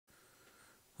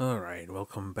Alright,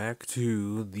 welcome back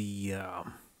to the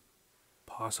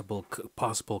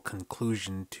possible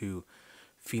conclusion to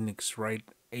Phoenix Wright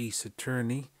Ace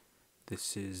Attorney.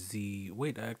 This is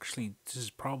this is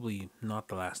probably not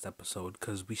the last episode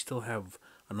because we still have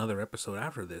another episode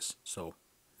after this. So,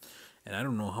 and I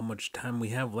don't know how much time we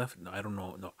have left. No, I don't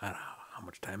know. No, I don't know how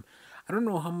much time. I don't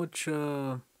know how much.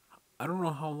 I don't know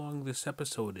how long this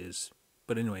episode is.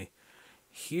 But anyway,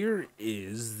 here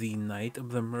is the night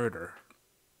of the murder.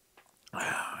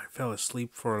 I fell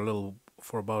asleep for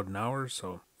about an hour,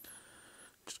 so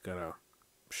just gotta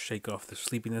shake off the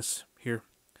sleepiness here.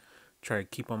 Try to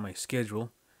keep on my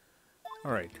schedule.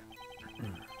 Alright.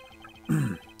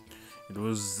 It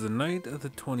was the night of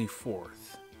the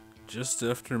 24th, just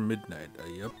after midnight.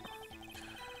 Yep.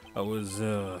 I was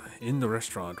in the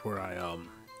restaurant where I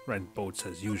rent boats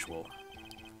as usual.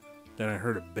 Then I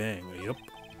heard a bang. Yep.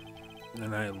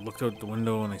 Then I looked out the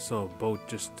window and I saw a boat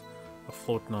just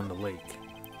floating on the lake.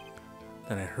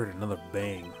 Then I heard another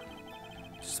bang.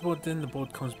 Just about then the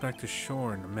boat comes back to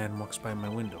shore and a man walks by my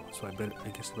window. So I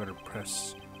guess I better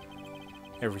press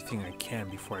everything I can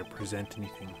before I present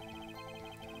anything.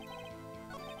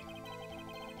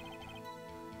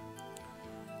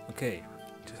 Okay,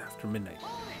 just after midnight.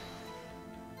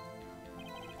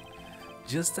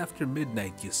 Just after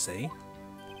midnight, you say?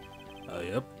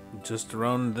 Yep, just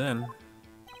around then.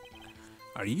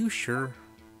 Are you sure?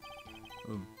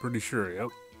 I'm pretty sure, yep.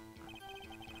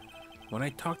 When I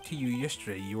talked to you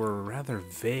yesterday, you were rather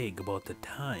vague about the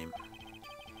time.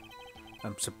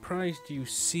 I'm surprised you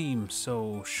seem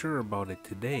so sure about it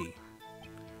today.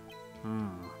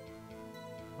 Oh,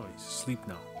 he's asleep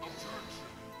now.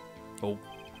 Oh,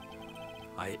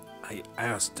 I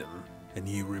asked him, and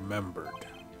he remembered.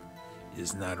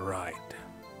 Isn't that right?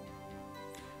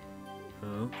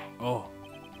 Oh,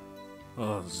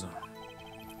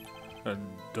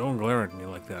 don't glare at me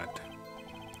like that.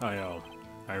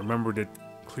 I remembered it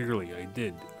clearly. I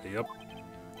did. Yep.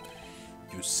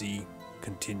 You see,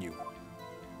 continue.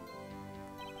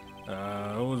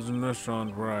 I was in a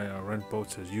restaurant where I rent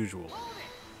boats as usual.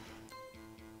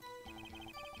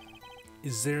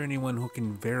 Is there anyone who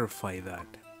can verify that?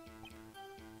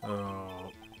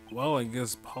 Well, I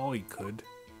guess Polly could.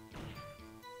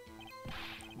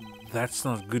 That's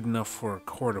not good enough for a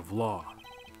court of law.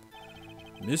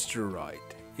 Mr. Wright,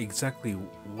 exactly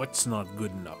what's not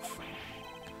good enough?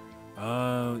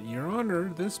 Your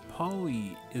Honor, this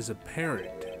Polly is a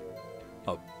parrot.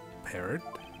 A parrot?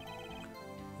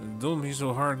 Don't be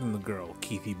so hard on the girl,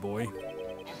 Keithy boy.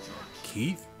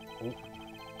 Keith? Oh,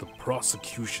 the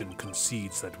prosecution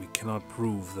concedes that we cannot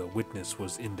prove the witness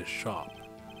was in the shop.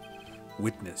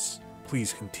 Witness,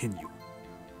 please continue.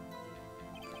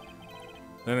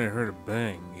 Then I heard a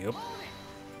bang, yep.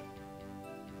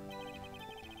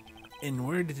 And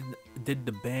where did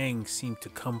the bang seem to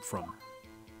come from?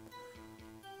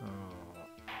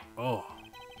 Oh,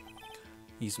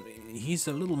 he's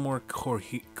a little more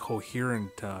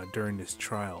coherent during this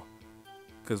trial,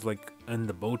 because like in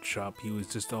the boat shop he was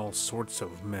just all sorts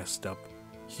of messed up.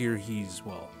 Here he's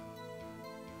well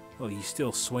he's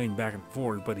still swaying back and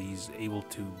forth, but he's able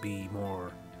to be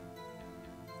more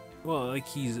like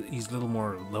he's a little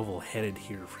more level-headed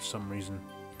here for some reason.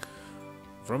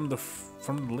 From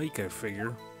the lake, I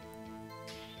figure.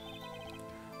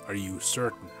 Are you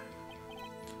certain?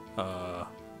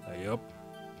 Yup.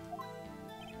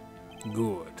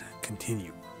 Good.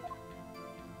 Continue.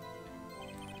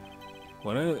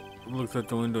 When I looked out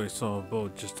the window, I saw a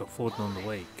boat just floating on the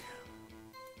lake.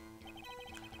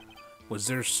 Was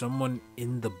there someone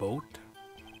in the boat?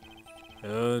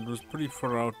 It was pretty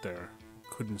far out there.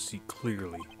 Couldn't see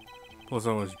clearly. Plus,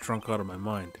 I was drunk out of my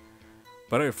mind.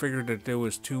 But I figured that there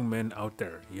was two men out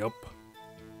there. Yup.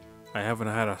 I haven't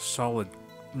had a solid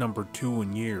number 2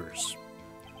 in years.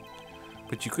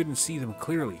 But you couldn't see them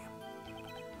clearly.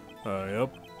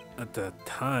 Yup. At the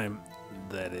time,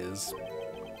 that is.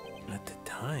 At the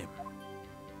time.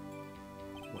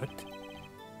 What?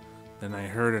 Then I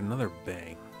heard another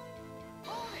bang.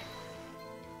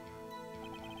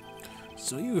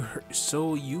 So you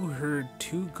heard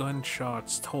 2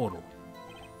 gunshots total.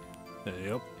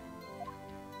 Yup.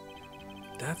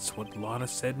 That's what Lotta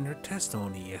said in her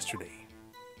testimony yesterday.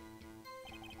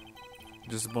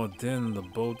 Just about then, the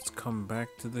boats come back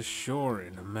to the shore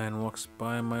and a man walks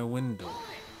by my window.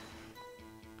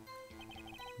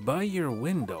 By your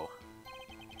window?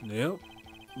 Yep,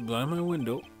 by my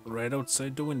window, right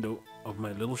outside the window of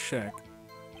my little shack.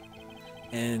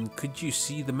 And could you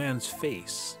see the man's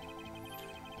face?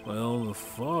 Well, the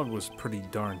fog was pretty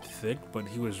darn thick, but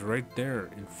he was right there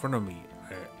in front of me.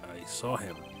 I saw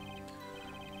him.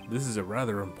 This is a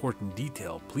rather important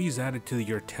detail. Please add it to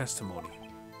your testimony.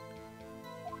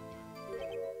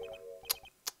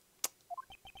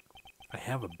 I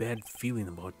have a bad feeling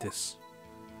about this.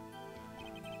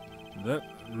 That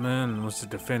man was the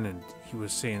defendant. He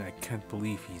was saying, I can't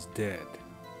believe he's dead.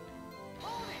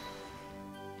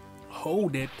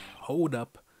 Hold it. Hold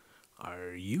up.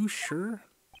 Are you sure?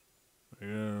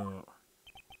 Yeah.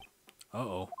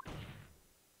 Uh-oh.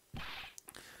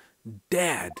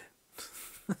 Dad!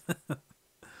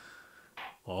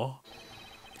 Oh?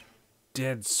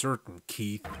 Dead certain,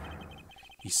 Keith.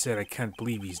 He said, I can't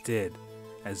believe he's dead,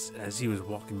 as he was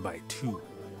walking by too.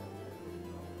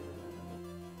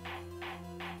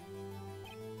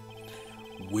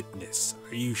 Witness,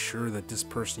 are you sure that this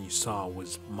person you saw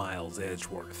was Miles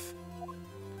Edgeworth?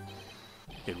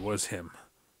 It was him.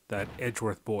 That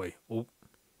Edgeworth boy. Oh.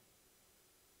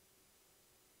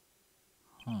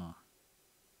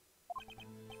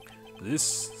 This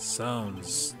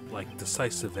sounds like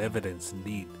decisive evidence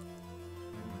indeed.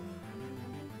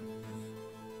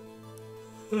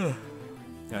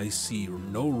 I see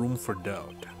no room for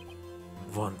doubt.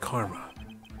 Von Karma.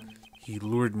 He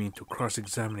lured me into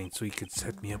cross-examining so he could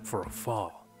set me up for a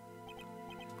fall.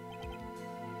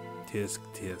 Tisk,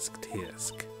 tisk,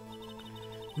 tisk.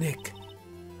 Nick,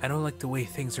 I don't like the way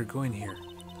things are going here.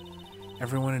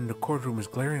 Everyone in the courtroom is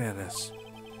glaring at us.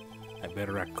 I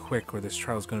better act quick or this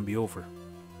trial's gonna be over.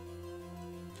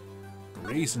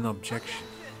 Raise an objection.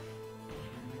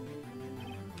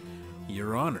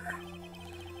 Your Honor,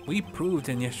 we proved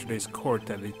in yesterday's court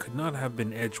that it could not have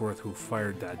been Edgeworth who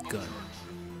fired that gun.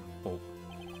 Oh,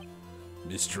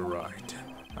 Mr. Wright,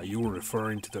 are you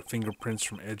referring to the fingerprints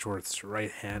from Edgeworth's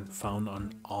right hand found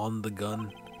on the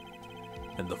gun?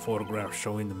 And the photograph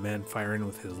showing the man firing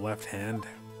with his left hand?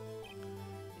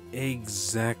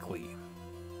 Exactly.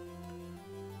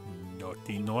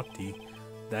 Naughty, naughty.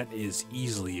 That is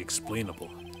easily explainable.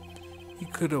 He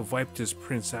could have wiped his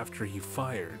prints after he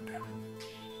fired.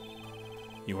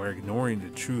 You are ignoring the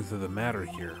truth of the matter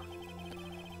here.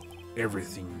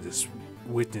 Everything in this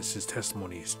witness's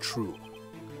testimony is true.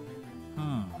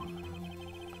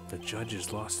 The judge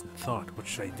is lost in thought. What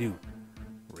should I do?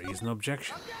 Raise an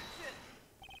objection.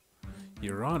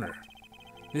 Your Honor,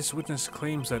 this witness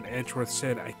claims that Edgeworth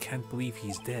said, I can't believe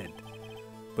he's dead,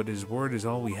 but his word is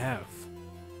all we have.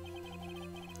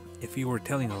 If he were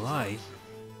telling a lie...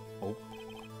 Oh,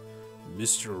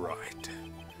 Mr. Wright,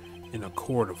 in a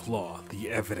court of law, the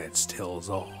evidence tells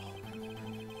all.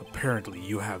 Apparently,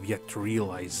 you have yet to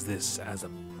realize this as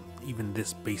even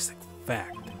this basic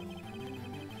fact.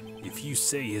 If you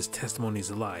say his testimony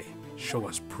is a lie, show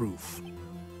us proof.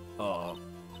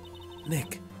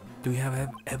 Nick, do we have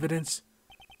evidence?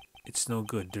 It's no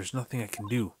good. There's nothing I can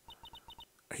do.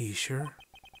 Are you sure?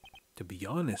 To be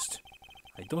honest,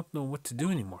 I don't know what to do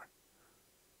anymore.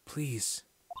 Please.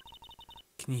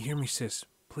 Can you hear me, sis?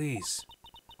 Please.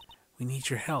 We need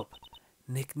your help.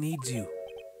 Nick needs you.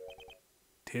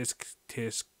 Tisk,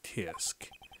 tisk, tisk.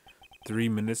 3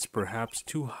 minutes perhaps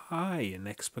too high in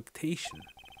expectation.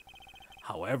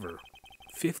 However,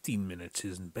 15 minutes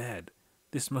isn't bad.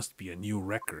 This must be a new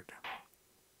record.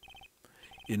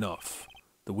 Enough.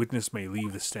 The witness may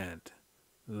leave the stand.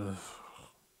 Ugh.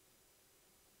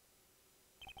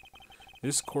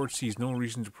 This court sees no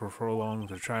reason to prolong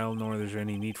the trial, nor is there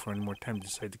any need for any more time to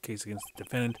decide the case against the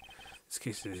defendant. This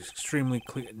case is extremely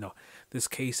clear. No, this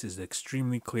case is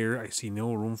extremely clear. I see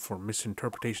no room for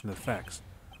misinterpretation of the facts.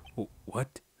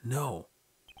 What? No.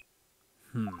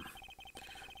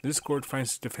 This court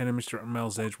finds the defendant, Mr.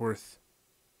 Miles Edgeworth,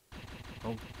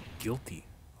 guilty.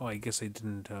 Oh, I guess I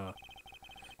didn't,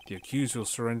 The accused will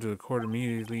surrender to the court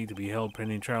immediately to be held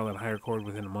pending trial at higher court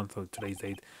within a month of today's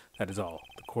date. That is all.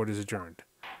 The court is adjourned.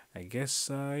 I guess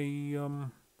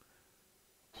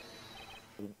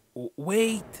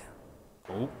Wait!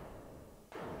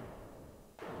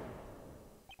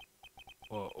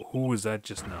 Who was that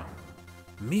just now?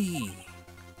 Me!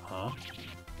 Huh?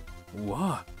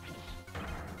 What?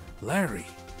 Larry!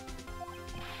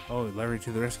 Oh, Larry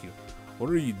to the rescue. What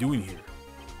are you doing here?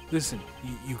 Listen,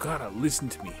 you gotta listen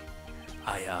to me.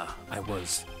 I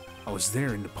was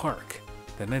there in the park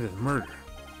that night of the murder.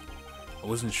 I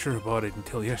wasn't sure about it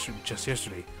until just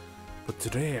yesterday, but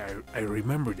today I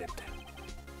remembered it.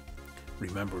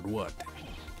 Remembered what?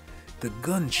 The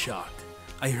gunshot.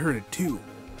 I heard it too.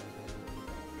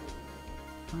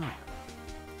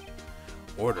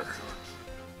 Order.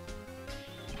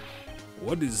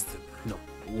 What is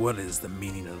the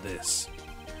meaning of this?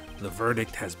 The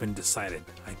verdict has been decided.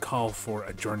 I call for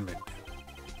adjournment.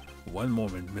 One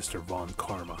moment, Mr. Von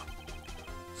Karma.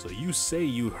 So you say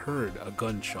you heard a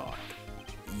gunshot?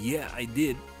 Yeah, I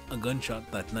did. a gunshot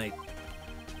that night.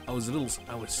 I was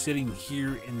sitting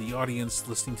here in the audience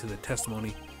listening to the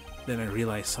testimony. Then I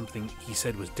realized something he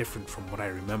said was different from what I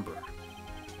remember.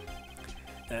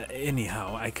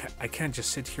 Anyhow, I can't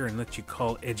just sit here and let you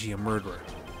call Edgy a murderer.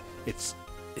 It's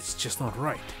just not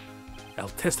right. I'll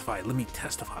testify. Let me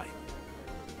testify.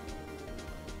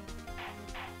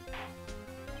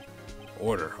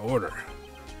 Order, order.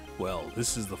 Well,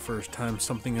 this is the first time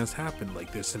something has happened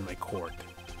like this in my court.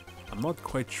 I'm not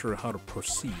quite sure how to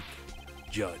proceed.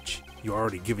 Judge, you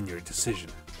already given your decision.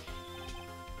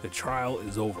 The trial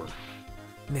is over.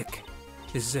 Nick,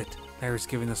 this is it. Larry's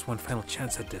giving us one final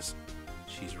chance at this.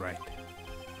 She's right.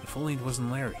 If only it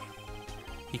wasn't Larry.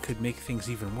 He could make things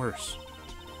even worse.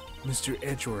 Mr.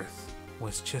 Edgeworth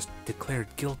was just declared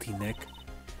guilty, Nick.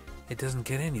 It doesn't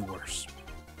get any worse.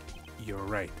 You're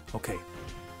right. Okay.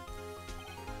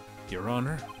 Your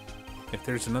Honor, if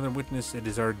there's another witness, it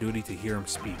is our duty to hear him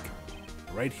speak.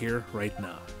 Right here, right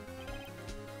now.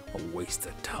 A waste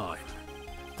of time.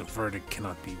 The verdict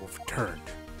cannot be overturned.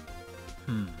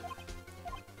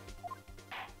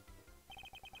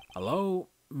 Allow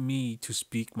me to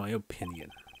speak my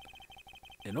opinion.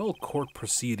 In all court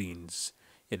proceedings,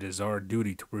 it is our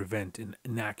duty to prevent an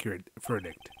inaccurate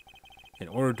verdict. In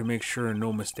order to make sure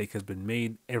no mistake has been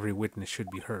made, every witness should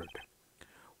be heard.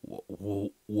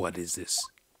 What is this?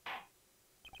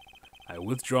 I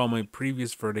withdraw my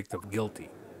previous verdict of guilty.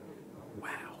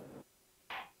 Wow.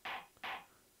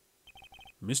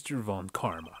 Mr. Von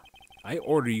Karma, I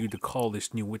order you to call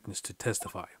this new witness to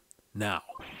testify. Now.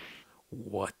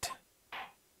 What?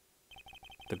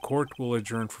 The court will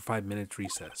adjourn for 5-minute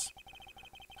recess.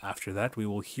 After that, we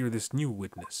will hear this new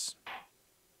witness.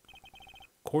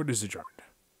 Court is adjourned.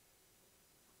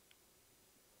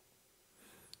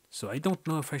 So I don't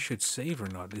know if I should save or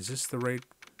not. Is this the right...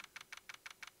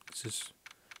 Is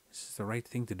this the right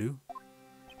thing to do?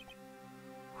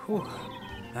 Whew,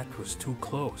 that was too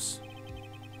close.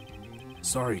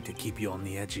 Sorry to keep you on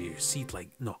the edge of your seat like...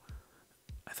 No,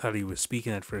 I thought he was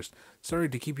speaking at first. Sorry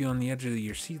to keep you on the edge of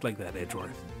your seat like that,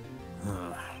 Edgeworth.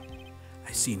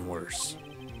 I seen worse.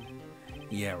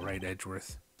 Yeah, right,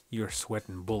 Edgeworth. You're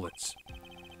sweating bullets.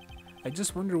 I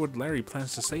just wonder what Larry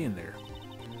plans to say in there.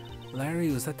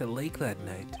 Larry was at the lake that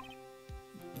night.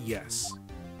 Yes.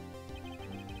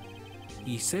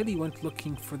 He said he went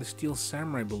looking for the steel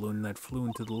samurai balloon that flew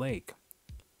into the lake.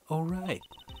 Oh, right.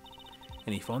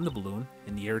 And he found the balloon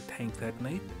in the air tank that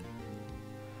night?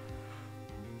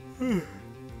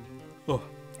 Oh,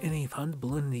 and he found the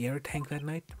balloon in the air tank that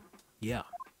night? Yeah.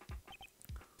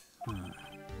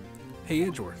 Hey,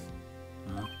 Edgeworth.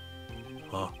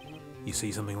 Huh? You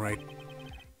see something, right?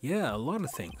 Yeah, a lot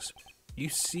of things. You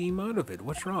seem out of it.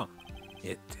 What's wrong?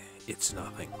 It's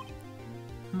nothing.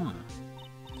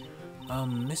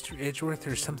 Mr. Edgeworth,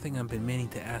 there's something I've been meaning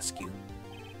to ask you.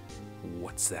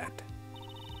 What's that?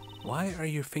 Why are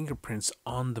your fingerprints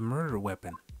on the murder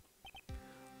weapon?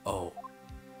 Oh.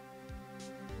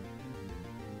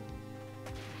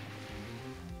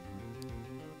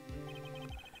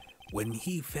 When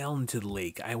he fell into the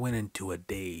lake, I went into a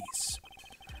daze.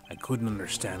 I couldn't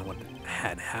understand what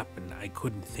had happened. I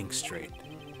couldn't think straight.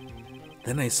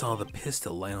 Then I saw the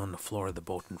pistol lying on the floor of the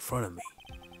boat in front of me.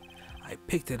 I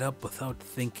picked it up without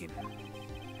thinking.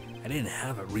 I didn't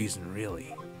have a reason,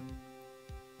 really.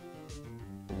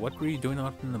 What were you doing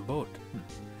out in the boat?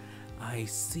 I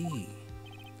see.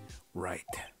 Right.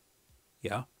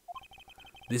 Yeah?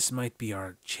 This might be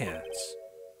our chance.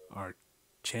 Our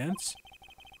chance?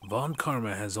 Von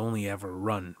Karma has only ever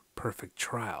run perfect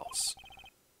trials.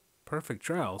 Perfect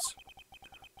trials?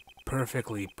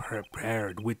 Perfectly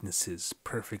prepared witnesses,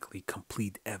 perfectly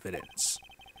complete evidence.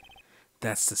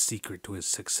 That's the secret to his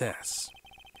success.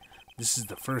 This is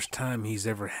the first time he's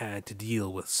ever had to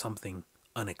deal with something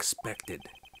unexpected.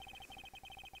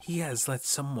 He has let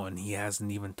someone he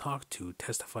hasn't even talked to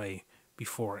testify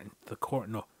before in the court.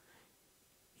 No,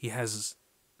 he has...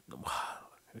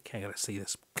 Okay, I gotta say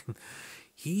this.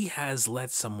 He has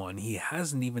let someone he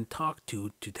hasn't even talked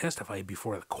to testify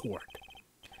before the court.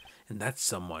 And that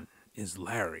someone is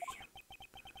Larry.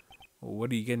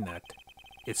 What are you getting at?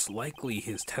 It's likely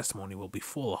his testimony will be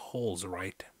full of holes,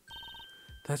 right?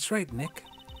 That's right, Nick.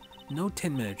 No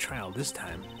 10-minute trial this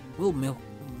time. We'll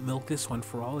milk this one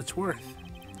for all it's worth.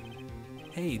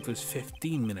 Hey, it was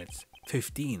 15 minutes.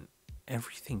 15.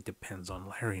 Everything depends on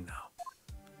Larry now.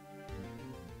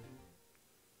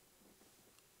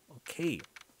 Okay,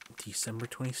 December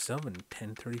 27,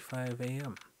 10:35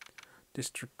 a.m.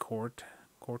 District Court,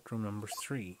 courtroom number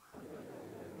 3.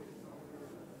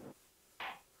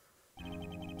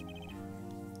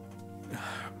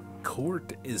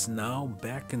 Court is now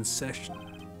back in session.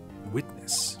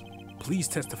 Witness, Please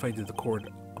testify to the court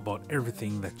about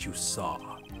everything that you saw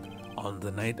on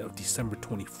the night of December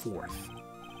 24th.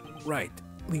 Right,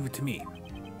 leave it to me.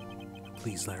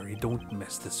 Please, Larry, don't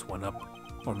mess this one up.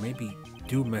 Or maybe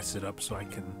do mess it up so I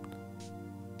can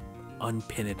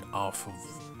unpin it off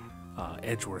of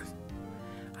Edgeworth.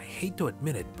 I hate to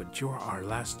admit it, but you're our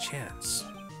last chance.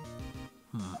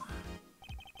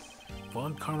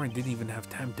 Von Carmen didn't even have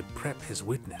time to prep his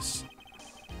witness.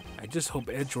 I just hope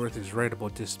Edgeworth is right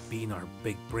about this being our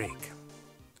big break.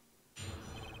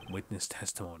 Witness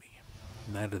testimony.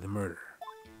 Night of the murder.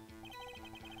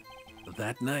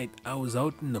 That night, I was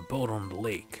out in the boat on the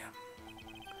lake.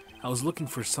 I was looking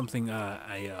for something,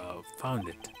 I found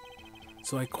it.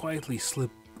 So I quietly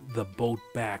slipped the boat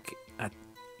back at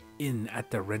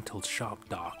the rental shop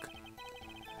dock.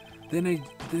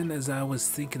 Then as I was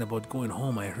thinking about going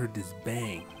home, I heard this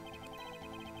bang.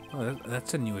 Oh,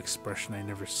 that's a new expression I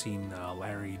never seen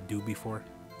Larry do before.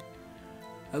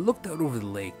 I looked out over the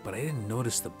lake, but I didn't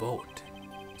notice the boat.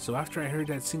 So after I heard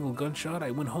that single gunshot,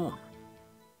 I went home.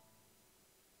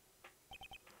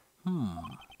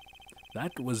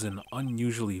 That was an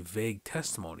unusually vague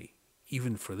testimony,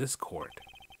 even for this court.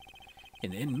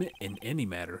 In any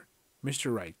matter,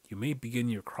 Mr. Wright, you may begin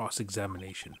your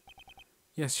cross-examination.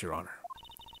 Yes, Your Honor.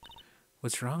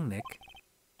 What's wrong, Nick?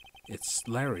 It's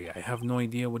Larry. I have no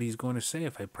idea what he's going to say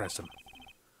if I press him.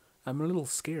 I'm a little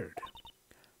scared.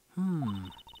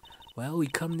 Well, we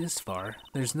come this far.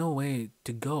 There's no way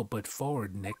to go but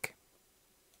forward, Nick.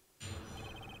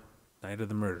 Night of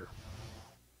the murder.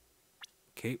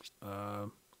 Okay, I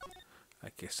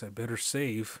guess I better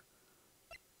save.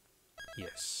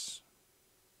 Yes.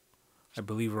 I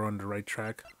believe we're on the right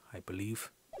track. I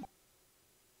believe.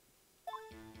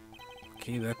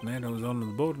 Okay, that night I was on the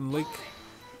boat in the lake.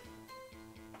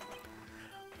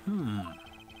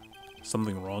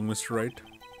 Something wrong, Mr. Wright?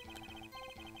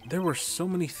 There were so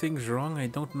many things wrong, I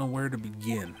don't know where to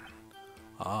begin.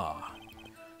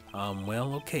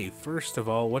 Well, okay, first of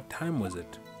all, what time was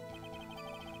it?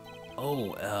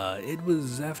 Oh, it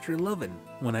was after 11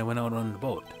 when I went out on the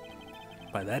boat.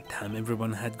 By that time,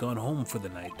 everyone had gone home for the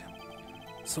night.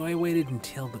 So I waited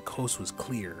until the coast was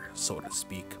clear, so to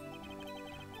speak.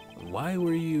 Why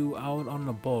were you out on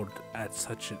the boat at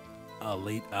such a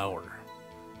late hour?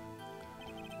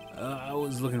 I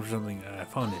was looking for something. I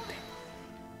found it.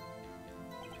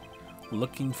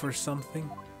 Looking for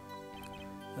something?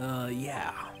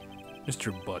 Yeah.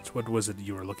 Mr. Butts, what was it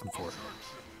you were looking for?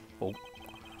 Oh.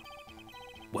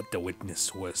 What the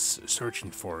witness was searching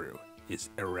for is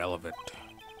irrelevant.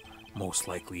 Most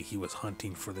likely he was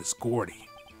hunting for this Gordy.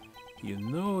 You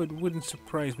know, it wouldn't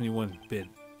surprise me one bit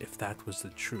if that was the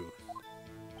truth.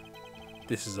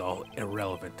 This is all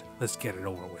irrelevant. Let's get it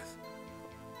over with.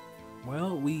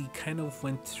 Well, we kind of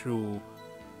went through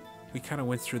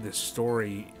this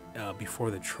story before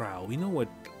the trial. We know what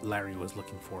Larry was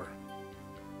looking for.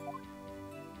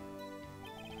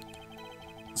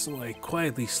 So I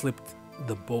quietly slipped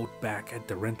the boat back at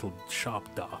the rental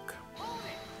shop dock.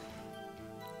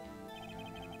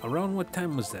 Around what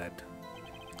time was that?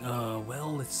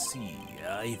 Well, let's see.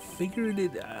 I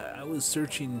figured I was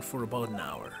searching for about an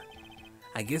hour.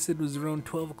 I guess it was around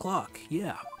 12 o'clock,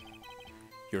 yeah.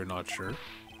 You're not sure?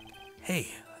 Hey,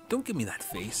 don't give me that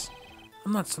face.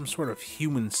 I'm not some sort of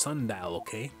human sundial,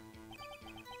 okay?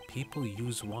 People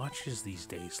use watches these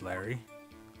days, Larry.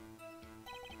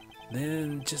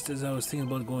 Then, just as I was thinking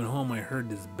about going home, I heard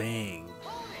this bang.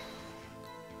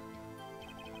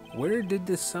 Where did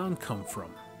this sound come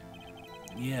from?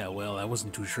 Yeah, well, I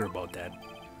wasn't too sure about that.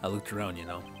 I looked around, you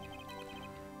know.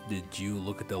 Did you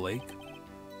look at the lake?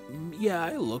 Yeah,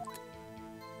 I looked.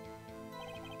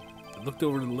 I looked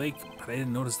over the lake, but I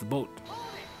didn't notice the boat.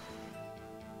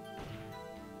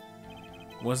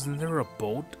 Wasn't there a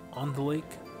boat on the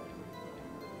lake?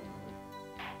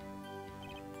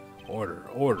 Order,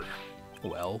 order.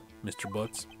 Well, Mr.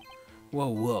 Butts.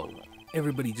 Whoa.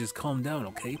 Everybody just calm down,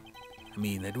 okay? I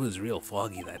mean, it was real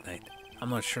foggy that night. I'm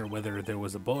not sure whether there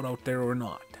was a boat out there or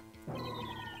not.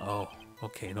 Oh,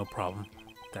 okay, no problem.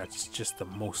 That's just the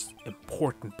most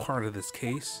important part of this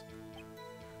case.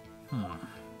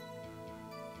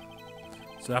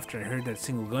 So after I heard that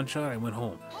single gunshot, I went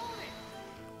home.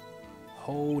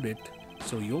 Hold it.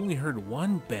 So you only heard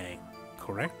one bang,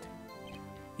 correct?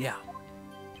 Yeah.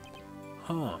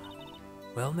 Huh.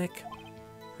 Well, Nick?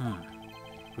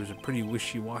 It was a pretty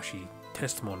wishy-washy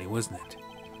testimony, wasn't it?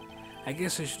 I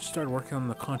guess I should start working on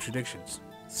the contradictions.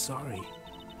 Sorry.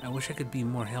 I wish I could be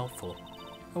more helpful.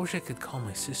 I wish I could call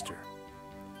my sister.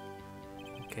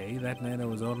 Okay, that night I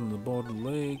was out on the boat of the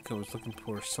lake. I was looking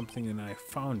for something and I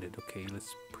found it. Okay,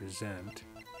 let's present.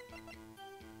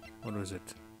 What was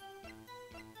it?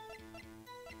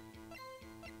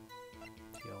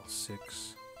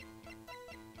 6.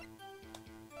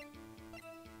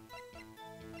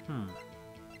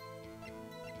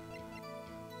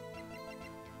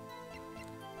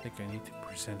 I think I need to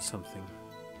present something.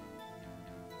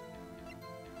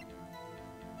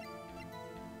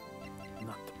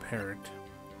 Not the parrot.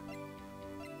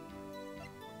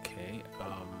 Okay,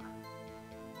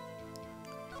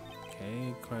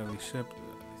 okay, quietly shipped.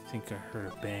 I think I heard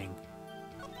a bang.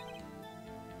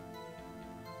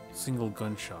 Single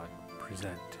gunshot.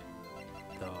 Present.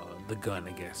 The gun,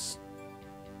 I guess.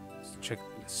 Let's check,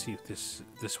 let's see if this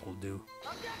will do.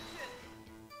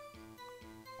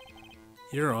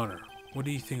 Your Honor, what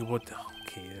do you think about the...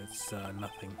 Okay, that's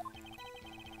nothing.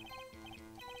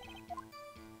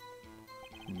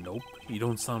 Nope, you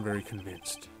don't sound very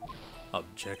convinced.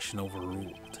 Objection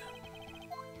overruled.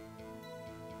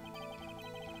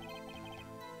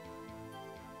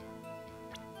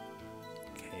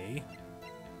 Okay.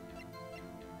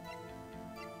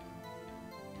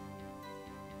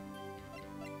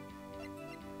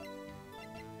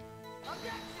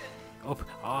 Oh,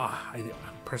 I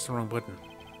pressed the wrong button.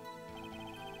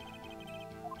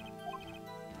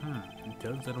 It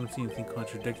does. I don't see anything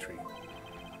contradictory.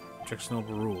 Objection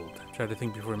overruled. Try to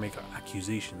think before I make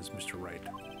accusations, Mr. Wright.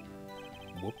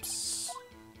 Whoops.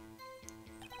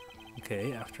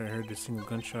 Okay, after I heard the single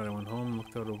gunshot, I went home,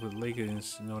 looked out over the lake, and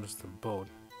noticed the boat.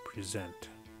 Present.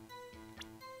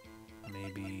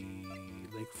 Maybe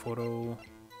lake photo.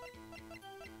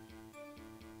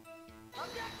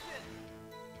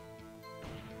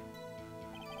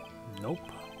 Nope.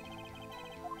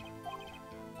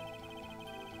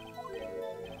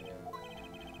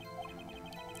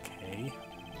 Okay.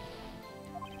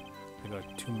 I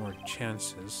got 2 more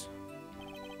chances.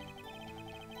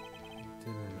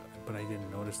 But I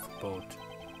didn't notice the boat.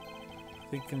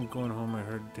 Thinking going home, I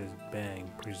heard this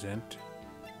bang. Present.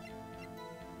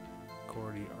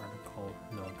 Gordy article.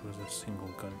 No, it was a single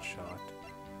gunshot.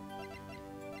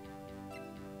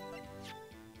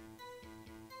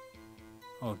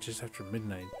 Oh, just after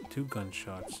midnight. 2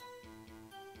 gunshots.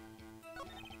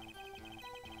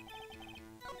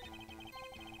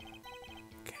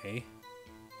 Okay.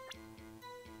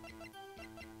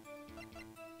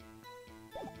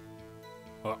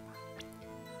 Oh.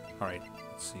 Alright,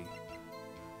 let's see.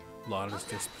 Lotta's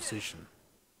disposition.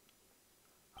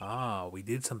 Ah, we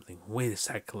did something. Wait a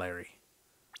sec, Larry.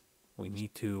 We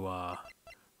need to,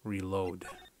 reload.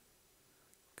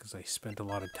 Because I spent a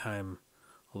lot of time,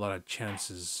 a lot of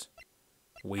chances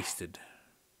wasted.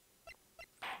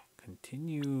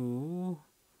 Continue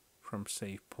from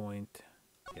save point.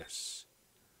 Yes.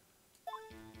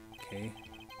 Okay.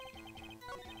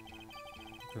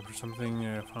 Looking for something,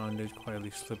 I found it, quietly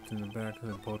slipped in the back of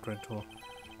the boat rental.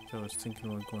 So I was thinking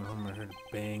about going home, I heard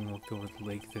a bang, looked over the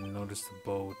lake, didn't notice the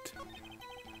boat.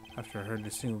 After I heard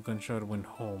the single gunshot, I went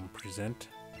home. Present.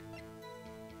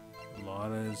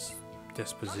 Lotta's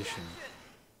disposition.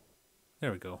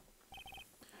 There we go.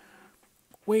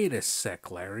 Wait a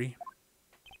sec, Larry.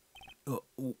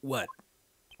 What?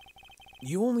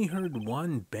 You only heard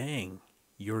 1 bang.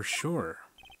 You're sure?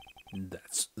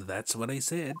 That's what I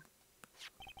said.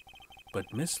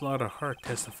 But Miss Lotta Hart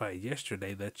testified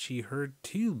yesterday that she heard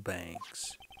 2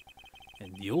 bangs.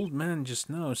 And the old man just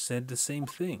now said the same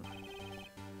thing.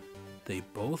 They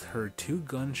both heard 2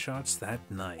 gunshots that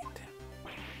night.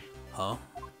 Huh?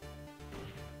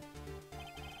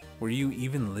 Were you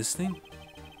even listening?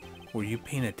 Were you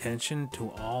paying attention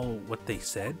to all what they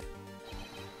said?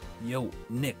 Yo,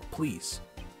 Nick, please.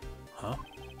 Huh?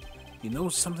 You know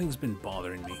something's been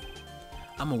bothering me.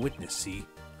 I'm a witness, see?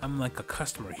 I'm like a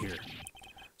customer here.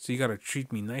 So you gotta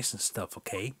treat me nice and stuff,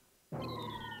 okay?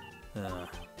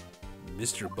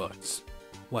 Mr. Butts.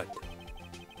 What?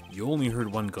 You only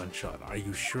heard 1 gunshot, are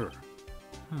you sure?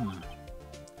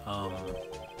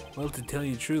 Well, to tell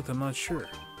you the truth, I'm not sure.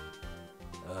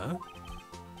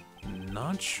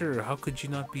 Not sure? How could you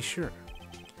not be sure?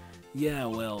 Yeah,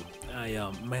 well, I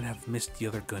might have missed the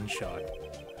other gunshot.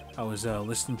 I was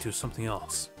listening to something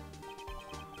else.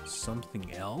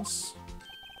 Something else?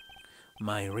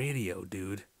 My radio,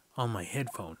 dude. On my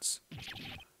headphones.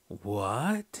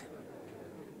 What?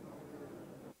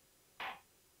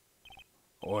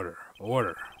 Order,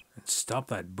 order, and stop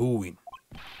that booing.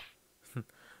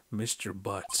 Mr.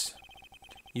 Butts,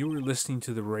 you were listening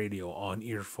to the radio on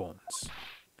earphones.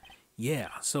 Yeah,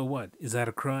 so what? Is that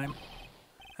a crime?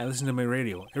 I listen to my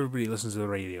radio. Everybody listens to the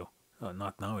radio.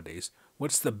 Not nowadays.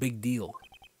 What's the big deal?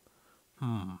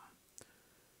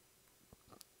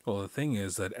 Well, the thing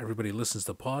is that everybody listens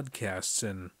to podcasts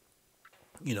and,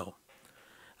 you know,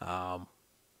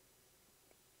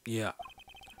 yeah.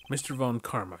 Mr. Von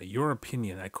Karma, your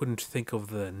opinion. I couldn't think of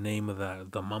the name of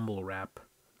the mumble rap.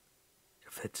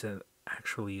 If it's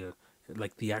actually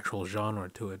like the actual genre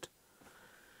to it.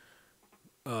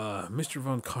 Mr.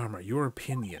 Von Karma, your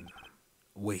opinion.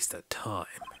 Waste of time.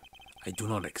 I do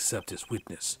not accept his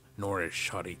witness, nor his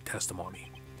shoddy testimony.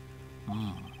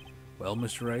 Well,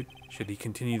 Mr. Wright, should he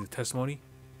continue the testimony?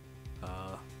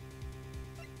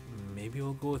 Maybe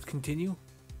we'll go with continue?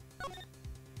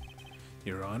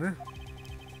 Your Honor,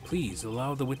 please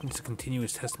allow the witness to continue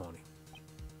his testimony.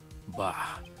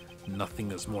 Bah,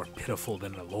 nothing is more pitiful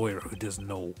than a lawyer who doesn't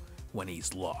know when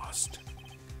he's lost.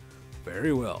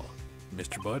 Very well,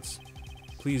 Mr. Butts.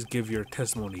 Please give your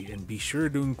testimony and be sure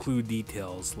to include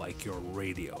details like your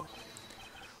radio.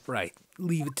 Right,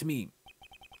 leave it to me.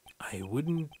 I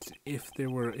wouldn't if there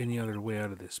were any other way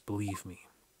out of this, believe me.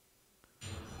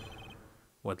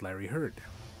 What Larry heard.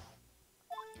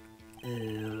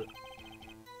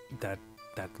 That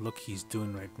look he's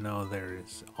doing right now there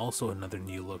is also another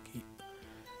new look.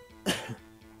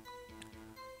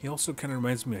 He also kind of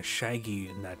reminds me of Shaggy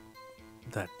in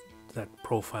that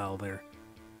profile there.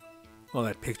 Well,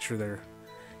 that picture there.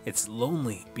 It's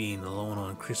lonely being alone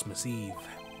on Christmas Eve.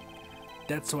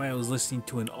 That's why I was listening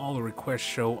to an all-request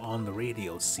show on the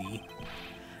radio, see?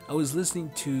 I was listening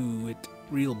to it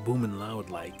real boomin' loud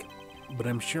like, but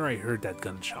I'm sure I heard that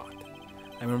gunshot.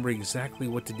 I remember exactly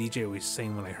what the DJ was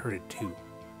saying when I heard it too.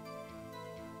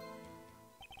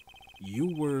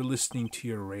 You were listening to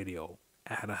your radio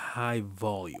at a high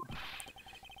volume.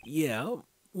 Yeah,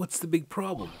 what's the big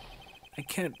problem?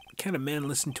 Can't a man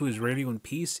listen to his radio in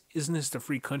peace? Isn't this a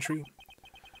free country?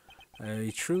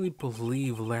 I truly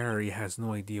believe Larry has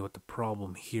no idea what the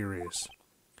problem here is.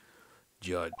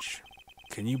 Judge,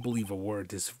 can you believe a word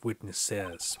this witness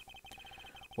says?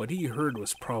 What he heard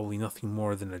was probably nothing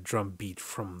more than a drum beat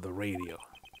from the radio.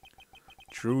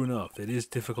 True enough, it is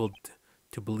difficult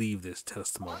to believe this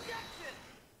testimony.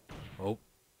 Oh.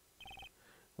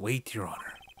 Wait, Your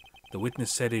Honor. The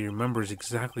witness said he remembers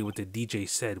exactly what the DJ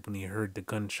said when he heard the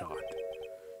gunshot.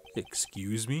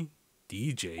 Excuse me?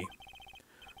 DJ?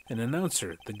 An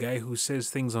announcer, the guy who says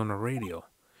things on the radio.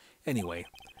 Anyway,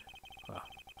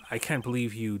 I can't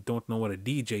believe you don't know what a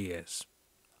DJ is.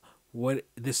 What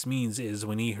this means is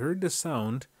when he heard the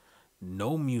sound,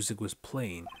 no music was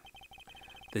playing.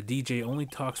 The DJ only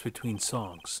talks between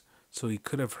songs, so he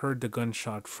could have heard the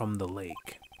gunshot from the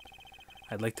lake.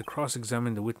 I'd like to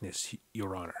cross-examine the witness,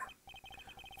 Your Honor.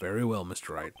 Very well,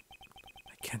 Mr. Wright.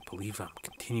 I can't believe I'm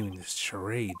continuing this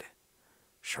charade.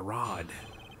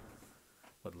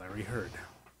 What Larry heard.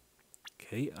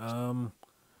 Okay,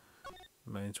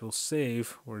 might as well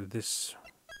save. We're this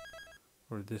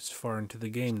far into the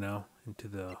game now.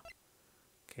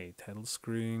 Okay, title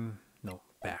screen. No,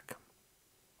 back.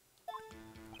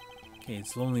 Okay,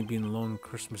 it's lonely being alone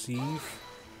Christmas Eve.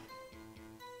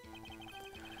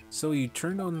 So you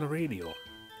turned on the radio.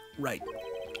 Right.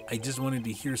 I just wanted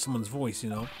to hear someone's voice, you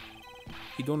know.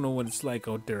 You don't know what it's like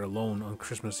out there alone on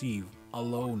Christmas Eve.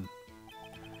 Alone.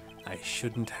 I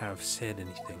shouldn't have said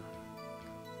anything.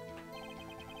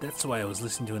 That's why I was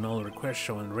listening to an all-request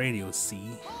show on the radio, see?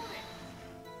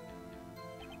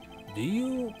 Do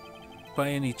you, by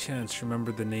any chance,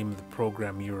 remember the name of the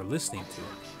program you were listening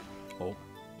to? Oh.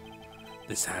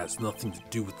 This has nothing to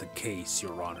do with the case,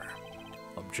 Your Honor.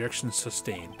 Objection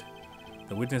sustained.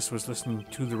 The witness was listening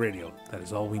to the radio. That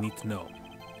is all we need to know.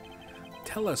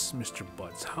 Tell us, Mr.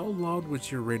 Butts, how loud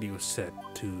was your radio set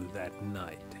to that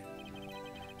night?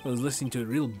 I was listening to it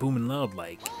real boomin' loud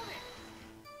like.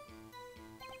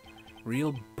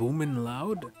 Real boomin'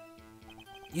 loud?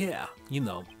 Yeah, you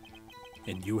know.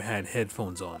 And you had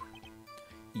headphones on.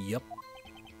 Yep.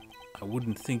 I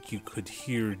wouldn't think you could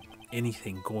hear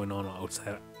anything going on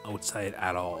outside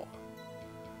at all.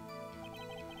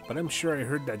 But I'm sure I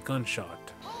heard that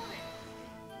gunshot.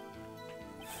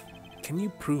 Can you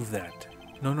prove that?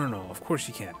 No, of course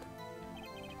you can't.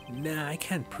 Nah, I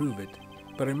can't prove it.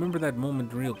 But I remember that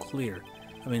moment real clear.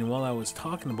 I mean, while I was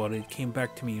talking about it, it came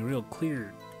back to me real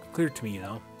clear to me, you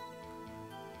know.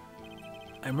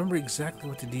 I remember exactly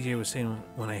what the DJ was saying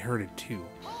when I heard it too.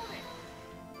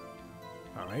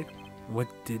 Alright, what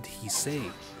did he say?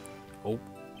 Oh,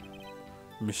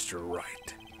 Mr.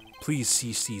 Wright, please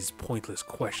cease these pointless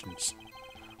questions.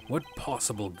 What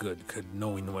possible good could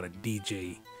knowing what a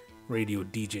radio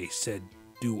DJ said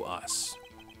do us?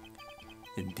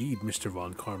 Indeed, Mr.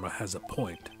 Von Karma has a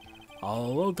point. I'll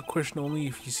allow the question only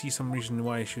if you see some reason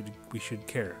why we should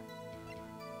care.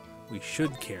 We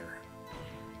should care.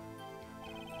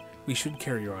 We should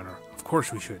care, Your Honor. Of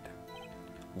course we should.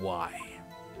 Why?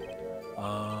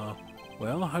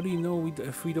 Well, how do you know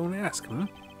if we don't ask, hmm?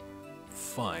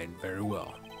 Fine, very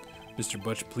well. Mr.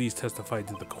 Butch, please testify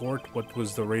to the court. What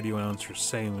was the radio announcer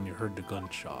saying when you heard the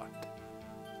gunshot?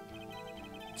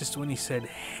 Just when he said,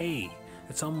 "Hey,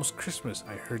 it's almost Christmas,"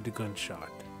 I heard the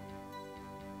gunshot.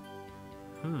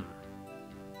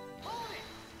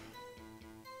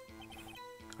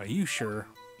 Are you sure?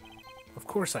 Of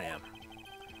course I am.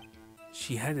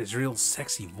 She had this real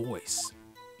sexy voice.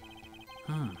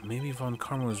 Maybe Von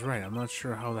Karma was right. I'm not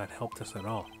sure how that helped us at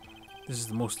all. This is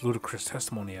the most ludicrous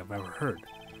testimony I've ever heard.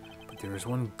 But there is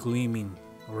one gleaming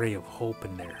ray of hope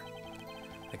in there.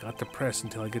 I got to press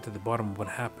until I get to the bottom of what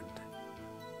happened.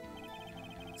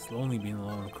 It's lonely being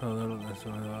alone.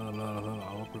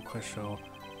 Awkward question. I'll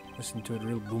listen to it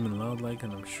real booming loud like,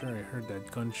 and I'm sure I heard that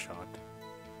gunshot.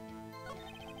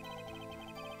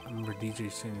 I remember DJ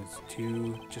saying it's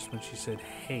too. Just when she said,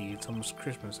 "Hey, it's almost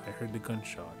Christmas," I heard the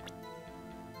gunshot.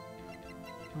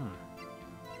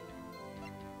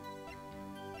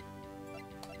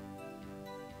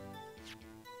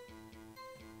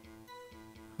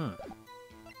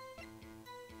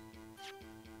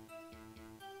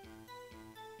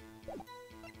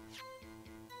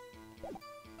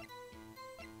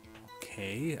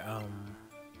 Okay,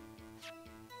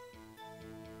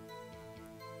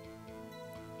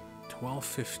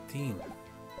 12:15.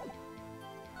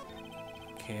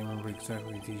 Okay, I remember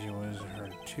exactly what DJ was. I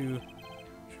heard it too.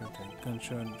 Sure, that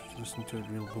gunshot. Just listened to it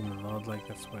real booming loud like.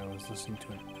 That's why I was listening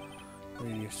to it.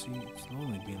 Radio see, it's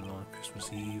lonely being alone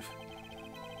Christmas Eve.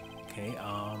 Okay,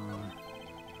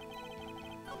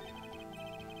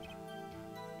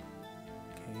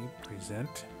 okay,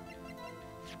 present.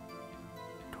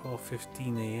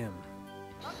 12:15 a.m.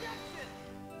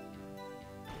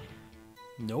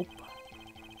 Nope.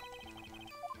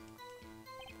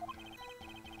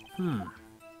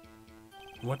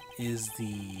 What is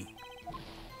the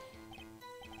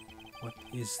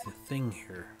thing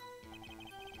here?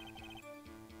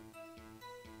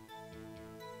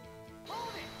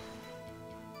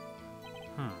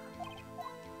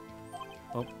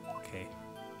 Oh, okay.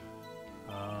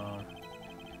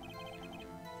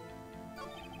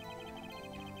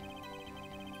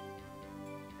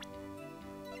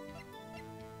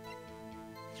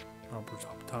 Robert's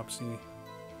autopsy.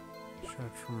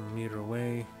 Shot from a meter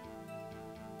away.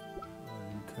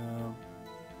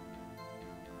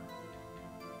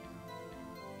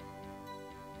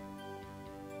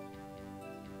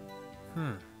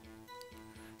 And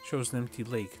shows an empty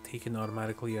lake taken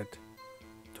automatically at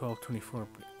 12:24.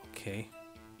 Okay.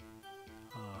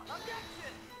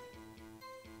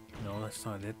 No, that's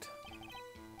not it.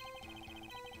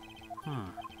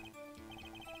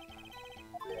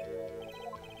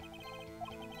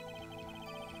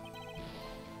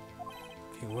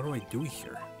 Okay, what do I do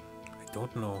here? I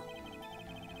don't know.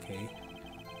 Okay.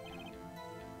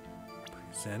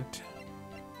 Present.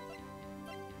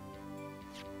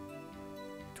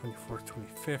 24th,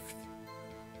 25th,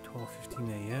 12:15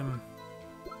 a.m.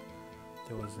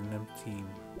 There was an empty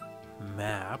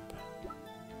map.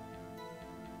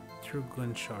 True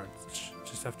gunshots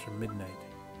just after midnight.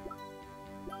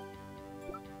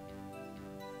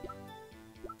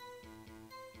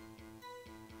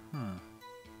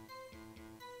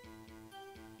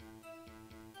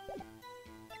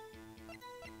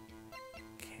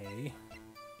 Okay.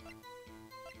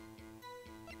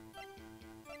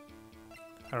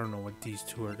 I don't know what these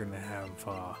two are gonna have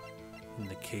in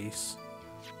the case.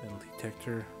 Metal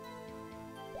detector.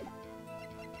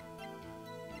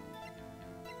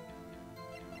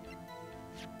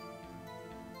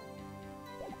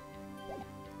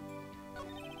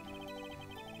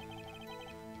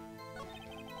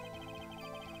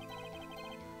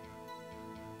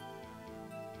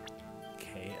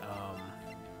 Okay,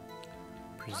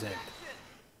 present.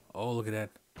 Oh, look at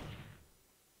that.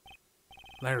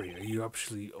 Larry, are you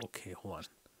actually okay? Hold on.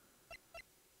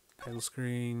 Title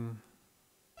screen.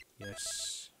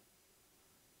 Yes.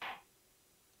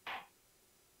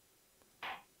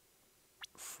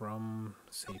 From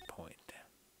save point.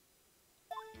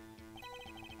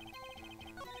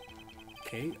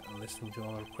 Okay, I'm listening to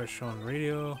all our question on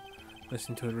radio.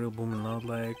 Listen to it real booming loud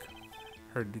like.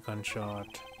 Heard the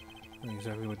gunshot. Know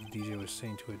exactly what the DJ was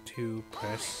saying to it too.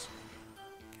 Press.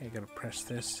 Okay, I gotta press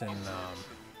this and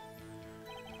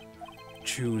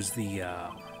choose the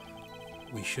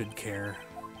we should care.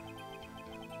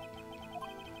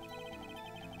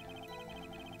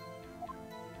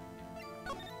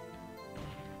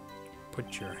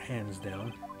 Put your hands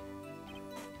down.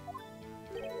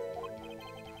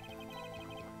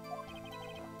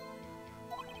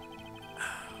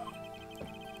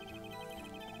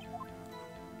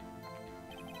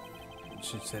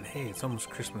 She said, "Hey, it's almost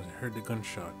Christmas. I heard the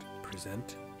gunshot."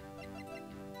 Present.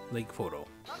 lake photo.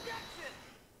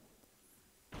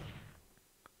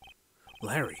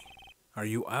 Larry, are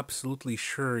you absolutely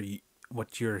sure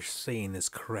what you're saying is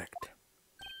correct?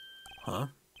 Huh?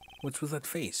 What's with that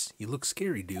face? You look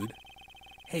scary, dude.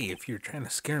 Hey, if you're trying to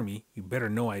scare me, you better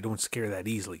know I don't scare that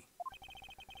easily.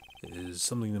 Is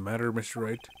something the matter, Mr.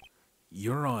 Wright?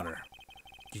 Your Honor,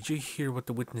 did you hear what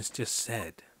the witness just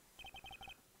said?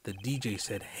 The DJ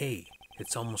said, "Hey,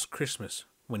 it's almost Christmas,"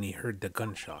 when he heard the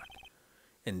gunshot.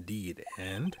 Indeed,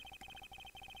 and?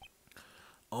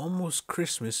 Almost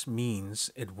Christmas means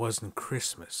it wasn't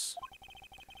Christmas.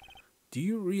 Do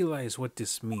you realize what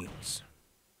this means?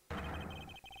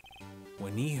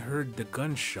 When he heard the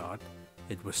gunshot,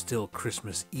 it was still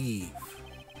Christmas Eve.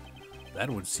 That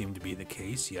would seem to be the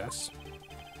case, yes.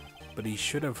 But he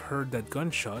should have heard that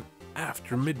gunshot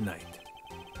after midnight.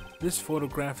 This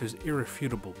photograph is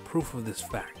irrefutable proof of this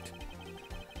fact.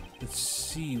 Let's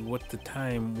see what the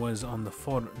time was on the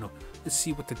photo. Let's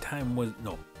see what the time was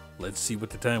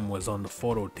on the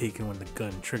photo taken when the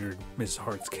gun triggered Miss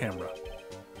Hart's camera.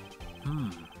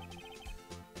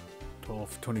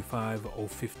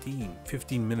 12:25:015,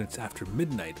 15 minutes after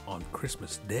midnight on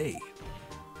Christmas Day.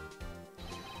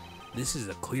 This is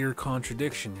a clear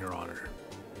contradiction, Your Honor.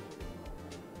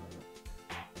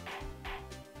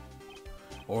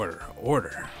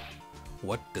 Order.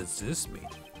 What does this mean?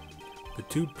 The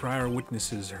two prior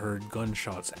witnesses heard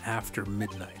gunshots after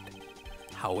midnight.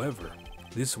 However,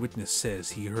 this witness says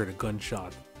he heard a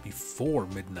gunshot before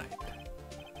midnight.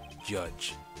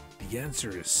 Judge, the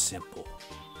answer is simple.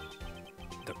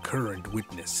 The current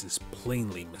witness is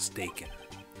plainly mistaken.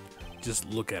 Just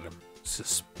look at him.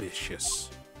 Suspicious.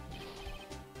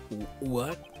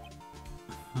 What?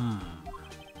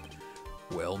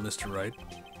 Well, Mr. Wright,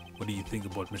 what do you think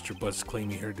about Mr. Butt's claim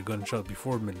he heard the gunshot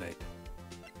before midnight?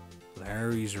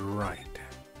 Larry's right.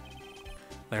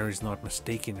 Larry's not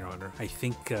mistaken, Your Honor. I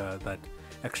think that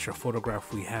extra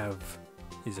photograph we have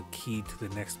is a key to the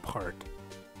next part.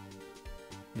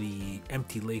 The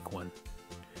empty lake one.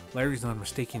 Larry's not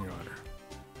mistaken, Your Honor.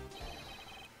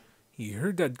 He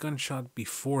heard that gunshot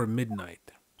before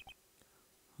midnight.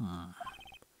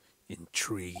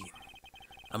 Intriguing.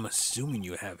 I'm assuming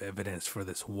you have evidence for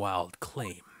this wild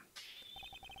claim.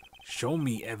 Show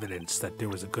me evidence that there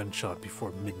was a gunshot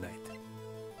before midnight.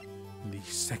 The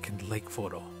second lake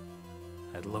photo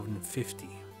at 11:50.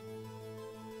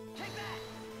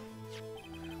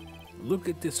 Look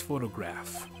at this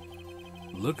photograph.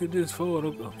 Look at this photo.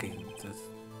 Okay, that's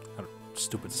a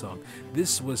stupid song.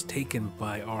 This was taken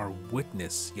by our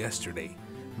witness yesterday,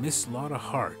 Miss Lotta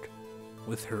Hart,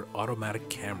 with her automatic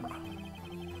camera.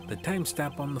 The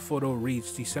timestamp on the photo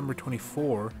reads December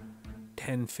 24,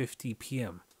 10:50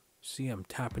 p.m. See, I'm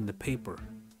tapping the paper,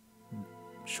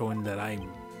 showing that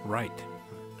I'm right.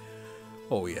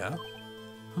 Oh yeah?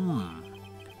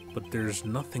 But there's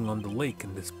nothing on the lake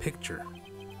in this picture.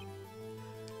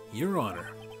 Your Honor,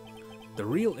 the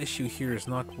real issue here is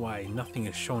not why nothing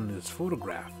is shown in this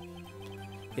photograph.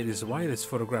 It is why this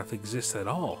photograph exists at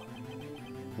all.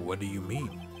 What do you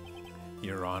mean?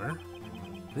 Your Honor,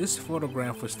 this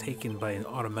photograph was taken by an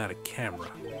automatic camera.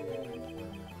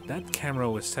 That camera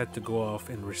was set to go off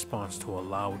in response to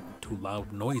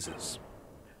loud noises.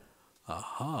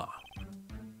 Aha.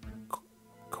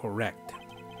 Correct.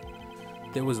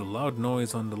 There was a loud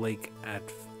noise on the lake at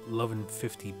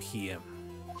 11:50 p.m.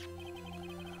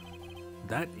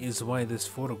 That is why this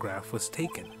photograph was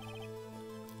taken.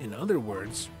 In other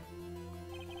words,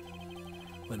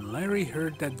 when Larry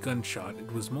heard that gunshot,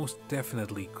 it was most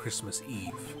definitely Christmas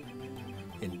Eve.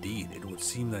 Indeed, it would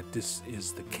seem that this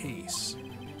is the case.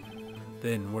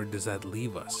 Then where does that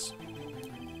leave us?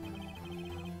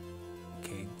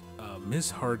 Okay,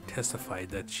 Ms. Hart testified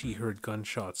that she heard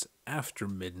gunshots after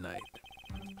midnight.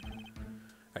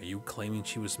 Are you claiming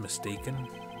she was mistaken?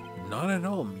 Not at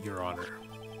all, Your Honor.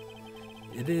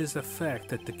 It is a fact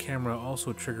that the camera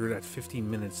also triggered at 15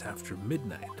 minutes after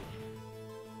midnight.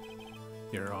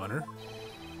 Your Honor,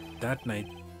 that night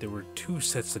there were two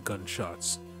sets of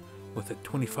gunshots, with a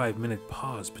 25-minute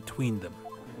pause between them.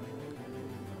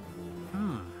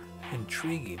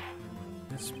 Intriguing.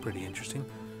 That's pretty interesting.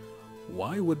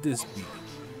 Why would this be?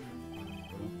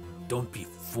 Don't be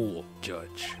fooled,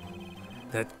 Judge.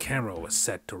 That camera was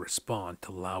set to respond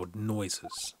to loud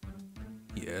noises.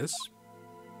 Yes?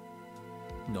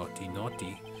 Naughty,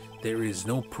 naughty. There is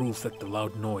no proof that the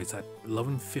loud noise at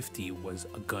 11:50 was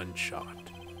a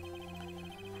gunshot.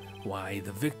 Why,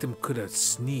 the victim could have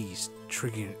sneezed,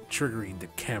 triggering the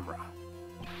camera.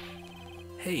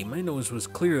 Hey, my nose was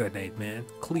clear that night, man.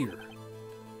 Clear.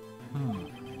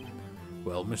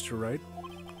 Well, Mr. Wright,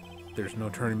 there's no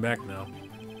turning back now.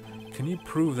 can you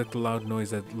prove that the loud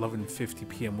noise at 11:50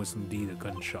 p.m. was indeed a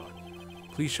gunshot?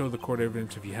 Please show the court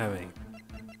evidence if you have any.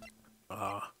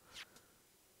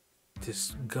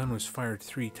 This gun was fired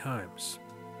 3 times.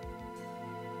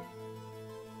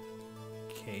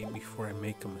 Okay, before I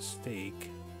make a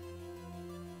mistake...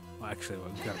 Well, actually,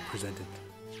 I've got to present it.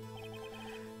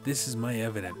 This is my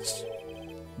evidence.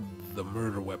 The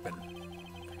murder weapon.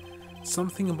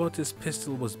 Something about this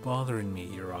pistol was bothering me,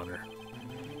 Your Honor.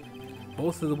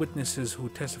 Both of the witnesses who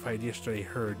testified yesterday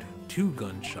heard 2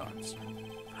 gunshots.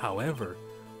 However,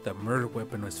 the murder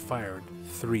weapon was fired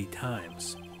 3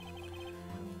 times.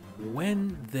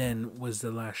 When then was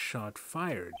the last shot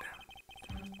fired?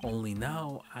 Only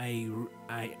now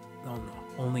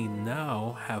only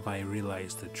now have I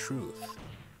realized the truth.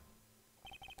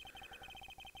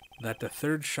 That the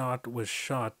 3rd shot was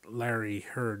shot Larry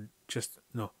heard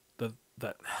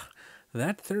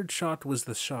that 3rd shot was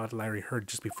the shot Larry heard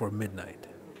just before midnight.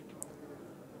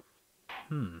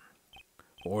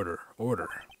 Order.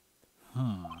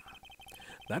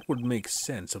 That would make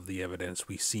sense of the evidence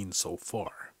we've seen so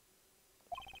far.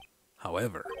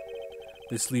 However,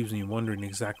 this leaves me wondering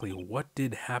exactly what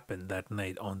did happen that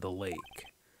night on the lake.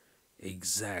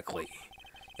 Exactly.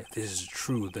 If this is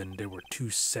true, then there were 2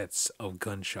 sets of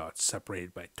gunshots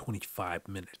separated by 25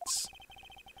 minutes.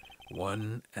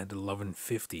 One at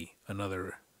 11:50,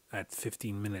 another at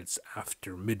 15 minutes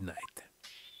after midnight.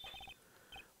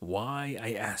 Why,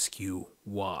 I ask you,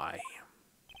 why?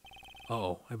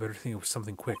 Uh-oh, I better think of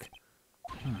something quick.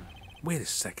 Wait a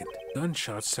second.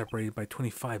 Gunshots separated by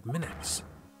 25 minutes.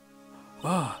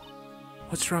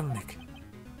 What's wrong, Nick?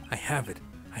 I have it.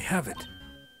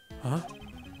 Huh?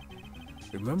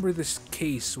 Remember this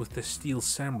case with the steel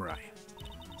samurai?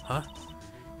 Huh?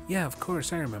 Yeah, of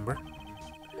course, I remember.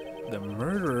 The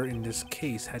murderer in this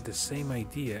case had the same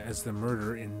idea as the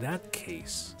murderer in that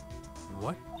case.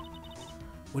 What?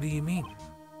 What do you mean?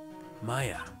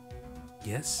 Maya.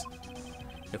 Yes?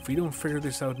 If we don't figure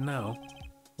this out now,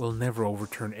 we'll never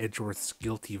overturn Edgeworth's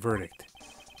guilty verdict.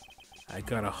 I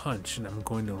got a hunch and I'm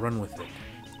going to run with it.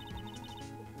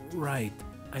 Right.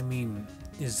 I mean,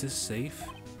 is this safe?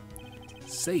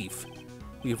 Safe?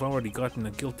 We've already gotten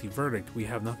a guilty verdict. We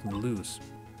have nothing to lose.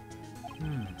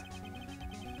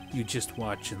 You just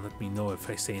watch and let me know if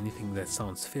I say anything that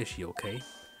sounds fishy, okay?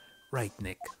 Right,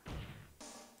 Nick.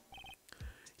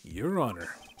 Your Honor.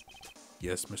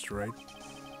 Yes, Mr. Wright?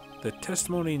 The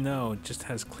testimony now just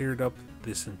has cleared up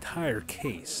this entire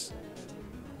case.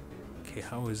 Okay,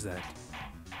 how is that?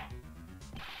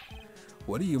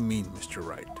 What do you mean, Mr.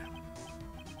 Wright?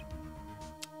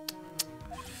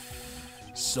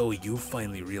 So you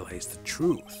finally realized the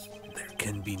truth. There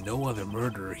can be no other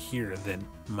murderer here than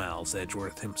Miles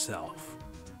Edgeworth himself.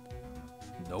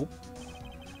 Nope.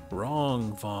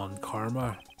 Wrong, Von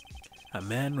Karma. A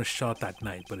man was shot that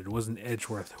night, but it wasn't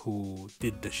Edgeworth who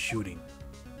did the shooting.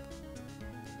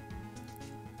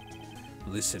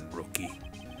 Listen, rookie.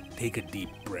 Take a deep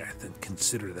breath and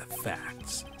consider the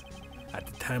facts. At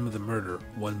the time of the murder,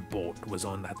 1 boat was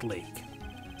on that lake.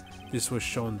 This was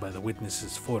shown by the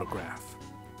witness's photograph.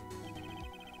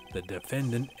 The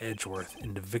defendant, Edgeworth,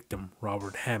 and the victim,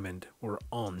 Robert Hammond, were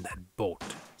on that boat.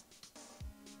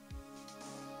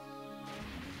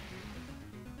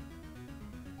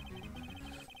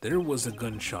 There was a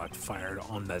gunshot fired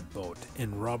on that boat,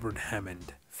 and Robert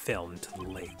Hammond fell into the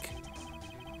lake.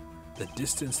 The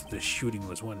distance of the shooting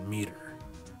was 1 meter.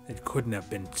 It couldn't have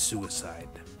been suicide.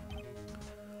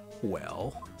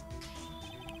 Well,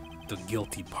 the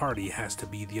guilty party has to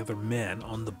be the other man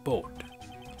on the boat.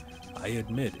 I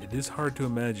admit it is hard to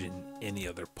imagine any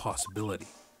other possibility.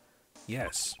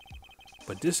 Yes,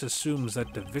 but this assumes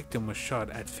that the victim was shot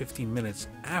at 15 minutes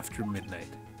after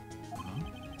midnight.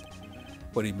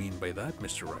 What do you mean by that,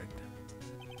 Mr. Wright?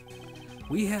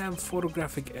 We have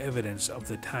photographic evidence of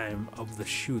the time of the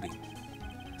shooting.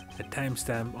 The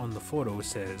timestamp on the photo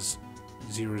says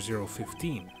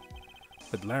 00:15,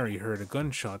 but Larry heard a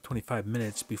gunshot 25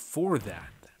 minutes before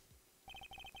that.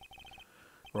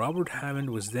 Robert Hammond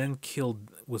was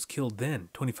killed then,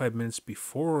 25 minutes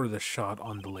before the shot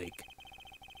on the lake.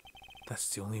 That's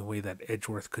the only way that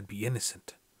Edgeworth could be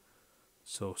innocent.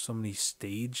 So somebody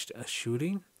staged a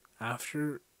shooting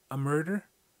after a murder?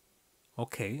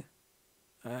 Okay.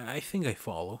 I think I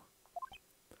follow.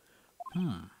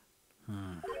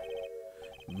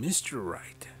 Mr.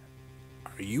 Wright,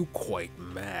 are you quite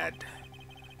mad?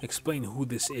 Explain who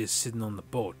this is sitting on the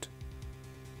boat.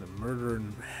 The murderer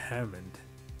and Hammond.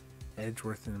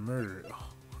 Edgeworth and the murder.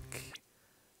 Oh, okay.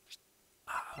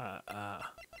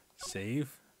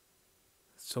 Save?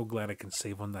 So glad I can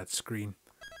save on that screen.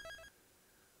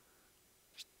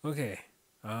 Okay.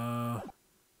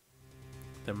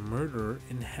 The murderer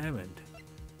in Hammond.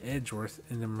 Edgeworth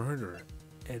and the murderer.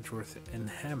 Edgeworth and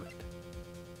Hammond.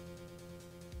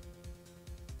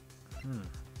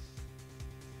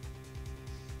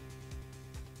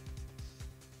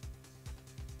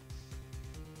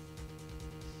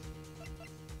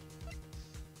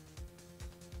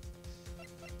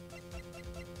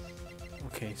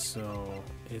 Okay, so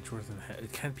Edgeworth and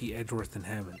it can't be Edgeworth and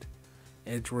Hammond.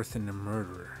 Edgeworth and the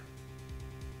murderer.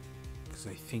 Because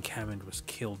I think Hammond was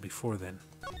killed before then.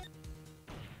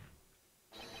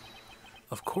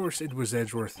 Of course it was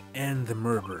Edgeworth and the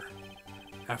murderer.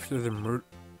 After the murder...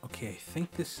 Okay,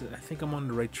 I think I'm on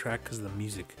the right track because of the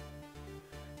music.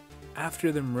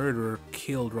 After the murderer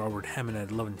killed Robert Hammond at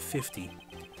 11:50,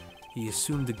 he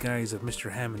assumed the guise of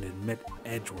Mr. Hammond and met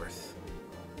Edgeworth.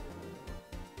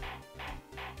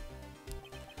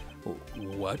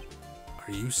 What?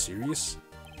 Are you serious?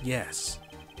 Yes.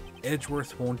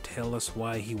 Edgeworth won't tell us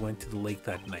why he went to the lake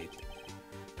that night.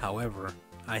 However,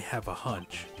 I have a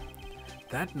hunch.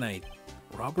 That night,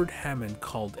 Robert Hammond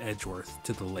called Edgeworth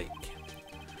to the lake.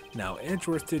 Now,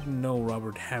 Edgeworth didn't know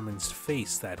Robert Hammond's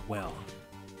face that well.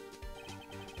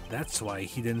 That's why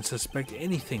he didn't suspect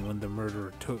anything when the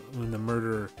murderer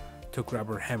took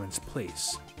Robert Hammond's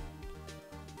place.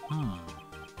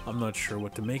 I'm not sure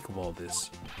what to make of all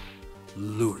this.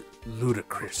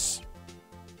 Ludicrous.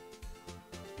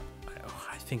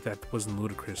 I think that wasn't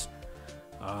ludicrous.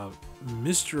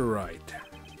 Mr. Wright,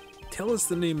 tell us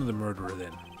the name of the murderer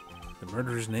then. The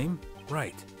murderer's name?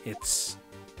 Right, it's...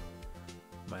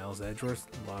 Miles Edgeworth,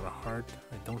 Lotta Hart?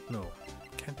 I don't know.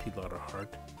 Can't be Lotta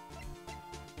Hart.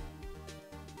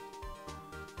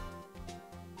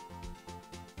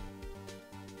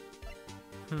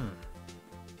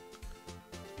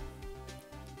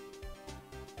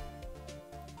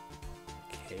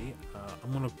 Okay,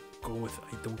 I'm gonna go with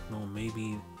I don't know,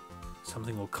 maybe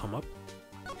something will come up.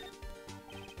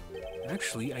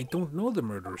 Actually, I don't know the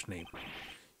murderer's name.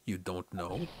 You don't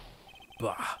know?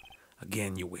 Bah,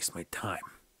 again you waste my time.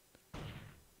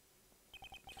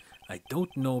 I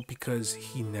don't know because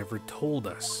he never told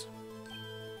us.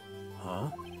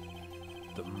 Huh?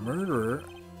 The murderer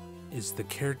is the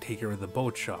caretaker of the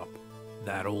boat shop,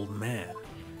 that old man.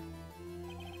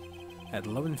 At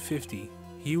 11:50,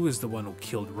 he was the one who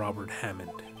killed Robert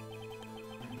Hammond.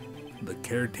 The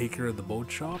caretaker of the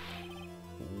boat shop?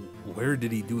 Where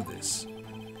did he do this?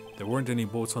 There weren't any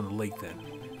boats on the lake then.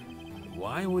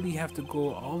 Why would he have to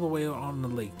go all the way on the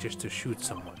lake just to shoot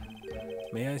someone?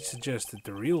 May I suggest that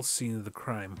the real scene of the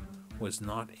crime was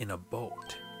not in a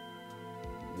boat?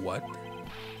 What?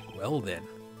 Well then,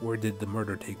 where did the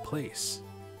murder take place?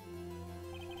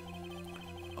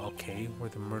 Okay, where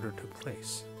the murder took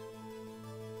place.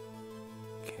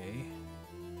 Okay.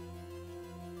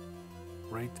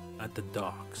 Right at the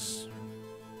docks.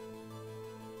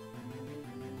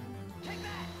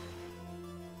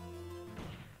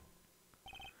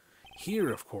 Here,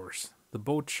 of course, the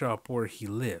boat shop where he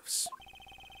lives.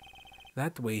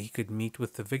 That way he could meet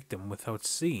with the victim without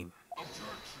seeing.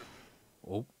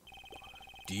 Oh.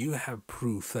 Do you have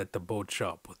proof that the boat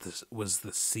shop was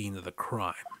the scene of the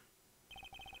crime?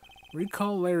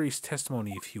 Recall Larry's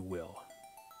testimony, if you will.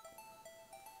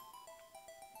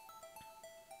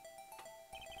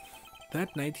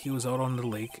 That night he was out on the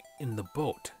lake in the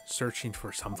boat, searching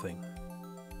for something.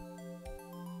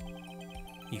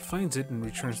 He finds it and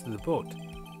returns to the boat.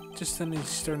 Just then he's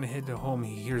starting to head to home,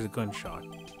 he hears a gunshot.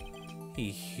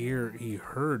 He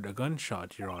heard a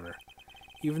gunshot, Your Honor,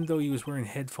 even though he was wearing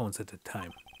headphones at the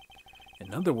time.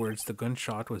 In other words, the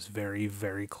gunshot was very,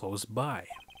 very close by.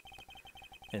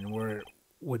 And where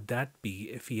would that be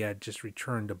if he had just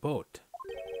returned a boat?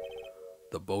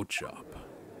 The boat shop.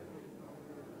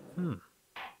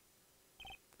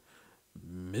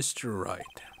 Mr.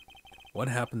 Wright, what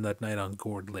happened that night on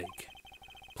Gourd Lake?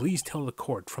 Please tell the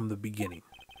court from the beginning.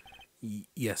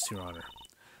 Yes, Your Honor.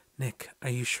 Nick, are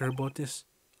you sure about this?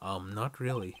 Not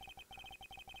really.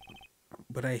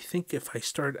 But I think if I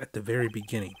start at the very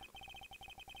beginning,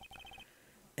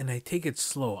 and I take it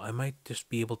slow, I might just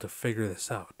be able to figure this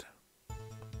out.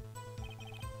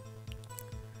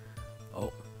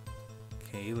 Oh.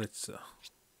 Okay, let's,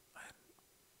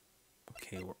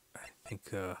 okay, I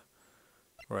think,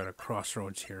 we're at a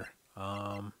crossroads here.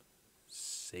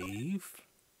 Save?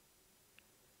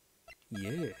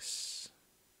 Yes.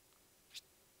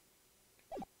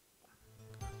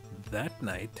 That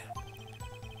night,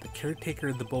 the caretaker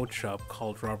of the boat shop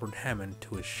called Robert Hammond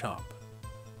to his shop.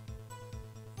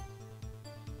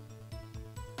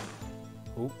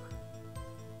 Oh.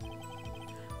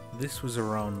 This was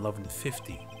around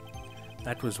 11:50.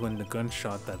 That was when the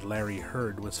gunshot that Larry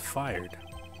heard was fired.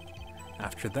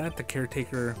 After that, the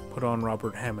caretaker put on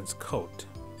Robert Hammond's coat.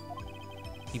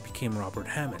 He became Robert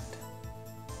Hammond.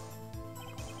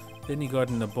 Then he got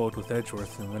in a boat with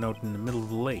Edgeworth and went out in the middle of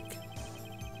the lake.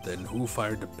 Then who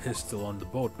fired the pistol on the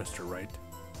boat, Mr. Wright?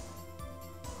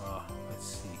 Let's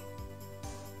see.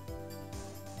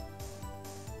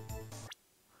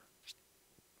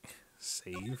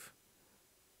 Save.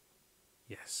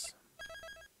 Yes.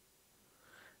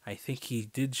 I think he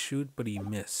did shoot, but he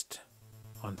missed.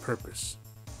 On purpose.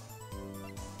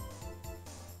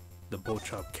 The boat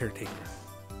shop caretaker.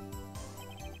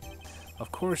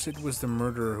 Of course, it was the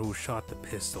murderer who shot the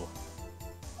pistol.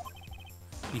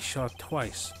 He shot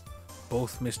twice.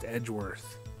 Both missed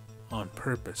Edgeworth. On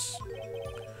purpose.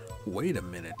 Wait a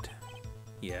minute.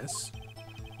 Yes?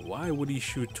 Why would he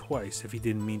shoot twice if he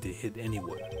didn't mean to hit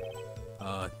anyone?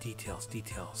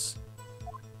 Details.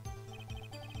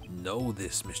 Know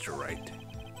this, Mr. Wright.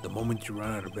 The moment you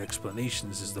run out of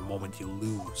explanations is the moment you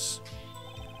lose.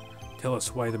 Tell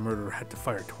us why the murderer had to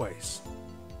fire twice.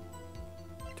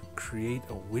 To create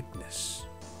a witness.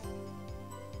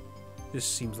 This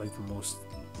seems like the most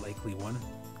likely one.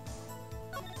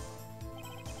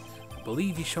 I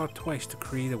believe he shot twice to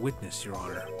create a witness, Your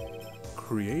Honor.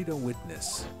 Create a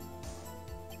witness.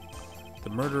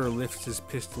 The murderer lifts his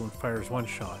pistol and fires one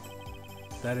shot.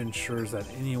 That ensures that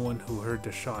anyone who heard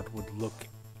the shot would look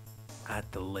at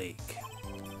the lake.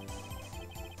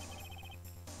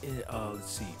 Let's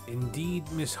see.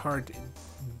 Indeed, Miss Hart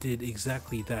did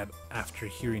exactly that after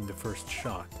hearing the first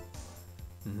shot.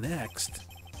 Next,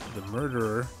 the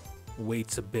murderer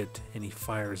waits a bit and he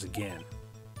fires again.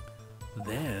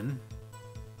 Then,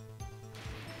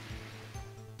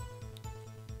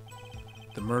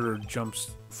 the murderer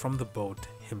jumps from the boat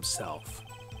himself,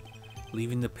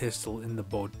 leaving the pistol in the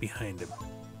boat behind him.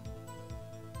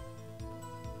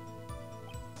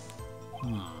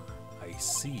 I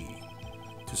see.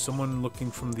 To someone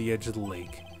looking from the edge of the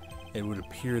lake, it would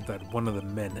appear that one of the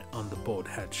men on the boat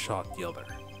had shot the other.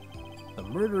 The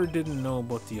murderer didn't know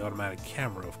about the automatic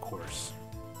camera, of course.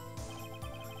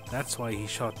 That's why he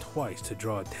shot twice, to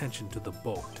draw attention to the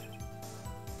boat.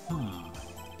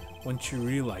 Once you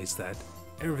realize that,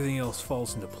 everything else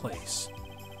falls into place.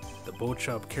 The boat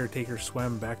shop caretaker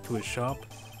swam back to his shop.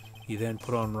 He then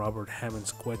put on Robert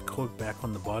Hammond's wet coat back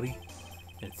on the body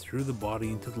and threw the body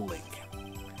into the lake.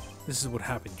 This is what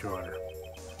happened, Your Honor.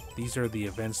 These are the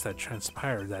events that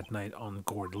transpired that night on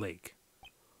Gourd Lake.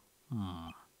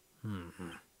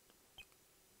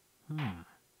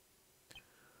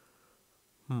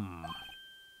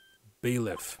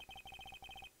 Bailiff,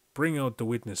 bring out the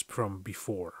witness from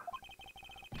before.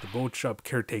 The boat shop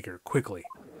caretaker, quickly.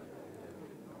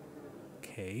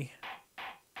 Okay.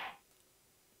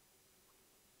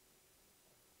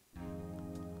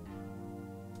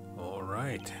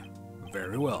 Alright.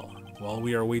 Very well. While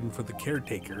we are waiting for the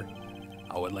caretaker,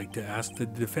 I would like to ask the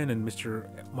defendant, Mr.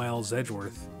 Miles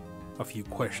Edgeworth, a few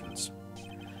questions.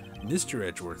 Mr.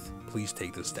 Edgeworth, please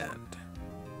take the stand.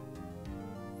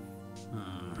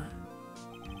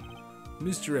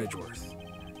 Mr. Edgeworth,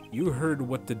 you heard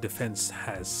what the defense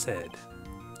has said.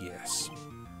 Yes.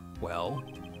 Well,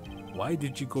 why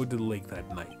did you go to the lake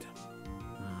that night?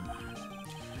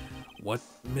 What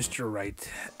Mr. Wright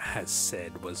has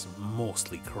said was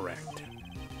mostly correct.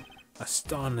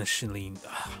 Astonishingly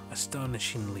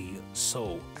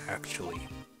so, actually.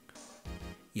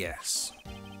 Yes.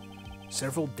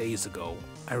 Several days ago,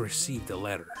 I received a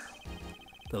letter.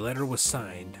 The letter was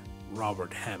signed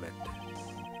Robert Hammond.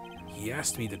 He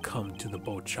asked me to come to the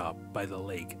boat shop by the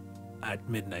lake at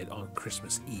midnight on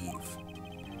Christmas Eve.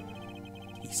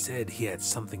 He said he had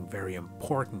something very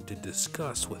important to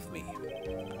discuss with me.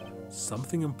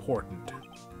 Something important.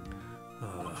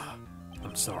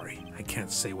 I'm sorry, I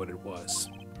can't say what it was.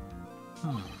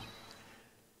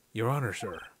 Your Honor,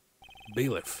 sir.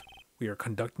 Bailiff, we are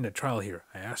conducting a trial here.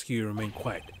 I ask you to remain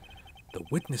quiet. The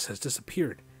witness has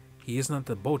disappeared. He isn't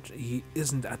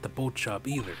at the boat shop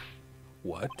either.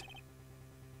 What?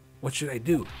 What should I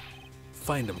do?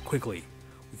 Find him quickly.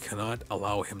 We cannot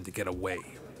allow him to get away.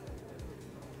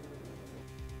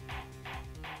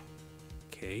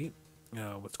 Okay.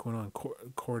 What's going on?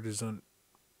 Court is on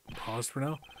pause for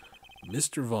now.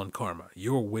 Mr. Von Karma,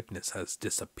 your witness has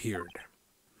disappeared.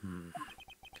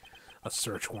 A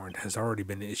search warrant has already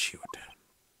been issued.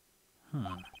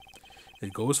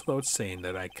 It goes without saying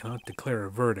that I cannot declare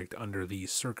a verdict under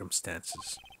these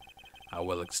circumstances. I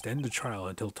will extend the trial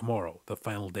until tomorrow, the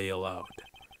final day allowed.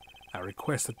 I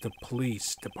request that the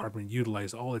police department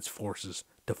utilize all its forces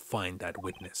to find that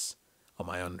witness. Am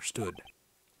I understood?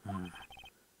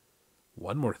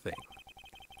 One more thing.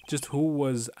 Just who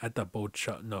was at the boat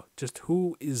shop? No, just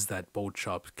who is that boat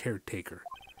shop's caretaker?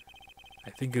 I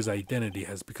think his identity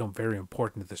has become very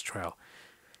important in this trial.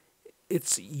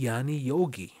 It's Yanni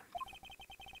Yogi.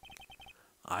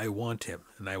 I want him,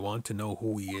 and I want to know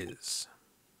who he is.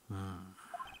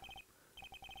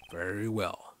 Very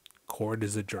well. Court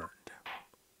is adjourned.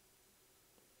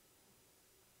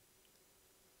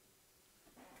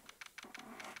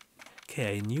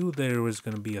 Okay, I knew there was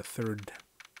going to be a third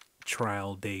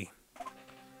trial day.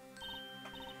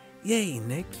 Yay,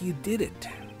 Nick, you did it.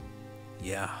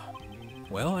 Yeah.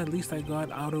 Well, at least I got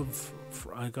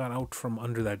out from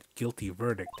under that guilty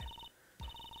verdict.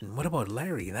 And what about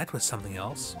Larry? That was something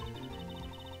else.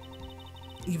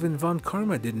 Even Von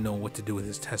Karma didn't know what to do with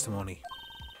his testimony.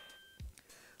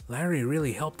 Larry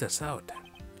really helped us out.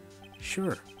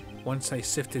 Sure, once I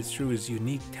sifted through his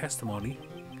unique testimony,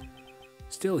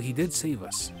 still he did save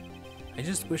us. I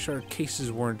just wish our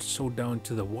cases weren't so down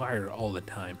to the wire all the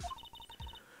time.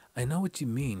 I know what you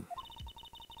mean.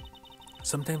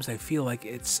 Sometimes I feel like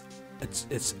it's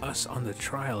us on the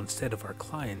trial instead of our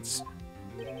clients.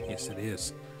 Yes, it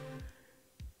is.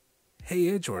 Hey,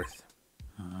 Edgeworth.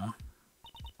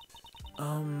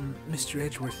 Mr.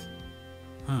 Edgeworth.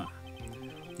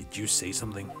 Did you say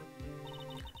something?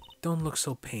 Don't look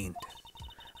so pained.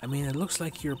 I mean, it looks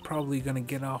like you're probably gonna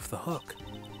get off the hook.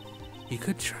 You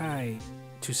could try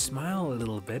to smile a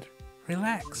little bit.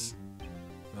 Relax.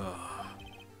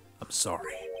 I'm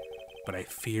sorry, but I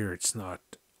fear it's not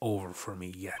over for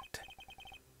me yet.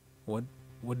 What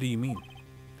do you mean?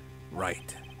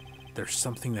 Right. There's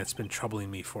something that's been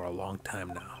troubling me for a long time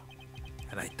now,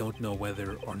 and I don't know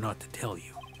whether or not to tell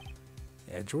you.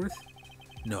 Edgeworth?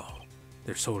 No,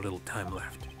 there's so little time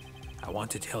left. I want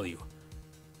to tell you,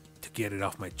 to get it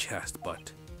off my chest,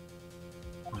 but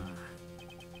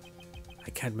I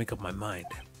can't make up my mind.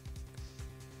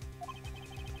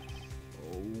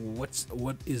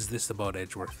 What is this about,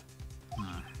 Edgeworth?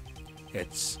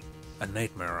 It's a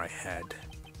nightmare I had.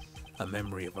 A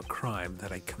memory of a crime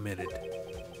that I committed.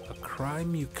 A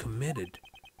crime you committed?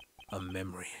 A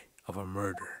memory of a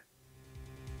murder.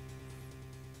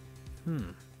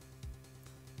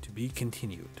 To be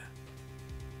continued.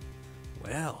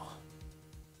 Well.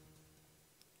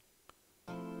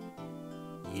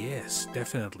 Yes,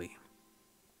 definitely.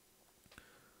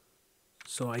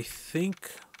 So I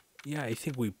think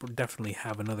we definitely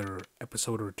have another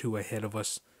episode or two ahead of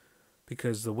us,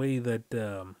 because the way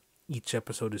that each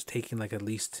episode is taking like at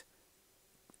least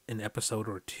an episode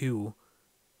or two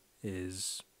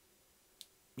is,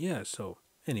 so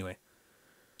anyway.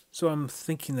 So I'm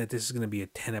thinking that this is going to be a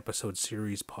 10 episode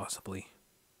series possibly.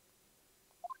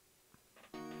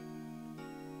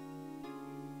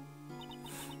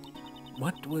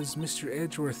 What was Mr.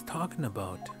 Edgeworth talking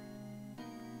about?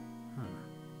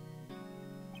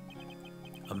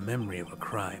 A memory of a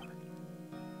crime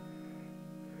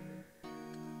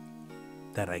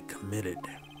that I committed.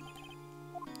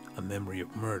 A memory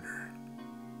of murder.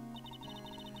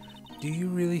 Do you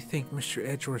really think Mr.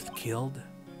 Edgeworth killed?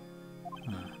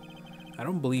 I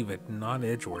don't believe it, not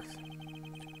Edgeworth.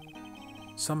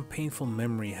 Some painful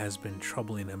memory has been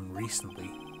troubling him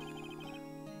recently,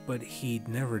 but he'd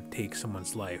never take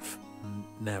someone's life.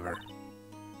 Never.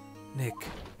 Nick.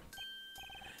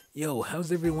 Yo,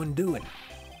 how's everyone doing?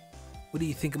 What do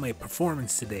you think of my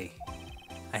performance today?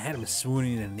 I had him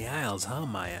swooning in the aisles, huh,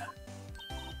 Maya?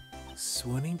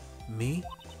 Swooning? Me?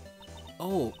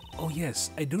 Oh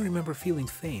yes, I do remember feeling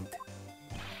faint.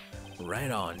 Right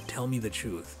on, tell me the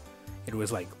truth. It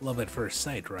was like love at first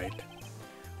sight, right?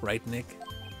 Right, Nick?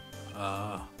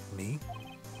 Me?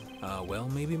 Well,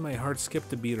 maybe my heart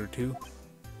skipped a beat or two.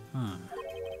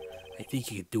 I think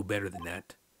you could do better than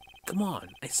that. Come on,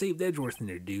 I saved Edgeworth in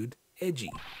there, dude. Edgy.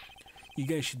 You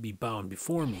guys should be bowing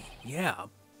before me. Yeah,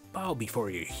 bow before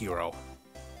your hero.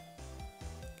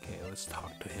 Okay, let's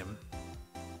talk to him.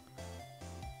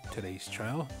 Today's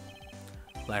trial.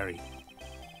 Larry.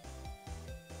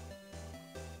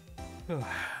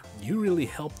 You really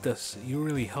helped us. You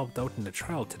really helped out in the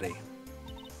trial today.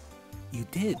 You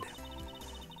did.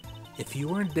 If you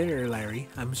weren't there, Larry,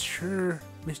 I'm sure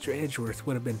Mr. Edgeworth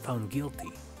would have been found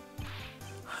guilty.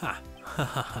 Ha ha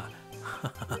ha ha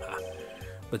ha ha.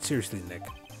 But seriously, Nick,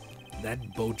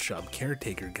 that boat shop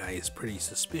caretaker guy is pretty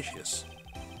suspicious.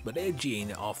 But Edgy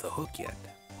ain't off the hook yet.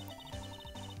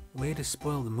 Way to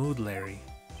spoil the mood, Larry.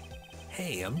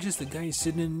 Hey, I'm just the guy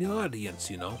sitting in the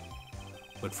audience, you know.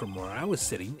 But from where I was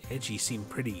sitting, Edgy seemed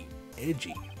pretty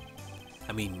edgy.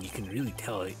 I mean, you can really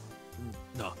tell it.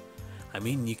 No, I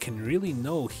mean, you can really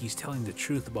know he's telling the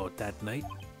truth about that night.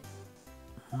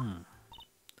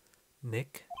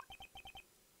 Nick,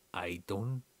 I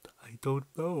don't I don't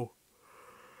know.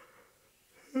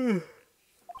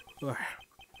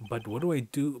 But what do I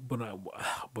do?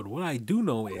 But what I do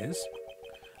know is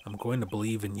I'm going to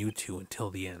believe in you two until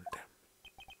the end.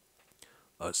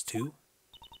 Us two?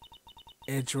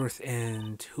 Edgeworth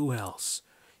and who else?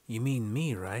 You mean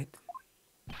me, right?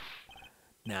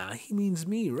 Nah, he means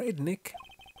me, right, Nick?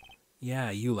 Yeah,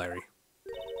 you, Larry.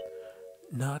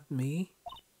 Not me?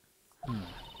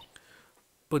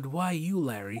 But why you,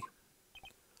 Larry?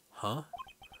 Huh?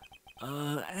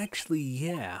 Actually,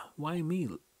 yeah. Why me,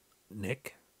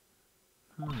 Nick?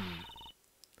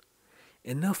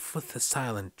 Enough with the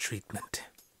silent treatment.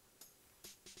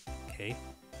 Okay.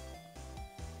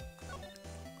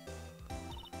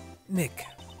 Nick,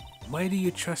 why do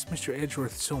you trust Mr.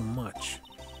 Edgeworth so much?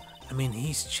 I mean,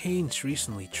 he's changed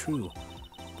recently, true.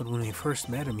 But when we first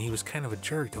met him, he was kind of a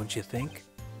jerk, don't you think?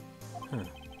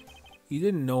 You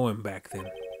didn't know him back then.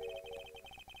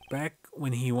 Back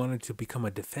when he wanted to become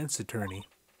a defense attorney.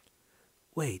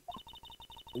 Wait,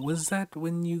 was that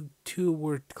when you two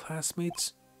were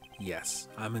classmates? Yes,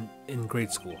 I'm in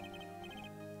grade school.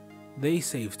 They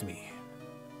saved me.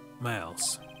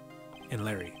 Miles and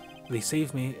Larry. They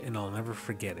saved me and I'll never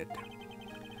forget it.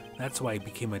 That's why I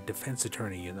became a defense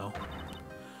attorney, you know.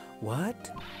 What?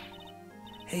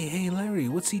 Hey, Larry,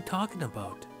 what's he talking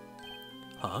about?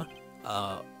 Huh?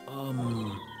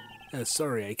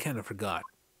 Sorry, I kind of forgot.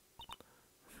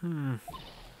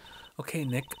 Okay,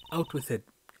 Nick, out with it.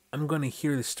 I'm gonna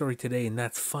hear the story today and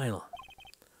that's final.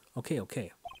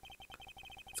 Okay.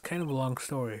 It's kind of a long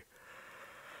story.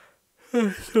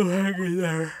 I'm so hanging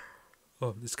there.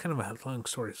 Oh, it's kind of a long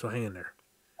story, so hang in there.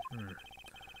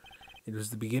 It was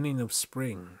the beginning of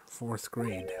spring, 4th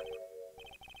grade.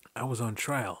 I was on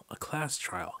trial, a class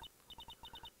trial.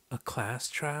 A class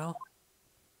trial?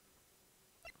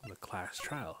 A class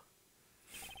trial.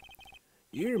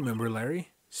 You remember, Larry?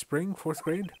 Spring, 4th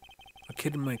grade? A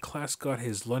kid in my class got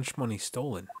his lunch money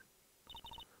stolen.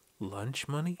 Lunch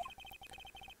money?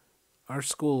 Our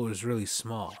school was really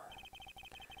small.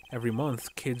 Every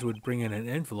month, kids would bring in an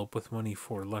envelope with money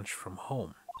for lunch from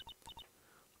home.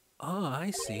 Oh,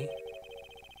 I see.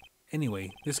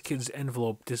 Anyway, this kid's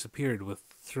envelope disappeared with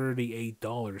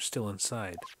 $38 still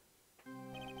inside.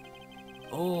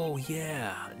 Oh,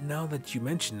 yeah. Now that you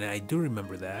mention it, I do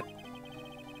remember that.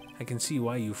 I can see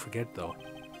why you forget, though.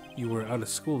 You were out of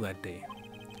school that day.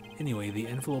 Anyway, the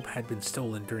envelope had been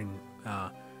stolen during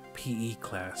PE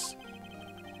class.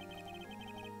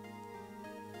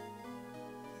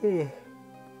 I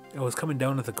was coming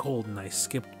down with a cold and I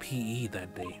skipped PE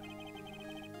that day.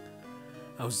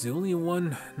 I was the only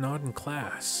one not in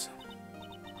class.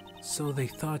 So they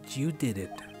thought you did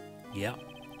it. Yep.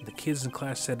 The kids in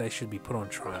class said I should be put on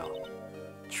trial.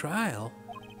 Trial?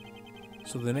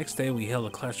 So the next day we held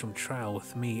a classroom trial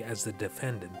with me as the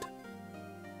defendant.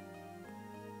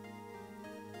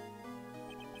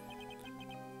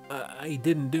 I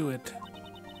didn't do it.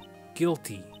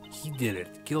 Guilty. He did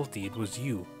it. Guilty. It was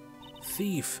you.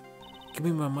 Thief. Give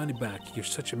me my money back. You're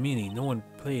such a meanie. No one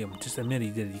play him. Just admit he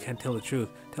did it. You can't tell the truth.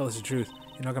 Tell us the truth.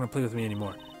 You're not going to play with me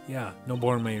anymore. Yeah, no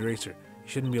borrowing my eraser. You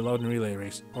shouldn't be allowed in relay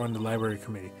race or on the library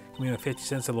committee. Give me my 50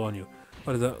 cents I'll loan you.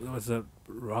 What was the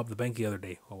rob the bank the other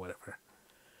day or whatever.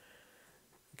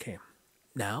 Okay.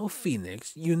 Now,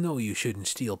 Phoenix, you know you shouldn't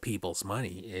steal people's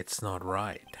money. It's not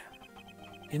right.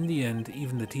 In the end,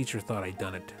 even the teacher thought I'd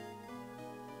done it.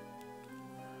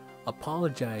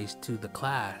 Apologize to the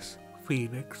class,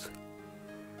 Phoenix.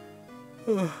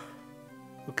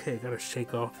 Okay, I gotta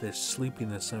shake off this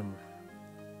sleepiness.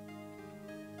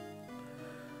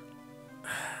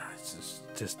 It's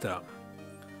just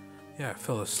yeah, I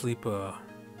fell asleep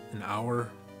an hour.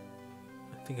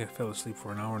 I think I fell asleep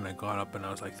for an hour and I got up and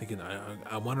I was like thinking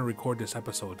I want to record this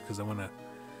episode because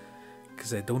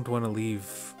I don't want to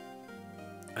leave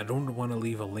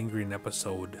a lingering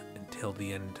episode until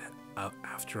the end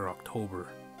after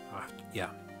October.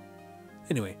 Yeah.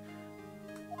 Anyway,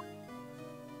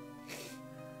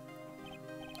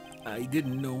 I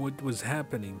didn't know what was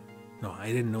happening. No,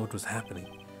 I didn't know what was happening.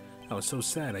 I was so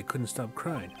sad I couldn't stop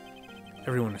crying.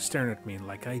 Everyone was staring at me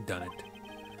like I'd done it.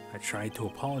 I tried to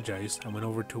apologize. I went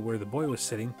over to where the boy was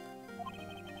sitting.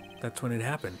 That's when it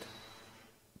happened.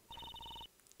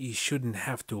 You shouldn't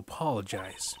have to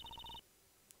apologize.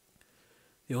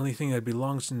 The only thing that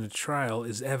belongs in the trial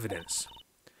is evidence.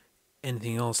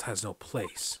 Anything else has no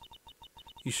place.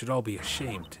 You should all be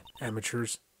ashamed,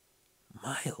 amateurs.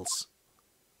 Miles.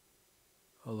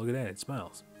 Oh, look at that, it's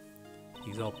Miles.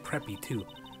 He's all preppy, too.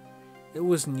 It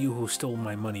wasn't you who stole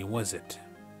my money, was it?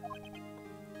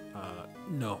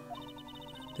 No.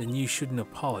 Then you shouldn't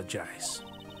apologize.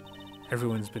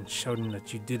 Everyone's been shouting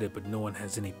that you did it, but no one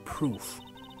has any proof.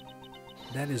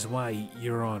 That is why,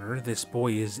 Your Honor, this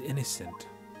boy is innocent.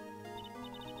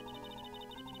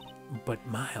 But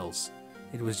Miles,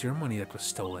 it was your money that was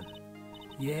stolen.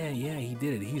 Yeah, he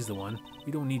did it. He's the one.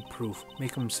 We don't need proof.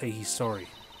 Make him say he's sorry.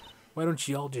 Why don't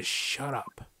you all just shut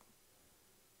up?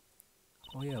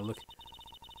 Oh yeah, look.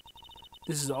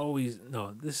 This is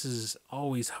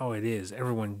always how it is.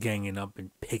 Everyone ganging up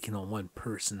and picking on one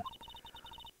person.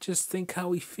 Just think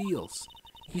how he feels.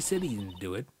 He said he didn't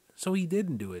do it, so he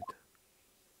didn't do it.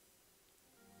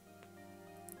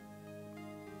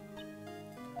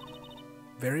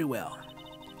 Very well.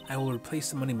 I will replace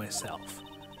the money myself.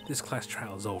 This class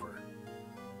trial is over.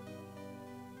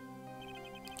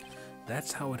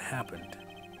 That's how it happened.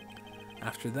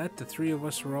 After that, the three of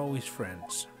us were always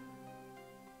friends.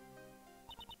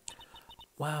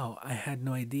 Wow, I had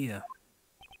no idea.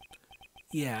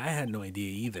 Yeah, I had no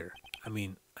idea either. I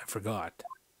mean, I forgot.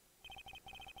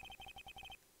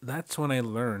 That's when I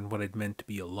learned what it meant to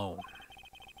be alone.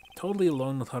 Totally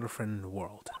alone without a friend in the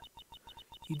world.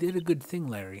 You did a good thing,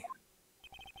 Larry.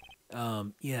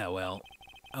 Yeah, well,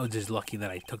 I was just lucky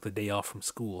that I took the day off from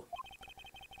school.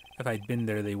 If I'd been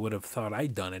there, they would have thought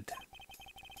I'd done it.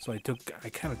 So I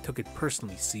kind of took it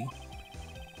personally, see?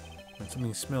 When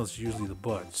something smells, it's usually the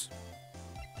butts.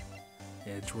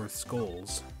 Edgeworth's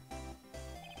goals.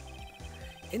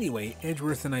 Anyway,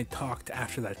 Edgeworth and I talked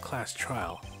after that class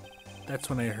trial. That's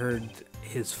when I heard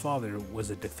his father was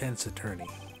a defense attorney.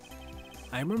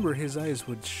 I remember his eyes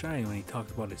would shine when he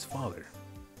talked about his father.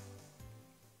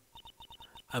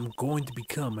 I'm going to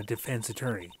become a defense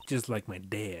attorney, just like my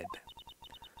dad.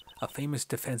 A famous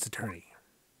defense attorney.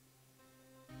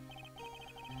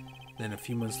 Then a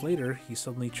few months later, he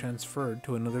suddenly transferred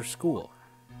to another school.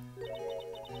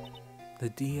 The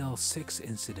DL6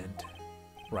 incident.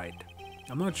 Right.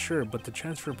 I'm not sure, but the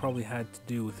transfer probably had to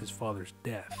do with his father's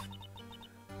death.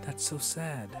 That's so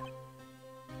sad.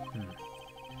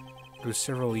 It was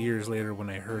several years later when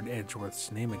I heard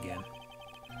Edgeworth's name again.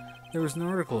 There was an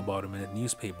article about him in a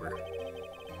newspaper.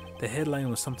 The headline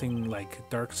was something like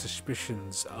Dark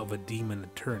Suspicions of a Demon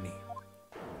Attorney.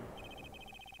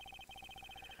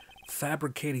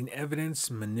 Fabricating evidence,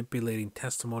 manipulating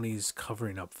testimonies,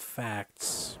 covering up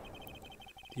facts.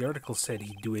 The article said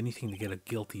he'd do anything to get a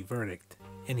guilty verdict.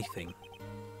 Anything.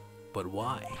 But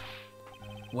why?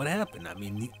 What happened? I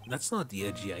mean, that's not the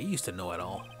Edgy I used to know at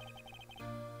all.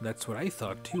 That's what I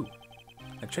thought too.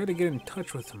 I tried to get in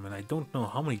touch with him and I don't know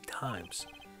how many times.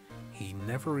 He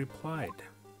never replied.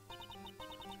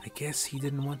 I guess he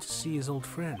didn't want to see his old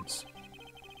friends.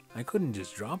 I couldn't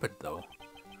just drop it though.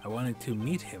 I wanted to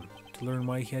meet him, to learn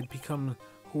why he had become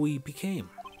who he became.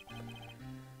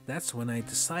 That's when I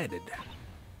decided.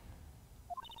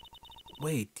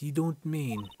 Wait, you don't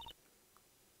mean...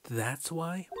 That's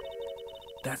why?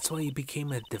 That's why you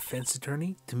became a defense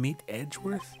attorney? To meet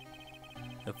Edgeworth?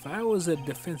 If I was a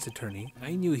defense attorney,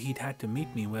 I knew he'd had to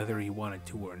meet me whether he wanted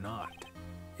to or not.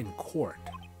 In court.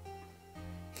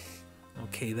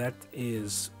 Okay, that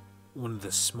is one of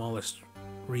the smallest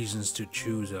reasons to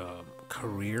choose a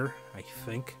career, I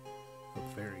think.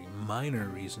 A very minor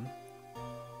reason.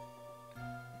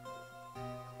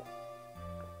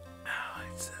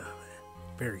 It's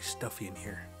very stuffy in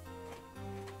here.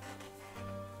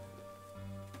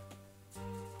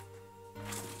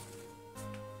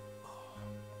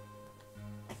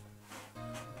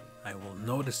 I will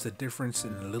notice the difference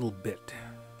in a little bit.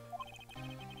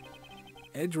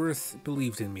 Edgeworth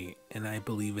believed in me, and I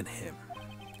believe in him.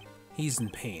 He's in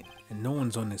pain, and no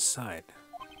one's on his side.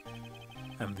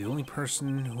 I'm the only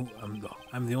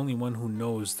one who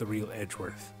knows the real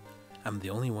Edgeworth. I'm the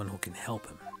only one who can help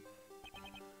him.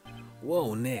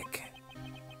 Whoa, Nick.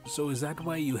 So is that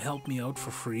why you helped me out for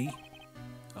free?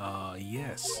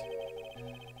 Yes.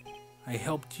 I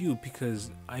helped you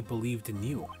because I believed in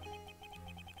you.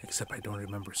 Except I don't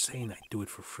remember saying I'd do it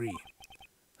for free.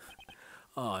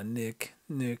 Aw, Nick.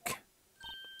 We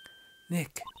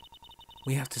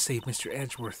have to save Mr.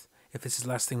 Edgeworth if it's the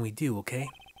last thing we do, okay?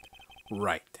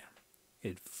 Right.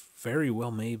 It very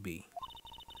well may be.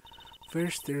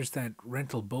 First, there's that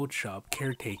rental boat shop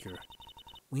caretaker.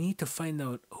 We need to find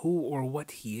out who or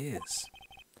what he is.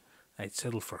 I'd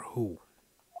settle for who.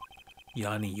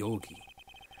 Yanni Yogi.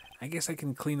 I guess I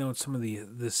can clean out some of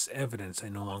this evidence I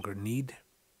no longer need.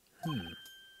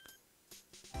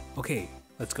 Okay,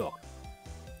 let's go.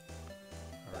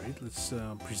 Alright, let's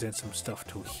present some stuff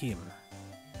to him.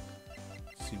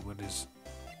 Let's see what is...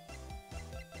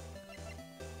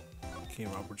 Okay,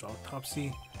 Robert's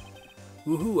autopsy.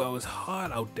 Woohoo, I was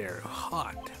hot out there.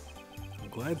 Hot. I'm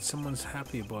glad someone's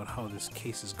happy about how this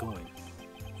case is going.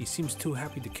 He seems too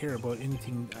happy to care about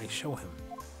anything I show him.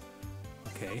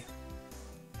 Okay.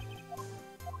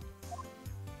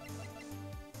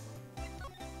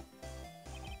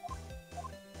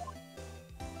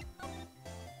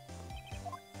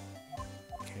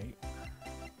 Okay.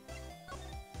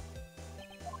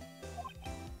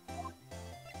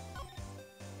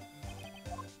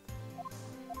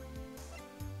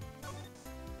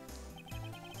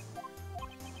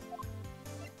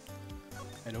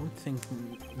 I don't think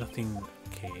nothing.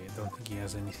 Okay, I don't think he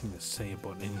has anything to say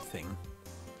about anything.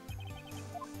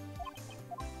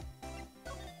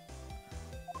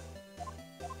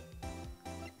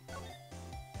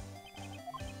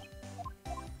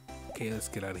 Okay, let's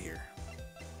get out of here.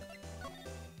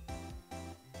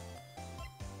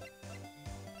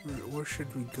 Where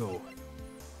should we go?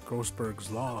 Grossberg's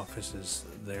law office is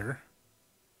there.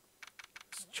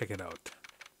 Let's check it out.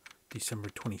 December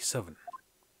 27.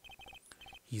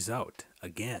 He's out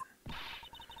again.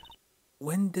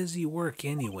 When does he work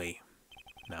anyway?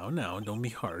 Now, don't be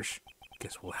harsh.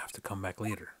 Guess we'll have to come back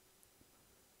later.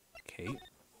 Okay,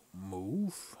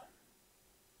 move.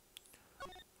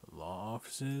 Law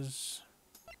offices.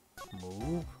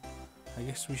 Move. I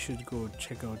guess we should go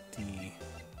check out the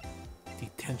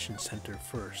detention center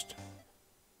first.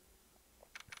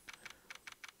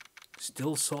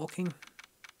 Still sulking?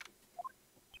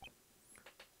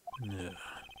 Ugh.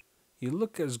 You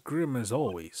look as grim as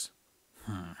always.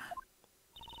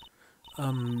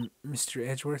 Mr.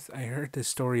 Edgeworth, I heard the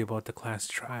story about the class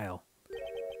trial.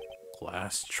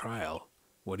 Class trial?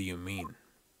 What do you mean?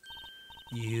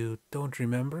 You don't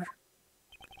remember?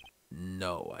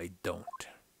 No, I don't.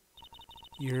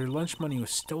 Your lunch money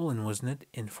was stolen, wasn't it,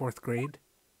 in 4th grade?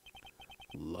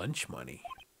 Lunch money?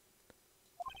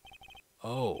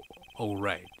 Oh,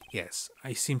 right. Yes,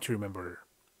 I seem to remember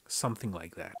something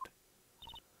like that.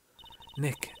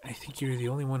 Nick, I think you're the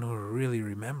only one who really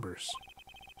remembers.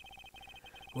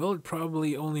 Well, it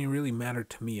probably only really mattered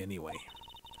to me anyway.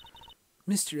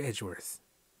 Mr. Edgeworth,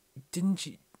 didn't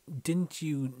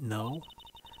you know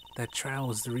that trial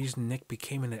was the reason Nick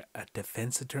became a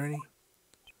defense attorney?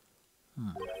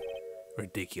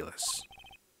 Ridiculous.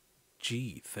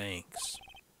 Gee, thanks.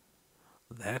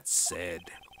 That said,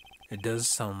 it does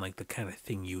sound like the kind of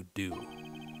thing you do.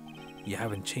 You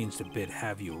haven't changed a bit,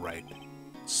 have you, Wright?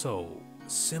 So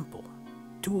simple.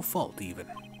 To a fault, even.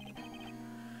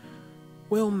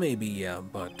 Well, maybe, yeah,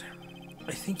 but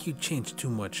I think you changed too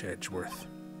much, Edgeworth.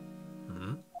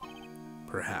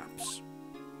 Perhaps.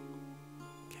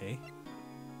 Okay.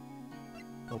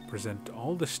 We'll present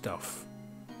all the stuff.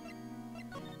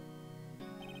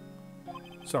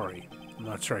 Sorry, I'm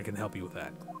not sure I can help you with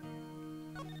that.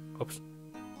 Oops.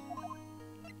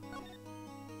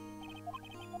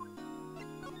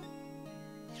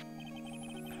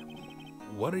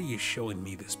 What are you showing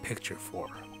me this picture for?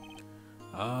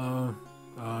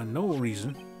 No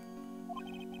reason.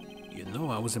 You know,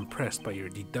 I was impressed by your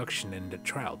deduction in the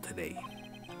trial today.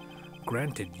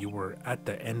 Granted, you were at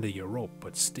the end of your rope,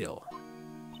 but still.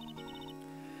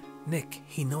 Nick,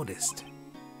 he noticed.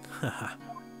 Haha.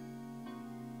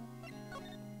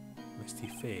 Misty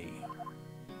Fey.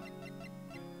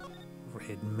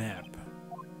 Overhead map.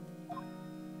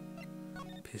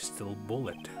 Pistol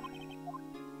bullet.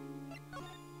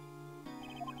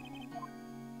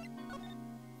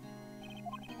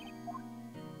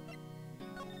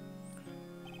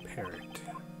 Parrot.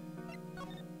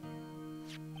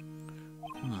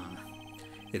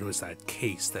 It was that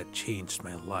case that changed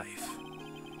my life.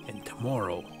 And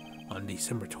tomorrow, on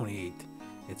December 28th,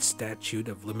 its statute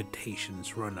of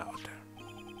limitations run out.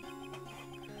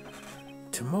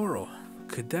 Tomorrow,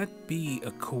 could that be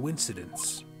a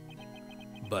coincidence?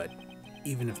 But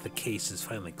even if the case is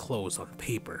finally closed on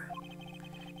paper,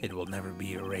 it will never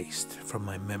be erased from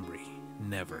my memory.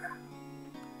 Never.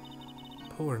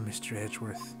 Poor Mr.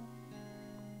 Edgeworth.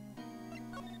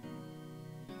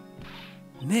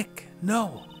 Nick,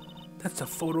 no! That's a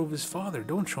photo of his father.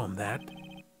 Don't show him that.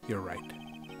 You're right.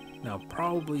 Now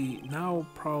probably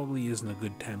isn't a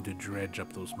good time to dredge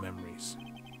up those memories.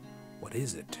 What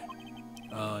is it?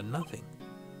 Nothing.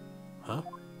 Huh?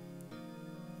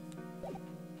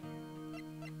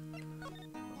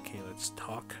 Okay, let's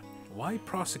talk. Why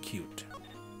prosecute?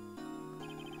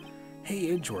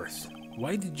 Hey, Edgeworth,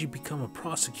 why did you become a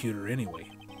prosecutor anyway?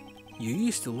 You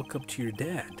used to look up to your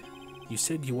dad. You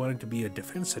said you wanted to be a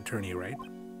defense attorney, right?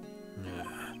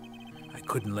 I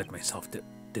couldn't let myself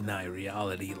deny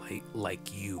reality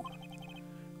like you.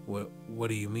 What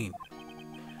do you mean?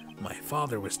 My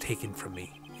father was taken from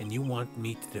me, and you want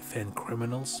me to defend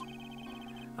criminals?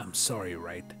 I'm sorry,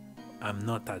 Wright. I'm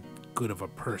not that good of a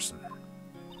person.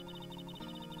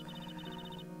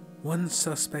 One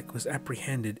suspect was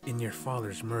apprehended in your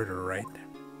father's murder, right?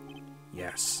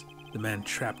 Yes, the man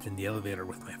trapped in the elevator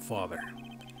with my father.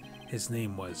 His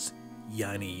name was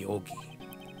Yanni Yogi.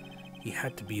 He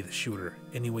had to be the shooter,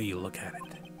 any way you look at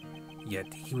it.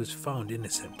 Yet he was found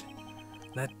innocent.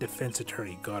 That defense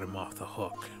attorney got him off the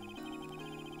hook.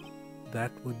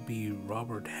 That would be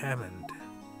Robert Hammond.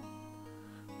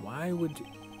 Why would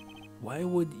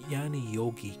Yanni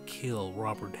Yogi kill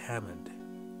Robert Hammond?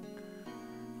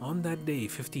 On that day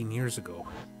 15 years ago,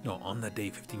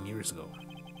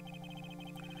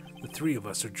 the three of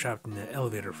us are trapped in the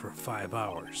elevator for 5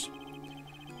 hours.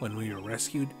 When we were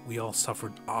rescued, we all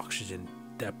suffered oxygen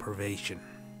deprivation.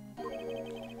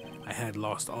 I had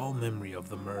lost all memory of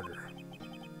the murder.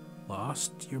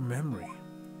 Lost your memory?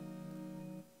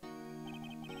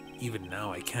 Even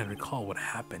now, I can't recall what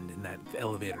happened in that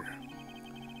elevator.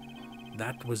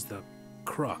 That was the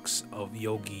crux of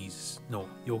Yogi's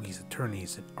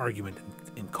attorney's argument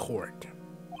in court.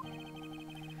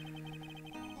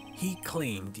 He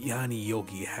claimed Yanni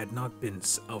Yogi had not been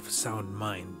of sound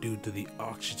mind due to the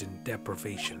oxygen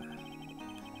deprivation.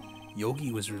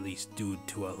 Yogi was released due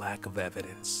to a lack of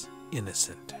evidence.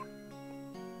 Innocent.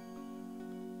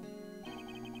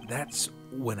 That's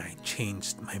when I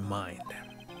changed my mind.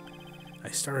 I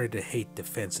started to hate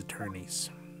defense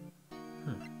attorneys.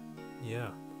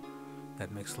 Yeah,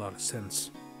 that makes a lot of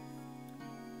sense.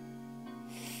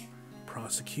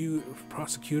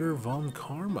 Prosecutor Von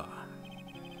Karma.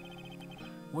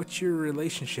 What's your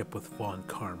relationship with Von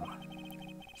Karma?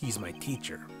 He's my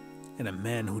teacher, and a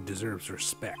man who deserves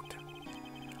respect.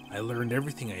 I learned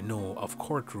everything I know of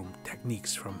courtroom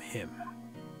techniques from him.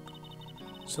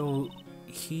 So,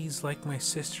 he's like my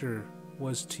sister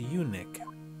was to you, Nick.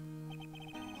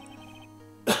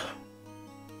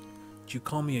 Did you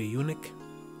call me a eunuch?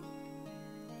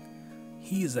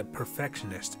 He is a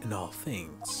perfectionist in all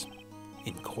things.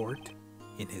 In court,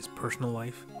 in his personal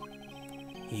life,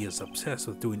 he is obsessed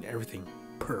with doing everything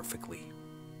perfectly.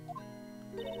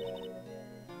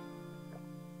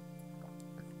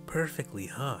 Perfectly,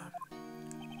 huh?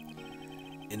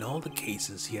 In all the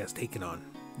cases he has taken on,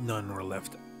 none were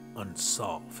left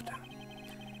unsolved.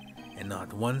 And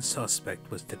not one suspect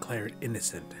was declared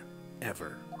innocent,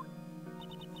 ever.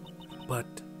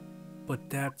 But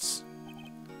that's...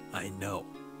 I know.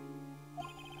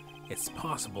 It's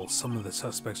possible some of the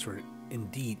suspects were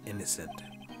indeed innocent.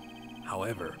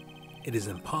 However, it is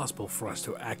impossible for us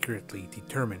to accurately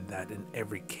determine that in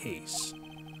every case.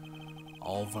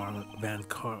 All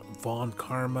Von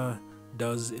Karma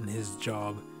does in his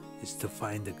job is to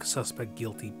find the suspect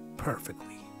guilty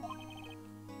perfectly.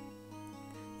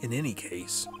 In any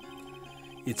case,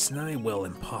 it's nigh well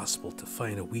impossible to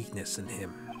find a weakness in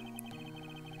him.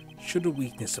 Should a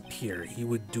weakness appear, he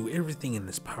would do everything in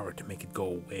his power to make it go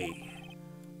away.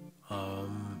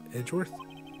 Edgeworth?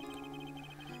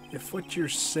 If what you're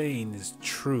saying is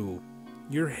true,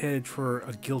 you're headed for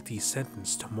a guilty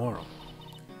sentence tomorrow.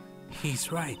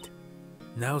 He's right.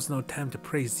 Now's no time to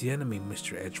praise the enemy,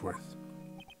 Mr. Edgeworth.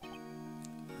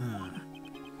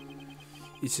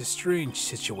 It's a strange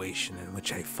situation in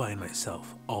which I find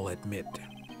myself, I'll admit.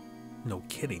 No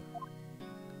kidding.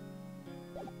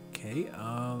 Okay,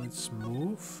 let's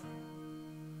move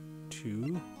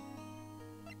to...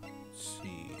 Let's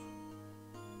see.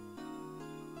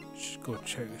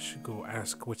 Should go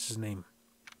ask, what's his name?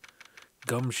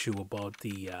 Gumshoe about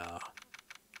the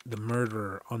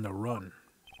murderer on the run.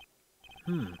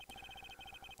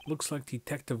 Looks like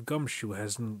Detective Gumshoe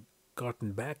hasn't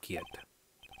gotten back yet.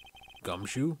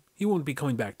 Gumshoe? He won't be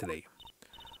coming back today.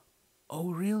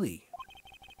 Oh, really?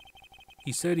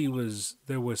 He said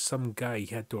there was some guy he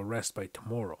had to arrest by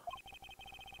tomorrow.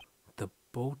 The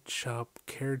boat shop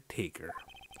caretaker.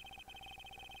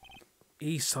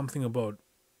 He's something about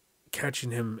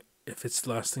catching him if it's the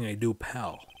last thing I do,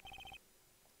 pal.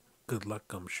 Good luck,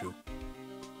 Gumshoe.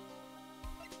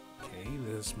 Okay,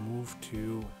 let's move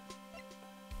to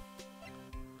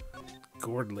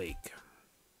Gourd Lake.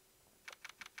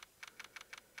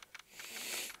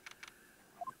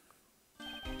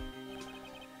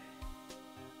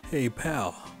 Hey,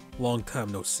 pal. Long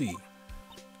time no see.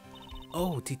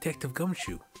 Oh, Detective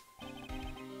Gumshoe.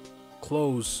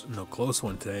 Close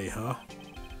one today, huh?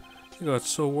 I got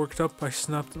so worked up I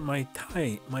snapped my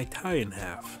tie in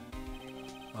half.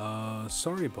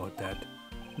 Sorry about that.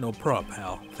 No prob,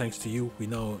 pal. Thanks to you, we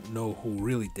now know who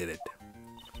really did it.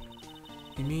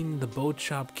 You mean the boat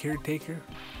shop caretaker?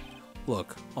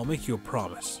 Look, I'll make you a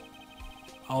promise.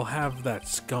 I'll have that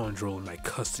scoundrel in my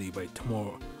custody by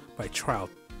trial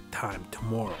time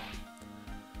tomorrow.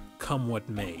 Come what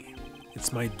may,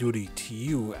 it's my duty to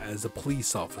you as a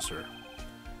police officer.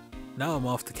 Now I'm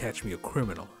off to catch me a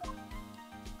criminal.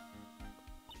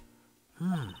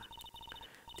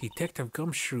 Detective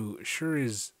Gumshoe sure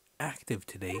is active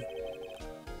today.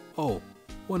 Oh,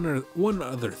 one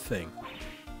other thing.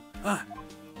 Ah!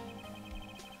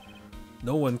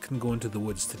 No one can go into the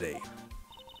woods today.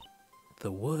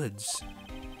 The woods?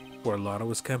 Where Lotta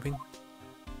was camping?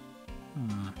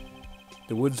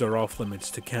 The woods are off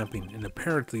limits to camping, and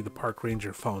apparently the park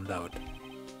ranger found out.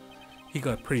 He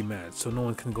got pretty mad, so no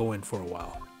one can go in for a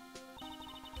while.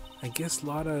 I guess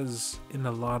Lotta's in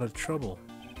a lot of trouble.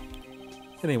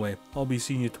 Anyway, I'll be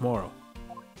seeing you tomorrow.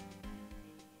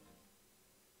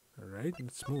 Alright,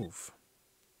 let's move.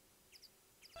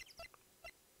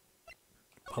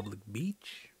 Public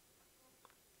beach.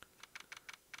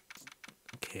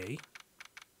 Okay.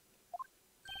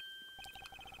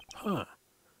 Huh.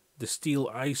 The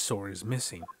steel eyesore is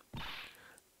missing.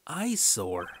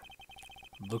 Eyesore?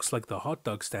 Looks like the hot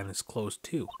dog stand is closed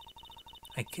too.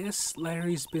 I guess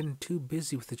Larry's been too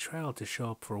busy with the trial to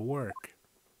show up for work.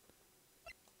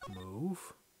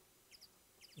 Move.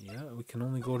 Yeah, we can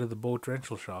only go to the boat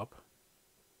rental shop.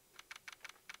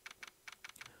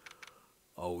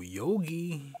 Oh,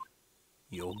 Yogi.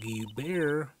 Yogi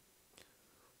Bear.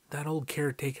 That old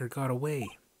caretaker got away.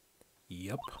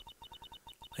 Yup.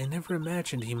 I never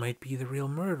imagined he might be the real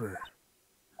murderer.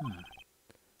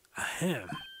 Ahem.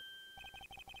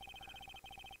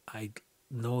 I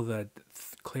know that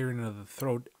clearing of the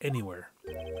throat anywhere.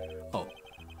 Oh.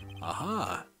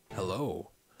 Aha.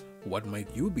 Hello. What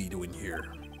might you be doing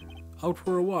here? Out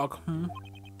for a walk,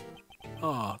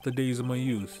 Ah, the days of my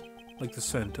youth. Like the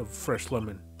scent of fresh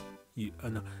lemon.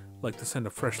 Like the scent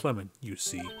of fresh lemon, you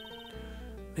see.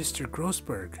 Mr.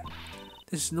 Grossberg,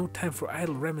 this is no time for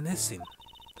idle reminiscing.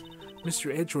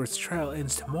 Mr. Edgeworth's trial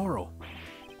ends tomorrow.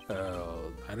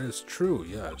 That is true,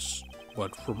 yes.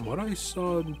 But from what I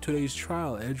saw in today's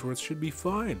trial, Edgeworth should be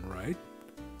fine, right?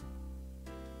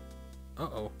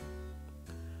 Uh-oh.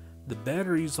 The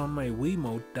batteries on my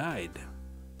Wiimote died.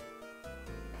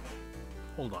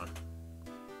 Hold on.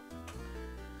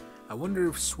 I wonder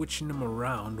if switching them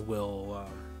around will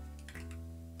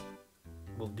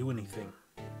do anything.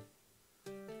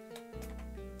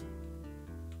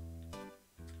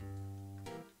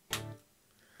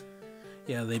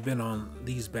 Yeah,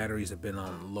 these batteries have been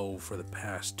on low for the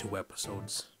past 2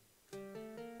 episodes.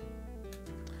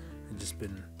 I've just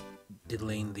been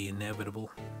delaying the inevitable.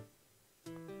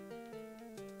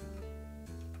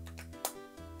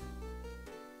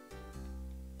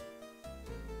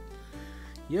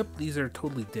 Yep, these are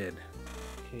totally dead.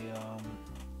 Okay,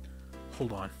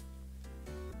 hold on.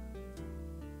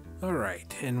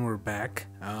 Alright, and we're back.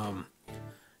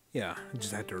 Yeah, I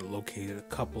just had to locate a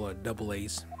couple of double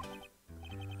A's.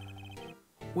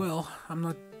 Well, I'm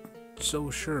not so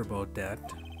sure about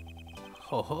that.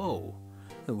 Ho ho!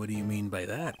 What do you mean by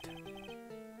that?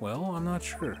 Well, I'm not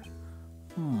sure.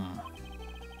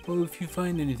 Well, if you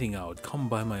find anything out, come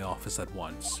by my office at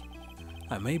once.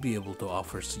 I may be able to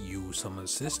offer you some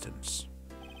assistance.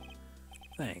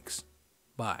 Thanks.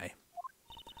 Bye.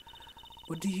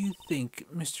 What do you think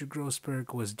Mr.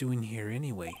 Grossberg was doing here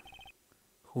anyway?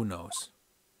 Who knows?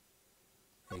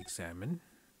 Examine.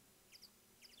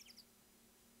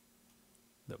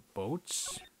 The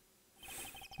boats.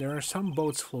 There are some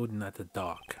boats floating at the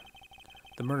dock.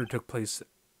 The murder took place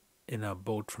in a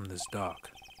boat from this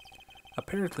dock.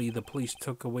 Apparently, the police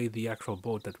took away the actual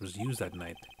boat that was used that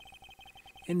night.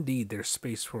 Indeed, there's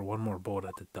space for one more boat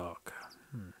at the dock.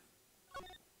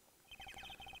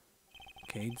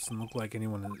 Okay, doesn't look like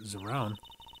anyone is around.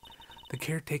 The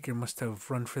caretaker must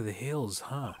have run for the hills,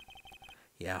 huh?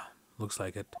 Yeah, looks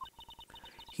like it.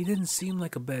 He didn't seem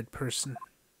like a bad person.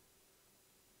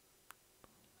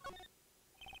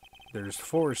 There's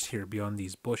forest here beyond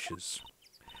these bushes.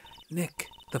 Nick,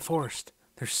 the forest.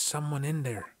 There's someone in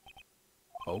there.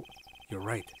 Oh, you're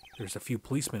right. There's a few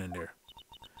policemen in there.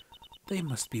 They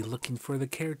must be looking for the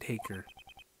caretaker.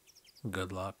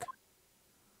 Good luck.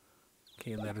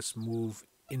 Okay, let us move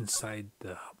inside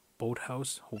the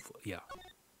boathouse. Hopefully, yeah.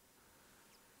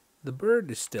 The bird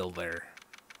is still there.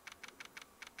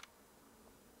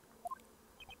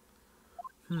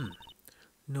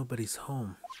 Nobody's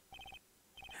home.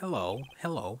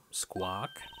 Hello, Squawk.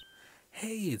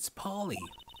 Hey, it's Polly.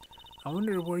 I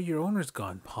wonder where your owner's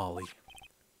gone, Polly.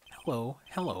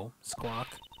 Hello, Squawk.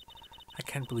 I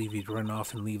can't believe he'd run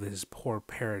off and leave his poor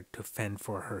parrot to fend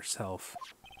for herself.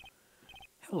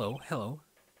 Hello,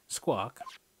 Squawk.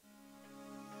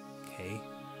 Okay.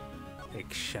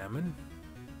 Examine.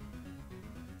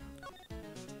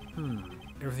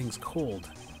 Everything's cold.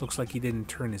 Looks like he didn't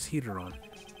turn his heater on.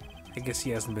 I guess he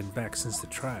hasn't been back since the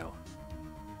trial.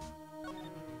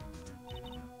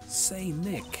 Say,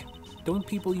 Nick, don't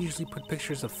people usually put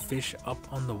pictures of fish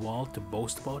up on the wall to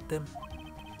boast about them?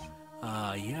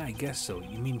 Yeah, I guess so.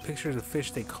 You mean pictures of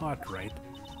fish they caught, right?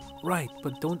 Right,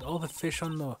 but don't all the fish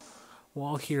on the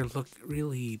wall here look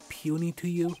really puny to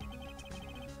you?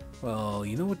 Well,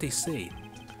 you know what they say.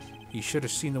 You should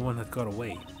have seen the one that got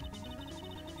away.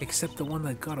 Except the one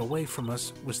that got away from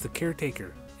us was the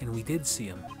caretaker, and we did see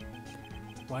him.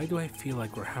 Why do I feel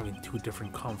like we're having two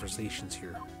different conversations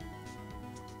here?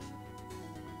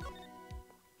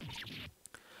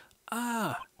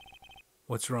 Ah!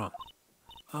 What's wrong?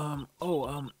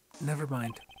 Never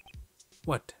mind.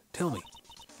 What? Tell me.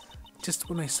 Just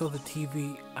when I saw the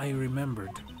TV, I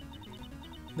remembered.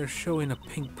 They're showing a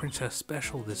Pink Princess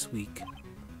special this week.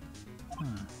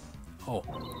 Oh.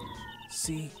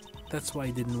 See? That's why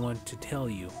I didn't want to tell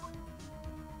you.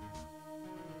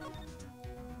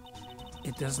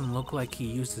 It doesn't look like he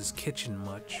used his kitchen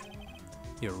much.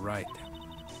 You're right.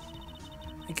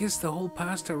 I guess the whole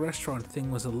pasta restaurant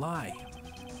thing was a lie.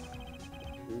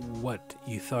 What,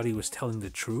 you thought he was telling the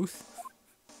truth?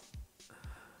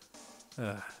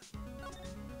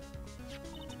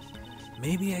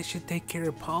 Maybe I should take care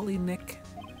of Polly, Nick?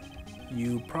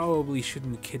 You probably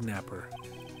shouldn't kidnap her.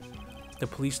 The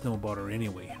police know about her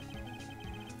anyway.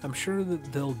 I'm sure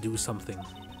that they'll do something.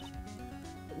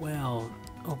 Well,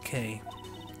 okay.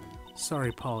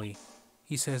 Sorry, Polly.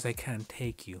 He says I can't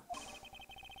take you.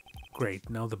 Great,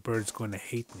 now the bird's going to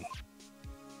hate me.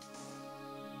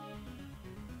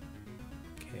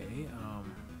 Okay,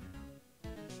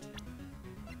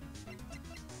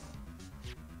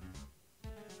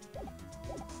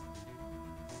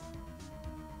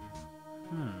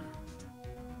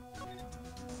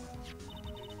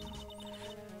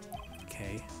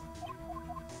 Okay.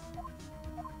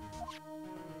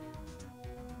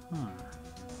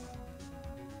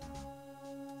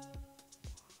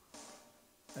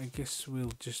 I guess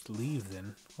we'll just leave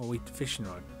then. Oh wait, the fishing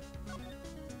rod.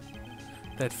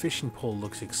 That fishing pole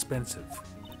looks expensive.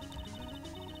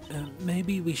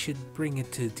 Maybe we should bring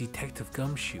it to Detective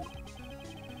Gumshoe.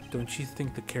 Don't you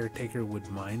think the caretaker would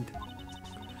mind?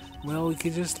 Well, we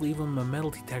could just leave him a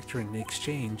metal detector in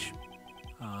exchange.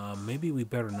 Maybe we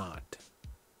better not.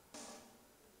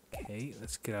 Okay,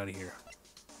 let's get out of here.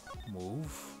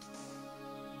 Move.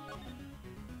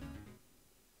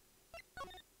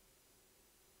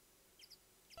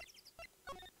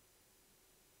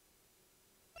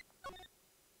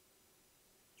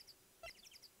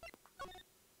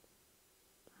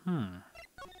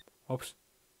 Oops.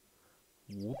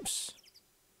 Whoops.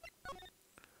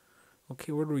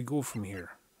 Okay, where do we go from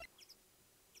here?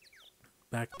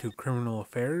 Back to criminal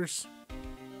affairs?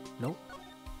 Nope.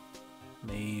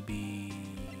 Maybe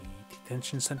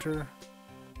detention center?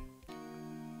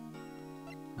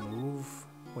 Move.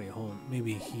 Wait, hold on.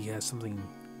 Maybe he has something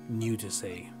new to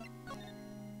say.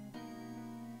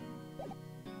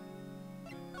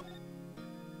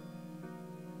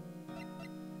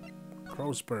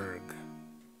 Grossberg.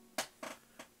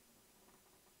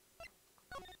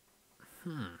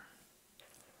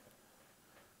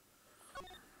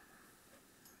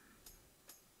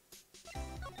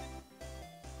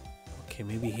 Okay,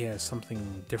 maybe he has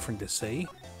something different to say.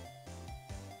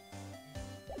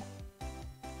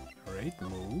 Alright,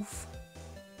 move.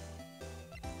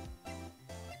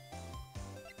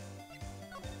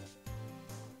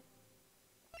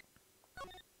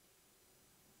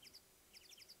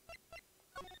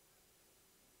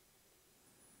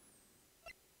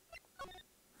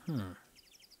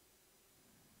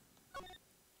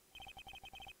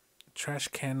 Trash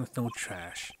can with no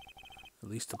trash. At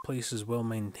least the place is well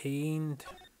maintained.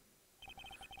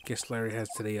 Guess Larry has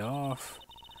today off.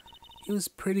 He was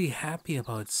pretty happy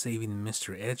about saving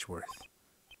Mr. Edgeworth.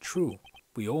 True,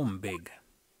 we owe him big.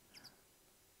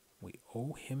 We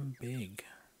owe him big.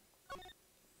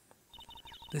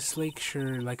 This lake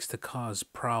sure likes to cause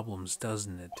problems,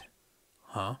 doesn't it?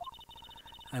 Huh?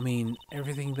 I mean,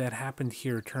 everything that happened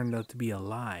here turned out to be a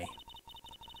lie.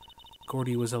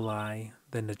 Gordy was a lie,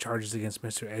 then the charges against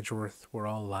Mr. Edgeworth were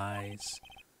all lies.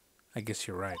 I guess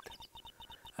you're right.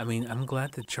 I mean, I'm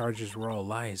glad the charges were all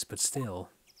lies, but still.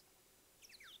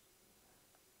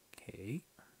 Okay.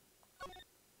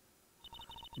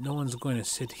 No one's going to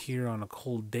sit here on a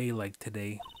cold day like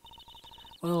today.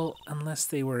 Well, unless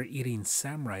they were eating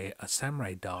a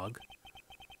samurai dog.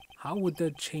 How would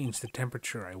that change the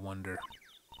temperature, I wonder?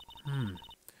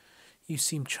 You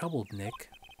seem troubled, Nick.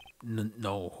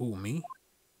 No, who, me?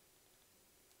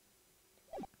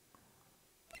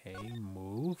 Okay,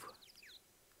 move.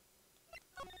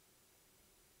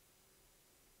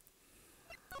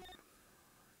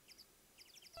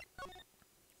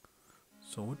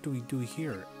 So what do we do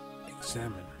here?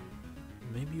 Examine.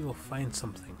 Maybe you'll find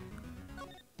something.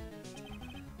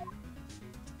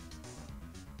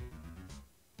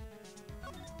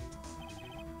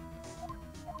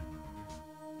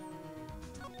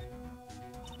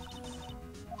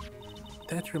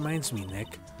 That reminds me,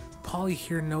 Nick. Polly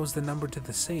here knows the number to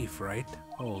the safe, right?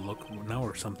 Oh, look, now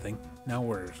we're something. Now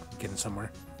we're getting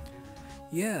somewhere.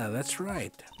 Yeah, that's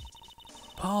right.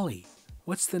 Polly,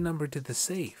 what's the number to the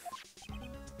safe?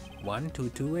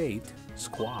 1228.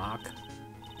 Squawk.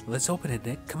 Let's open it,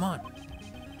 Nick. Come on.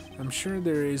 I'm sure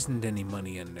there isn't any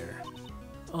money in there.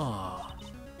 Aw.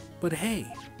 But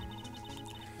hey.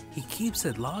 He keeps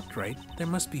it locked, right? There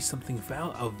must be something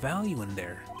of value in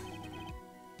there.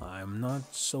 I'm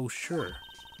not so sure.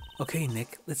 Okay,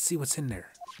 Nick, let's see what's in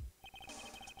there.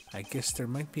 I guess there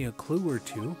might be a clue or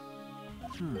two.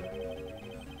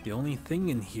 The only thing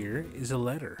in here is a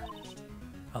letter.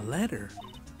 A letter?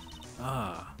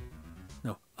 Ah.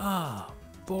 No. Ah,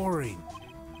 boring.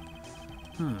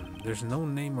 There's no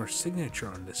name or signature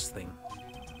on this thing.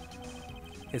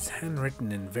 It's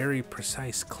handwritten in very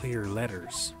precise, clear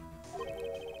letters.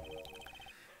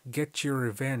 Get your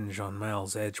revenge on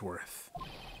Miles Edgeworth.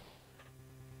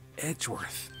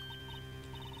 Edgeworth?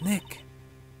 Nick,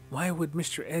 why would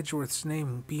Mr. Edgeworth's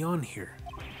name be on here?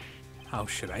 How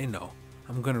should I know?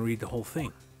 I'm gonna read the whole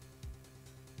thing.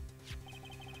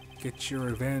 Get your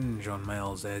revenge on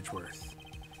Miles Edgeworth.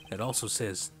 It also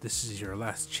says, this is your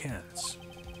last chance.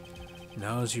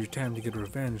 Now's your time to get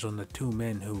revenge on the two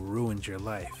men who ruined your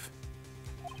life.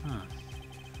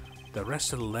 The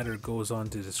rest of the letter goes on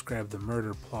to describe the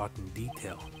murder plot in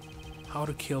detail. How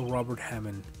to kill Robert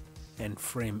Hammond and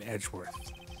frame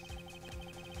Edgeworth.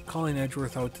 Calling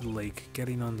Edgeworth out to the lake,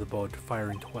 getting on the boat,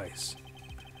 firing twice.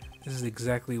 This is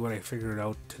exactly what I figured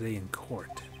out today in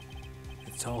court.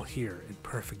 It's all here in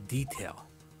perfect detail.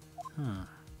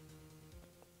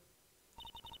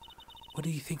 What do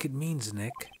you think it means,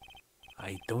 Nick?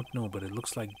 I don't know, but it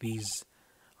looks like these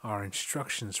are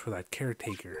instructions for that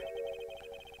caretaker.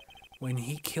 When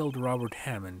he killed Robert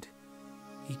Hammond,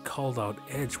 he called out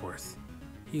Edgeworth.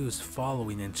 He was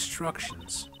following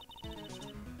instructions.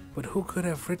 But who could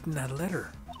have written that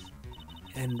letter?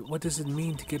 And what does it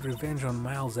mean to get revenge on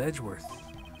Miles Edgeworth?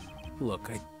 Look,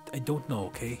 I don't know,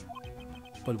 okay?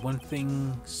 But one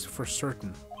thing's for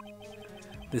certain.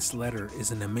 This letter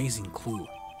is an amazing clue.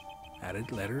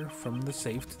 Added letter from the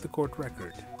safe to the court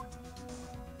record.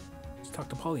 Let's talk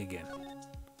to Polly again.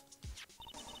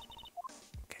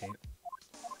 Okay.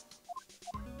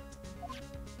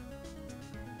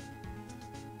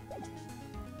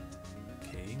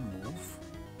 Okay, move.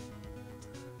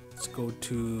 Let's go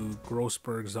to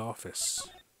Grossberg's office.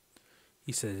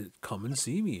 He said, come and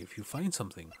see me if you find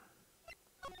something.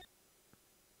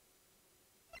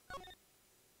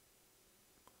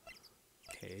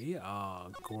 Okay,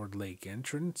 Gourd Lake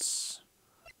entrance.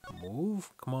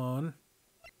 Move, come on.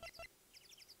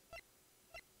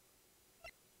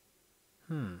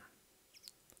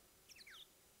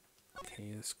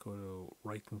 Okay, let's go to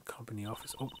Wright and Company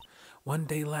office. Oh, 1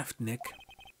 day left, Nick.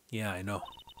 Yeah, I know.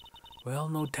 Well,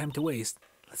 no time to waste.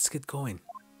 Let's get going.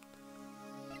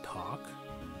 Talk.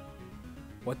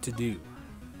 What to do?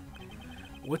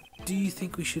 What do you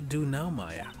think we should do now,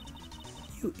 Maya?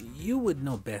 You would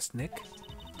know best, Nick.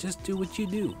 Just do what you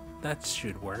do. That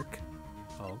should work.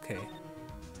 Okay.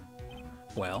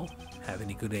 Well, have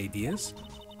any good ideas?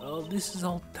 Oh, this is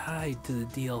all tied to the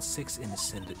DL6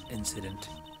 incident.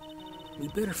 We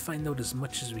better find out as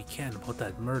much as we can about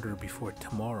that murder before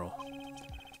tomorrow.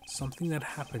 Something that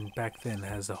happened back then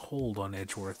has a hold on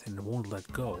Edgeworth and won't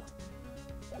let go.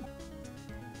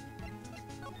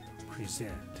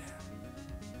 Present.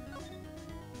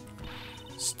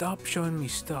 Stop showing me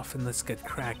stuff and let's get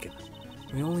cracking.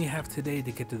 We only have today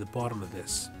to get to the bottom of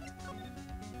this.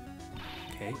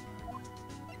 Okay.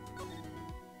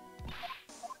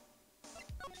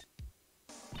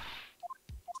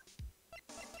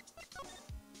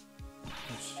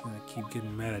 She's gonna keep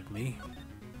getting mad at me.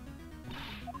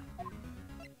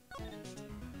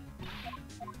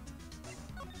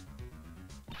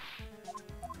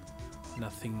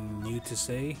 Nothing new to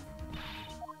say.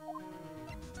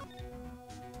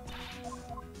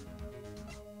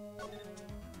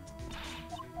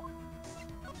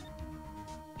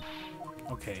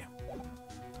 Okay.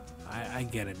 I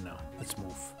get it now. Let's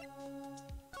move.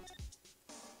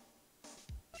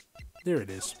 There it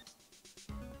is.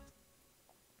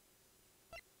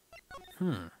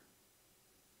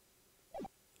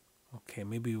 Okay,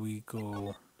 maybe we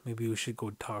should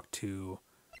go talk to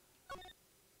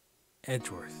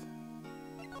Edgeworth.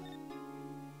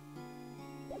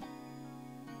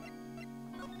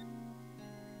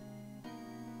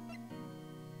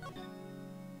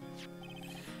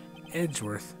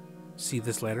 Edgeworth. See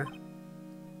this letter?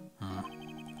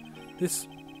 This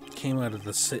came out of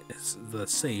the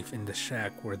safe in the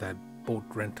shack where that boat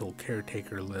rental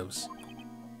caretaker lives.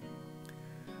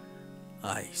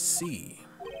 I see.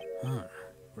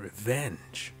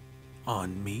 Revenge.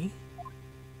 On me?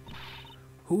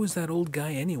 Who is that old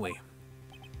guy anyway?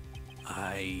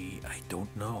 I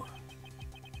don't know.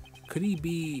 Could he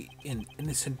be an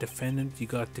innocent defendant you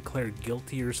got declared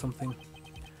guilty or something?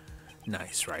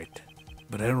 Nice, right?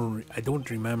 But I don't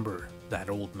remember that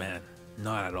old man.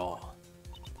 Not at all.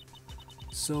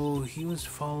 So he was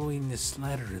following this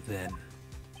letter then,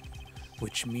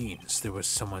 which means there was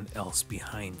someone else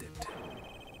behind it.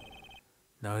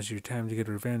 Now is your time to get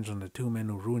revenge on the two men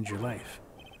who ruined your life.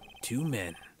 2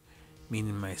 men?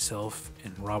 Meaning myself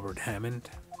and Robert Hammond?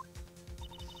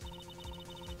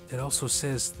 It also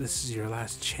says this is your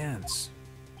last chance.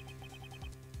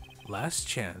 Last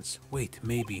chance? Wait,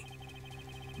 maybe.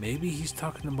 Maybe he's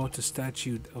talking about the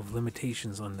statute of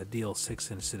limitations on the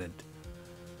DL6 incident.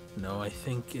 No, I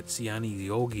think it's Yanni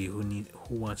Yogi who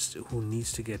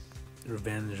needs to get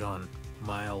revenge on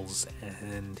Miles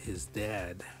and his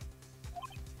dad.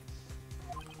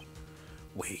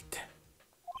 Wait,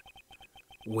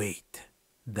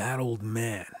 that old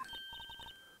man.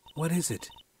 What is it?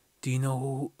 Do you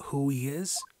know who he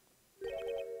is?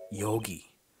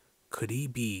 Yogi. Could he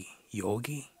be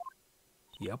Yogi?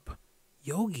 Yup,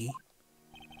 Yogi.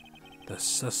 The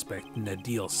suspect in the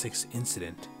DL6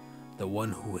 incident. The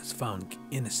one who was found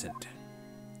innocent.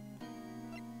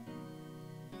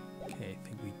 Okay, I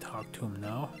think we talk to him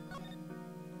now.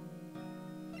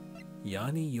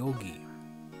 Yanni Yogi.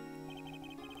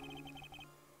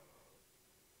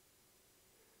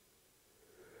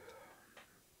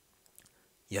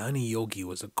 Yanni Yogi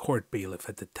was a court bailiff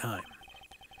at the time.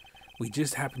 We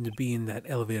just happened to be in that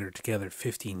elevator together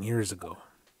 15 years ago.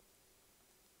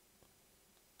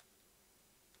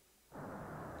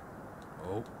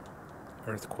 Oh,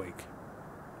 earthquake.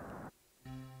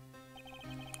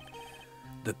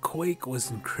 The quake was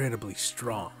incredibly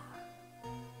strong.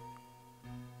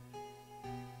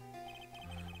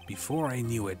 Before I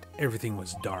knew it, everything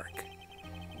was dark.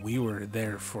 We were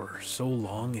there for so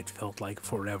long it felt like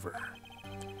forever.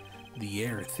 The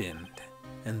air thinned,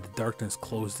 and the darkness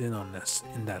closed in on us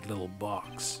in that little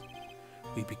box.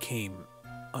 We became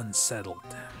unsettled.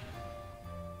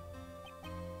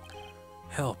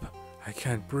 Help! I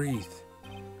can't breathe.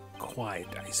 Quiet.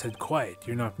 I said quiet.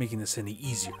 You're not making this any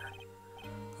easier.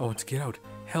 I want to get out.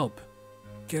 Help!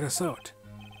 Get us out.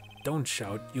 Don't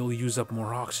shout. You'll use up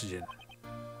more oxygen.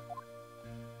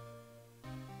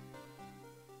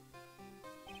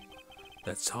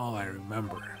 That's all I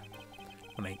remember.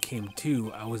 When I came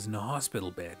to, I was in a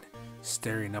hospital bed,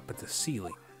 staring up at the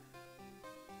ceiling.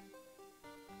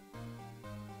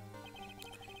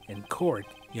 In court,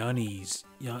 Yanni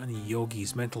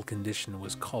Yogi's mental condition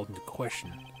was called into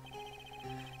question.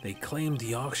 They claimed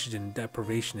the oxygen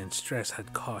deprivation and stress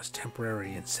had caused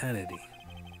temporary insanity.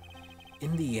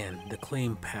 In the end, the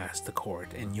claim passed the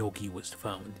court and Yogi was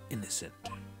found innocent.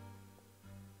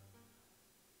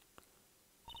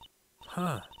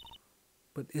 Huh.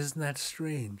 But isn't that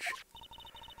strange?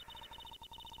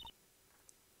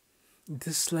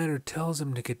 This letter tells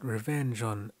him to get revenge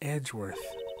on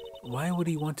Edgeworth. Why would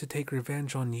he want to take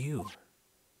revenge on you?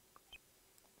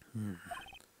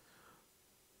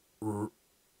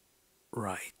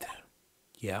 Right.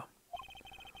 Yeah.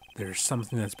 There's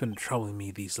something that's been troubling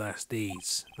me these last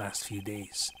few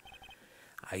days.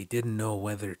 I didn't know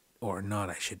whether or not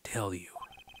I should tell you.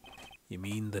 You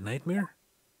mean the nightmare?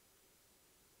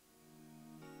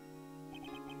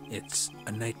 It's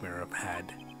a nightmare I've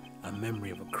had, a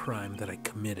memory of a crime that I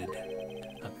committed.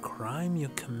 A crime you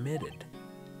committed?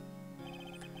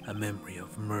 A memory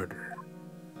of murder.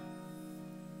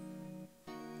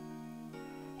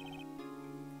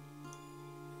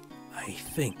 I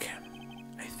think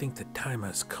the time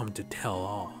has come to tell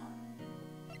all.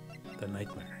 The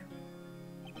nightmare.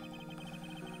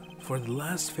 For the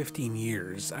last 15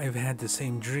 years, I've had the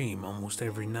same dream almost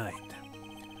every night.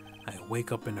 I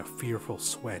wake up in a fearful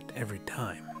sweat every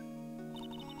time.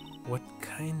 What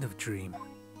kind of dream?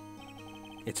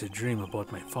 It's a dream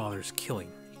about my father's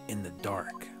killing in the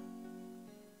dark.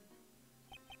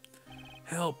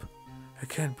 Help! I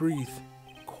can't breathe.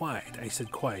 Quiet. I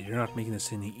said quiet. You're not making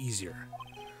this any easier.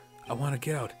 I want to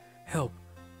get out. Help!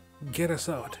 Get us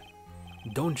out.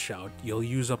 Don't shout. You'll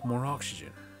use up more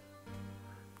oxygen.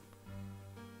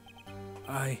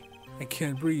 I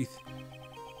can't breathe.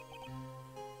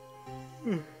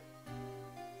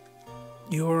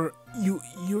 You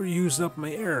used up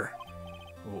my air.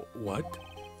 What?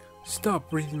 Stop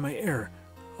breathing my air.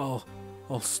 I'll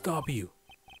I'll stop you.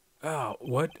 Ah,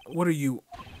 what? What are you?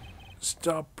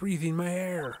 Stop breathing my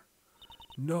air.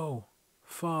 No,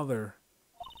 Father.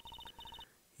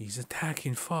 He's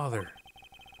attacking Father.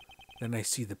 Then I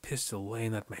see the pistol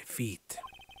laying at my feet.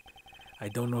 I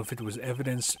don't know if it was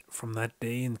evidence from that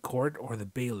day in court or the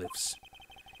bailiffs.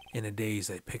 In a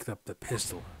daze, I picked up the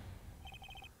pistol.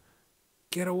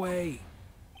 Get away!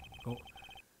 Oh,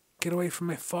 get away from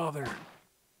my father!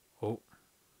 Oh,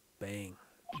 bang.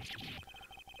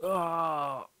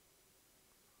 Ah!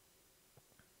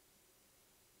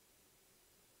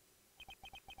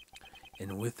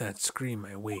 And with that scream,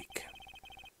 I wake.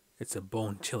 It's a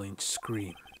bone-chilling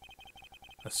scream.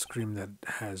 A scream that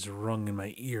has rung in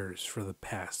my ears for the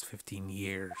past 15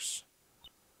 years.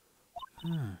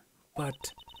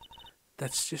 But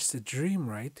that's just a dream,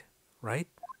 right? Right?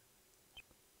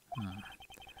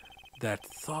 That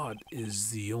thought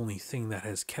is the only thing that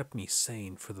has kept me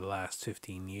sane for the last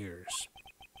 15 years.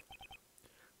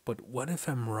 But what if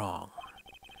I'm wrong?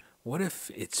 What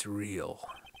if it's real?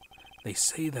 They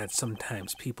say that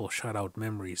sometimes people shut out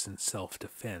memories in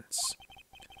self-defense.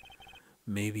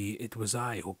 Maybe it was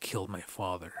I who killed my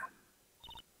father.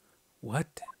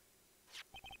 What?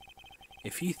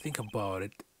 If you think about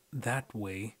it that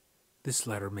way, this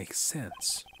letter makes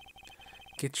sense.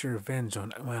 Get your revenge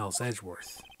on Miles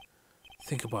Edgeworth.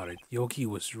 Think about it, Yogi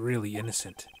was really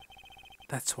innocent.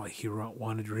 That's why he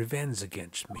wanted revenge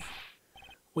against me.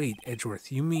 Wait,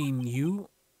 Edgeworth, you mean you?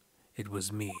 It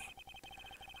was me.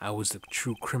 I was the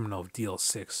true criminal of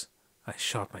DL6. I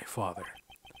shot my father.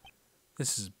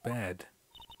 This is bad.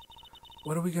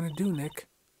 What are we gonna do, Nick?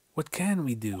 What can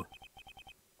we do?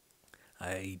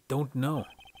 I don't know.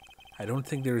 I don't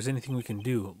think there is anything we can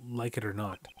do, like it or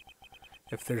not.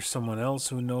 If there's someone else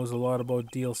who knows a lot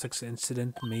about DL6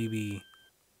 incident, maybe...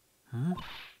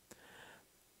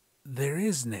 There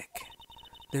is, Nick.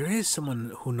 There is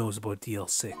someone who knows about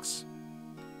DL6.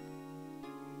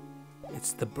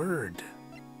 It's the bird.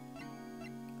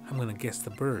 I'm gonna guess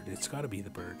the bird. It's gotta be the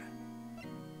bird.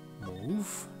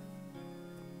 Move.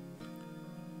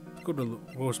 Go to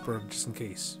Roseburg just in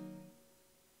case.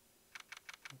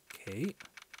 Okay.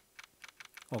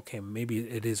 Okay, maybe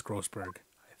it is Grossberg.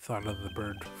 I thought of the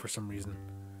bird for some reason.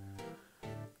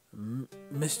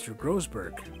 Mr.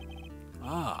 Grossberg.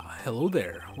 Ah, hello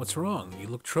there. What's wrong? You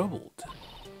look troubled.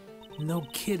 No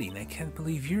kidding, I can't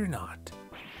believe you're not.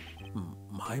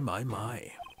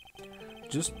 My.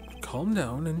 Just calm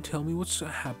down and tell me what's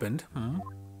happened,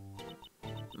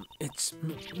 It's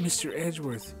Mr.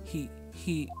 Edgeworth. He...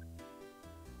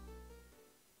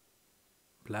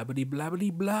 Blabbity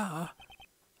blabbity blah.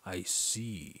 I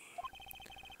see.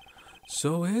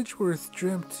 So Edgeworth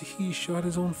dreamt he shot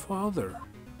his own father.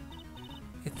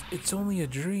 It's only a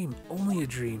dream, only a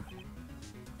dream.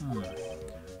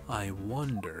 I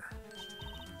wonder.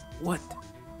 What?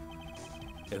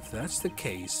 If that's the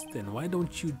case, then why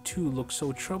don't you two look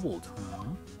so troubled,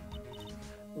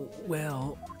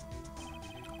 Well,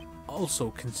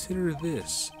 also consider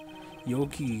this.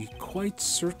 Yogi quite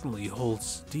certainly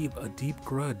holds a deep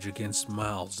grudge against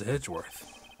Miles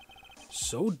Edgeworth.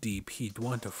 So deep he'd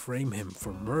want to frame him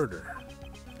for murder.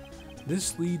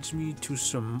 This leads me to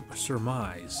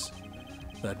surmise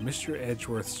that Mr.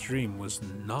 Edgeworth's dream was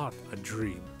not a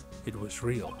dream, it was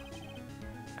real.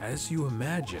 As you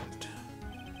imagined,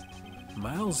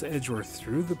 Miles Edgeworth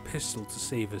threw the pistol to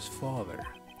save his father.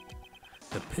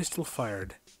 The pistol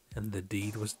fired, and the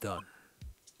deed was done.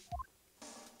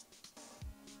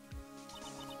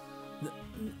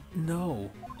 No,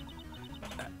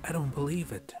 I don't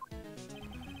believe it.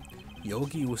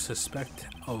 Yogi was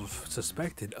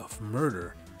suspected of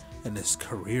murder, and his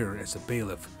career as a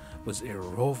bailiff was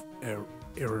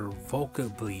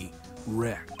irrevocably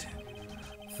wrecked.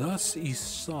 Thus he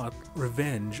sought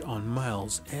revenge on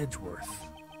Miles Edgeworth.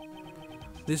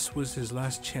 This was his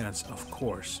last chance, of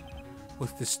course,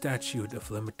 with the statute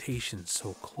of limitations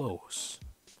so close.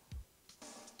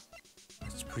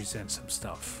 Let's present some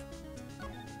stuff.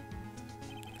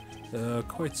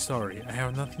 Quite sorry, I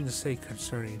have nothing to say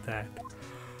concerning that.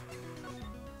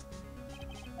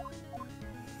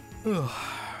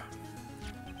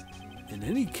 In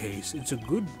any case, it's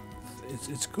good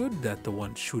that the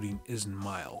one shooting isn't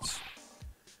Miles.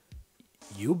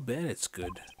 You bet it's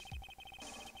good.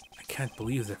 I can't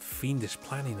believe the fiendish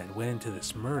planning that went into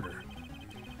this murder.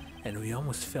 And we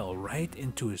almost fell right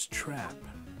into his trap.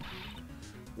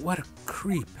 What a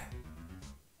creep.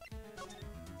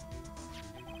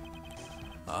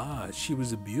 Ah, she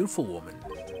was a beautiful woman.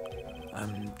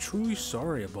 I'm truly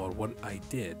sorry about what I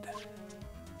did.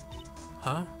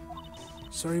 Huh?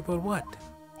 Sorry about what?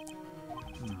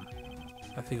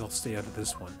 I think I'll stay out of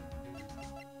this one.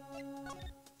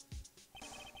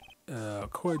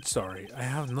 Quite sorry. I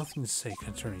have nothing to say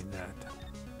concerning that.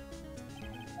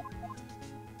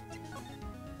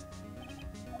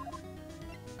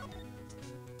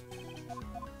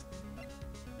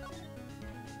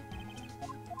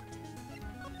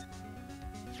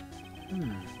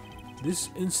 This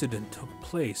incident took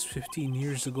place 15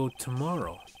 years ago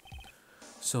tomorrow.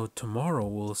 So tomorrow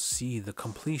we'll see the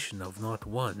completion of not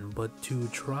one, but 2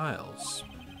 trials.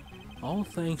 All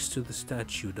thanks to the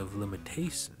statute of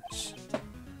limitations.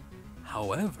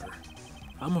 However,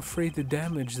 I'm afraid the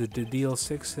damage that the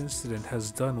DL6 incident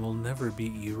has done will never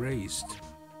be erased.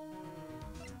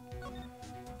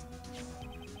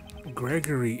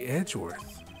 Gregory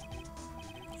Edgeworth.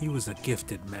 He was a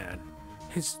gifted man.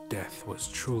 His death was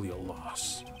truly a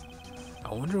loss.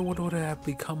 I wonder what would have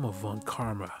become of Von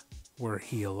Karma were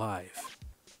he alive.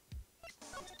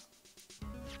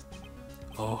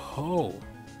 Oh ho!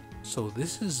 So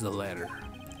this is the letter.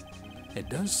 It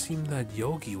does seem that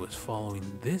Yogi was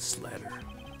following this letter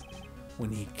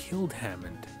when he killed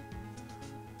Hammond.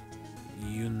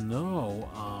 You know,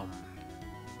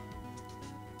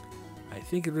 I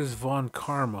think it was Von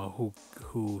Karma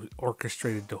who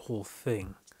orchestrated the whole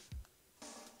thing.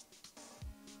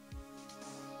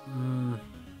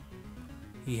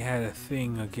 He had a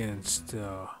thing against,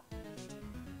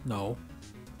 no.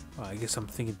 I guess I'm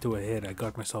thinking too ahead. I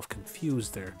got myself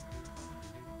confused there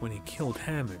when he killed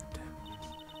Hammond.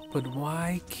 But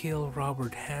why kill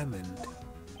Robert Hammond?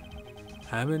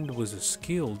 Hammond was a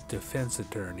skilled defense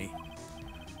attorney,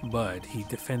 but he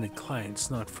defended clients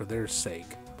not for their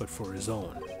sake, but for his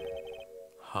own.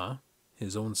 Huh?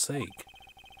 His own sake?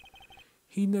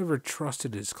 He never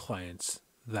trusted his clients,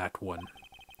 that one.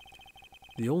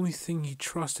 The only thing he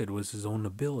trusted was his own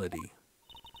ability.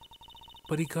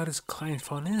 But he got his client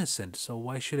found innocent, so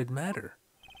why should it matter?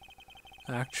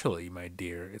 Actually, my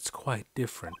dear, it's quite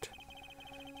different.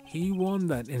 He won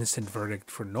that innocent verdict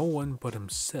for no one but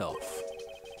himself.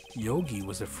 Yogi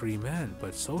was a free man,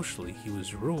 but socially he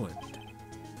was ruined.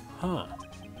 Huh.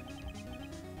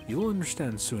 You'll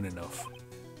understand soon enough.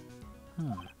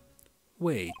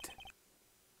 Wait.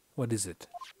 What is it?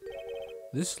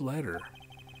 This letter.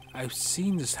 I've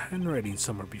seen this handwriting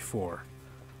somewhere before.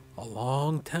 A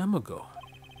long time ago.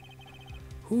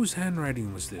 Whose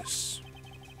handwriting was this?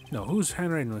 No, whose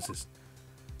handwriting was this?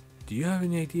 Do you have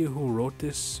any idea who wrote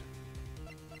this?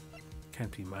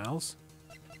 Can't be Miles.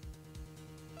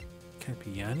 Can't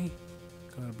be Yanni.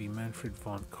 Gotta be Manfred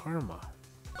von Karma.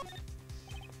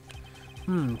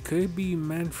 Could it be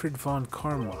Manfred von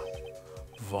Karma?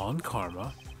 Von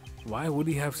Karma? Why would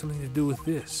he have something to do with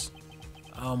this?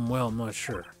 Well, I'm not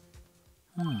sure.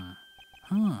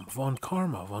 Von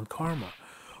Karma.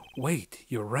 Wait,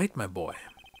 you're right, my boy.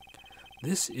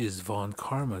 This is Von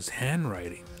Karma's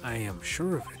handwriting. I am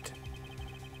sure of it.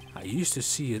 I used to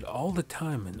see it all the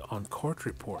time on court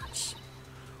reports.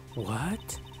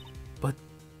 What?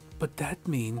 But that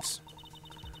means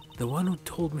the one who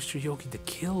told Mr. Yogi to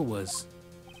kill was...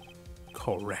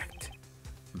 Correct.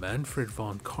 Manfred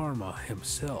von Karma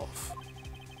himself.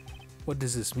 What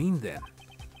does this mean then?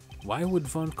 Why would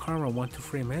Von Karma want to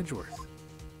frame Edgeworth?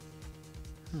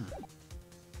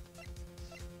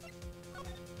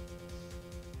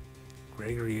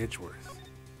 Gregory Edgeworth.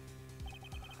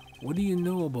 What do you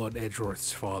know about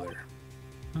Edgeworth's father?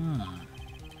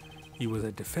 He was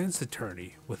a defense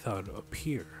attorney without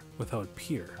peer.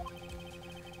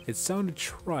 It sounded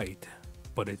trite,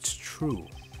 but it's true.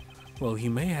 Well, he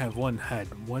may have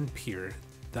had one peer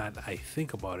that I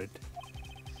think about it.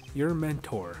 Your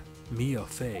mentor, Mia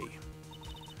Fey.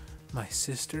 My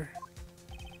sister?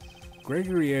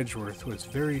 Gregory Edgeworth was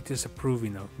very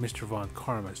disapproving of Mr. Von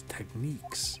Karma's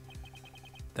techniques.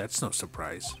 That's no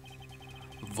surprise.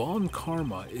 Von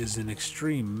Karma is an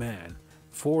extreme man.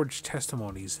 Forged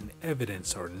testimonies and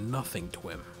evidence are nothing to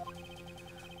him.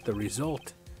 The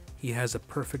result, he has a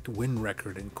perfect win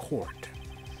record in court.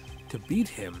 To beat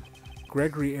him,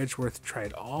 Gregory Edgeworth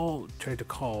tried to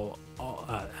call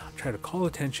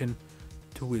attention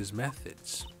to his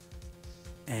methods.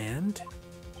 And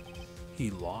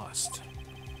he lost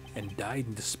and died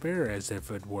in despair, as if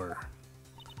it were.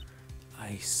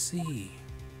 I see.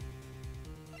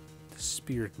 The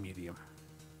spirit medium.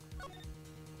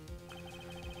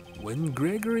 When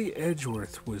Gregory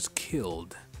Edgeworth was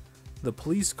killed, the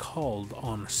police called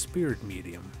on a spirit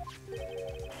medium.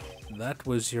 That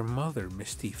was your mother,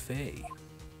 Misty Fey.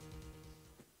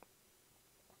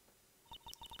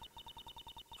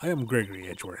 I am Gregory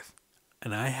Edgeworth,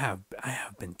 and I have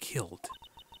been killed.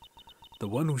 The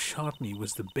one who shot me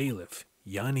was the bailiff,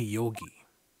 Yanni Yogi.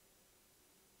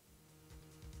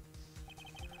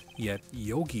 Yet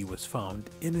Yogi was found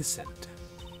innocent.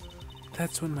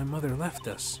 That's when my mother left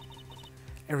us.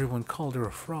 Everyone called her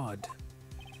a fraud.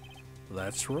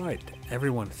 That's right.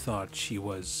 Everyone thought she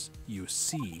was, you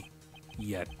see.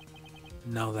 Yet,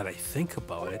 now that I think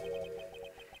about it,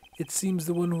 it seems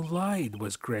the one who lied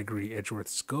was Gregory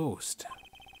Edgeworth's ghost.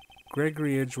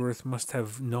 Gregory Edgeworth must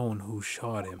have known who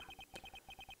shot him.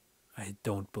 I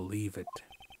don't believe it.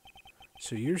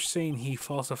 So you're saying he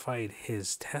falsified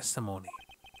his testimony?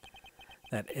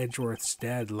 That Edgeworth's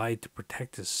dad lied to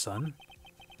protect his son?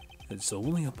 It's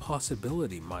only a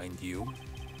possibility, mind you,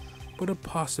 but a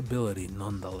possibility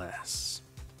nonetheless.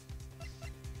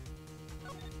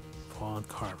 Von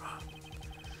Karma.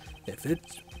 If it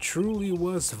truly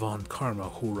was Von Karma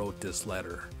who wrote this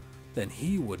letter, then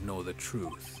he would know the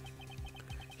truth.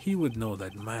 He would know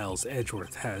that Miles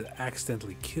Edgeworth had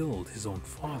accidentally killed his own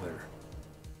father.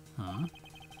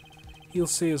 He'll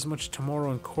say as much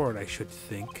tomorrow in court, I should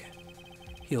think.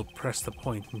 He'll press the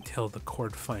point until the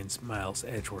court finds Miles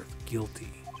Edgeworth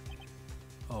guilty.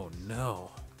 Oh no.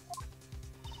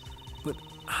 But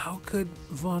how could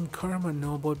Von Karma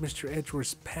know about Mr.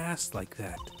 Edgeworth's past like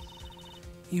that?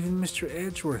 Even Mr.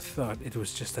 Edgeworth thought it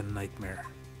was just a nightmare.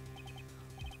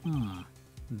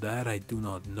 That I do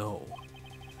not know.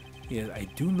 Yet I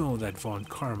do know that Von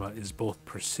Karma is both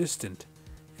persistent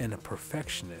and a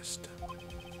perfectionist.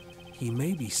 He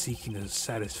may be seeking to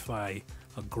satisfy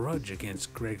a grudge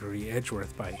against Gregory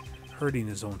Edgeworth by hurting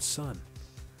his own son.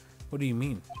 What do you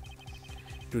mean?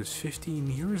 It was 15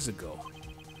 years ago.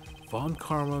 Von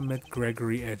Karma met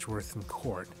Gregory Edgeworth in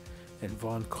court, and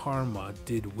Von Karma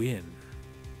did win.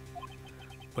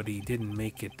 But he didn't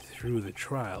make it through the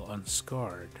trial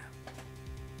unscarred.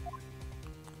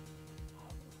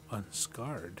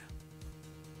 Unscarred?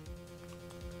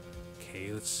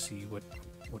 Okay, let's see what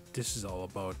this is all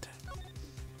about.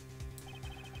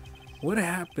 What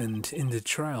happened in the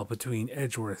trial between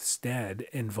Edgeworth's dad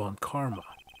and Von Karma?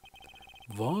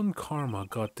 Von Karma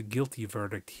got the guilty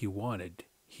verdict he wanted.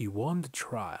 He won the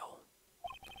trial.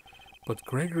 But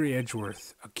Gregory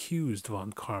Edgeworth accused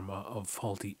Von Karma of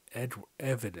faulty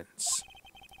evidence.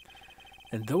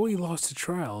 And though he lost the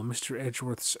trial, Mr.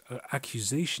 Edgeworth's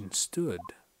accusation stood.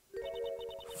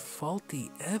 Faulty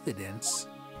evidence?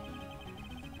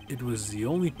 It was the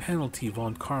only penalty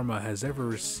Von Karma has ever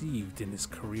received in his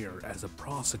career as a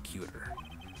prosecutor.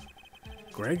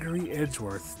 Gregory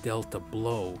Edgeworth dealt a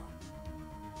blow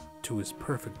to his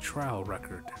perfect trial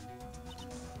record.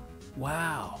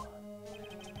 Wow!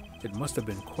 It must have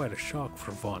been quite a shock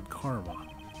for Von Karma.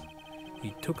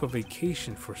 He took a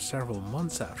vacation for several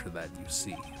months after that, you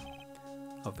see.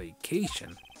 A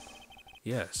vacation?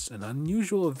 Yes, an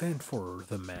unusual event for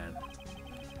the man.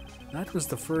 That was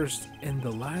the first and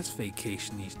the last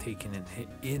vacation he's taken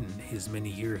in his many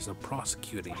years of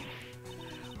prosecuting.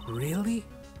 Really?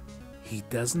 He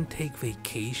doesn't take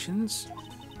vacations?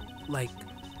 Like,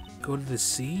 go to the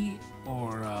sea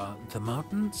or the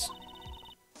mountains?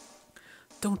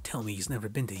 Don't tell me he's never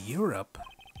been to Europe.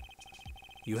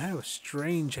 You have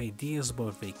strange ideas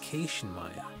about vacation,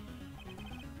 Maya.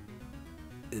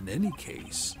 In any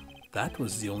case, that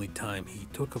was the only time he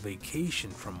took a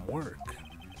vacation from work.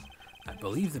 I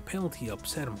believe the penalty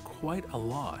upset him quite a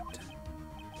lot.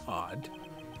 Odd.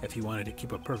 If he wanted to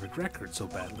keep a perfect record so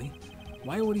badly,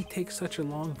 why would he take such a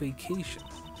long vacation?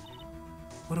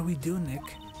 What do we do, Nick?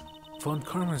 Von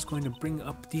Karma is going to bring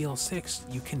up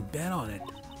DL6. You can bet on it.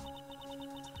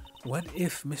 What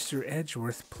if Mr.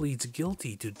 Edgeworth pleads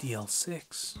guilty to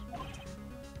DL6?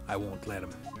 I won't let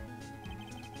him.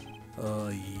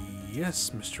 Yes,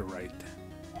 Mr. Wright.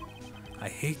 I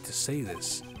hate to say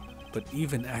this, but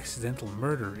even accidental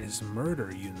murder is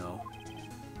murder, you know.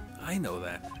 I know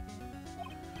that.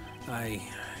 I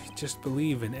just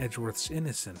believe in Edgeworth's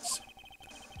innocence.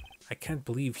 I can't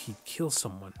believe he'd kill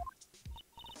someone.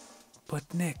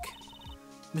 But Nick,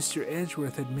 Mr.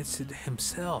 Edgeworth admits it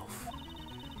himself.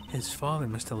 His father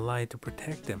must have lied to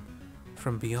protect him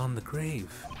from beyond the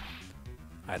grave.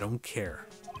 I don't care.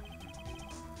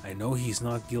 I know he's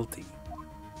not guilty.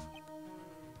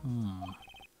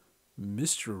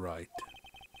 Mr. Wright,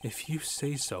 if you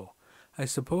say so, I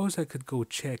suppose I could go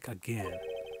check again.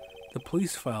 The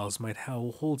police files might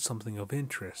hold something of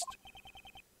interest.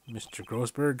 Mr.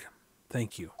 Grossberg,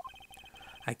 thank you.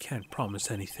 I can't promise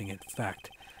anything. In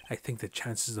fact, I think the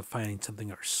chances of finding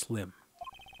something are slim.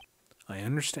 I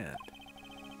understand.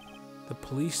 The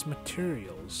police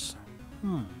materials.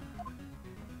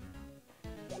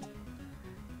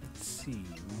 Let's see.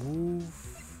 Move.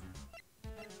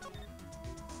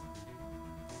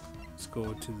 Let's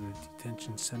go to the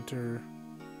detention center.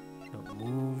 No,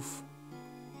 move.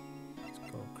 Let's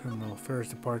go criminal affairs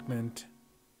department.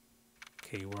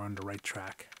 Okay, we're on the right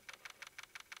track.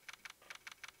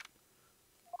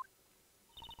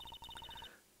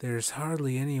 There's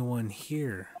hardly anyone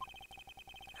here.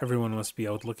 Everyone must be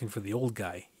out looking for the old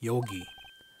guy, Yogi.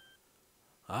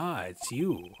 Ah, it's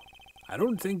you. I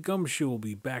don't think Gumshoe will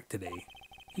be back today.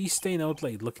 He's staying out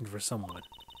late looking for someone.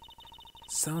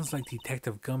 Sounds like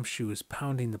Detective Gumshoe is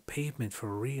pounding the pavement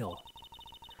for real.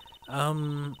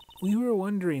 We were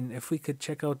wondering if we could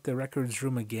check out the records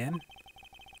room again.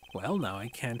 Well, now I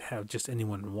can't have just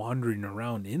anyone wandering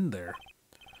around in there.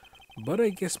 But I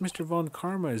guess Mr. Von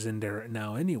Karma is in there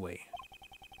now anyway.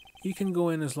 You can go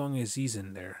in as long as he's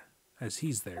in there,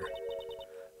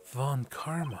 Von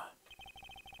Karma.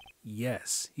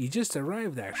 Yes, he just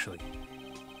arrived actually.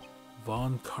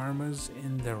 Von Karma's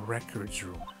in the records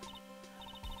room.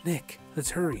 Nick,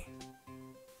 let's hurry.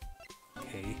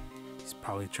 Okay, he's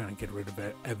probably trying to get rid of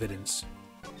evidence.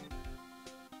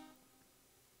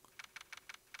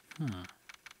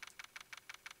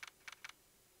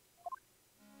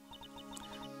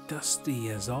 Dusty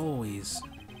as always.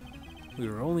 We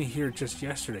were only here just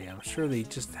yesterday. I'm sure they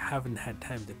just haven't had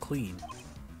time to clean.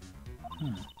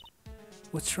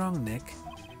 What's wrong, Nick?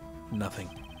 Nothing.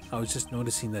 I was just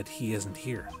noticing that he isn't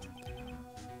here.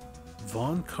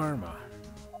 Von Karma.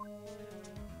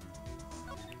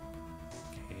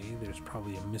 Okay, there's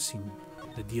probably a missing...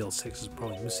 The DL6 is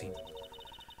probably missing.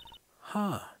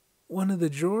 Huh. One of the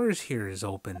drawers here is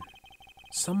open.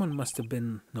 Someone must have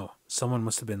been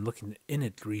looking in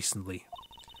it recently.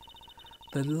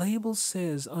 The label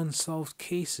says unsolved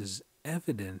cases,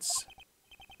 evidence.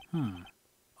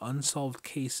 Unsolved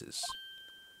cases.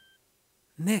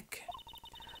 Nick,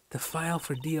 the file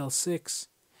for DL6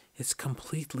 is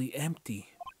completely empty.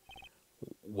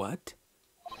 What?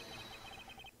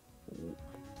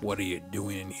 What are you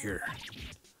doing in here?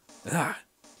 Ah,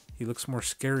 he looks more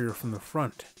scarier from the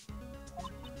front.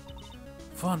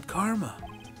 Von Karma.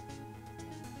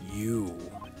 You.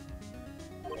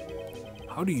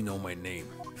 How do you know my name?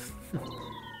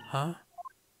 Huh?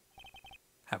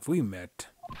 Have we met?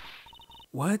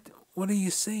 What? What are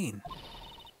you saying?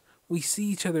 We see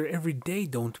each other every day,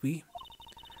 don't we?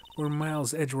 We're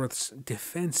Miles Edgeworth's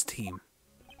defense team.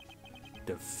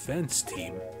 Defense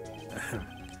team?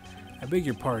 I beg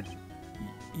your pardon.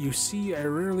 You see, I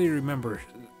rarely remember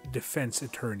defense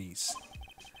attorneys.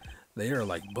 They are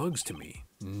like bugs to me.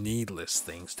 Needless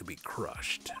things to be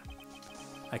crushed.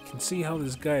 I can see how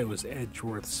this guy was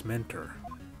Edgeworth's mentor.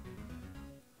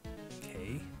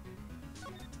 Okay.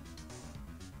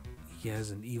 He has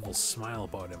an evil smile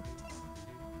about him.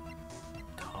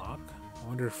 Talk? I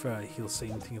wonder if he'll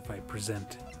say anything if I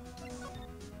present.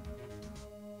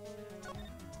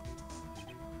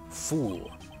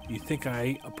 Fool. You think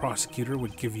I, a prosecutor,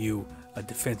 would give you a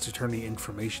defense attorney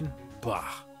information?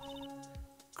 Bah.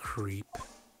 Creep.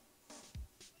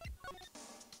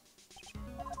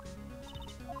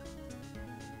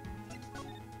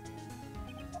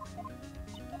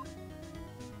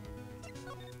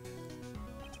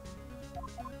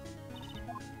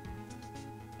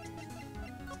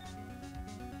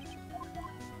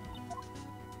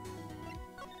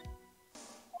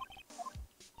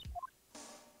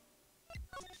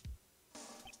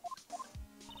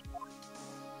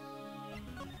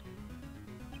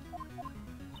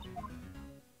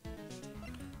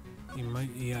 He might,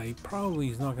 yeah, he probably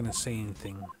is not going to say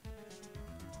anything.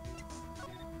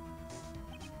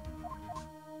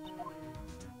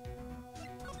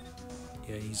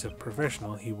 Yeah, he's a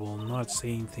professional. He will not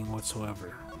say anything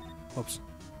whatsoever. Oops.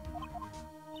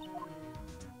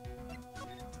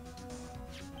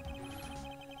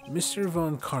 Mr.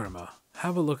 Von Karma,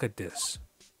 have a look at this.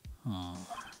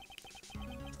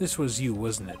 This was you,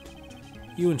 wasn't it?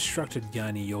 You instructed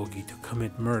Yanni Yogi to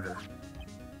commit murder.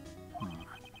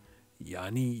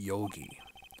 Yanni Yogi.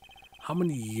 How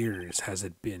many years has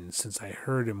it been since I've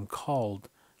heard him called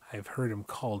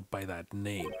by that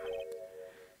name?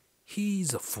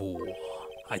 He's a fool.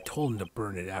 I told him to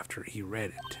burn it after he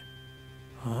read it.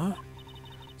 Huh?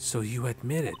 So you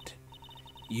admit it?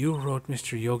 You wrote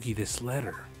Mr. Yogi this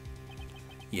letter?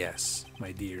 Yes,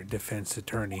 my dear defense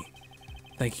attorney.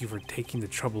 Thank you for taking the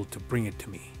trouble to bring it to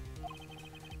me.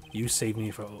 You saved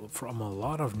me from a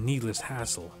lot of needless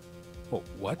hassle. Oh,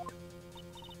 what?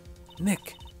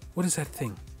 Nick, what is that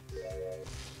thing?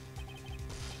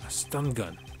 A stun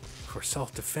gun for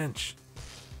self-defense.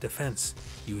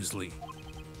 Usually.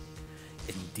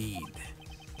 Indeed.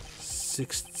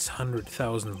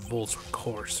 600,000 volts will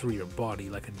course through your body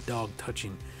like a dog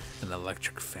touching an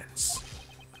electric fence.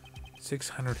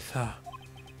 600,000.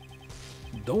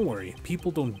 Don't worry, people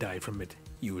don't die from it,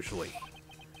 usually.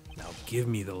 Now give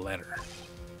me the letter.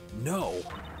 No!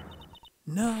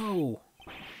 No!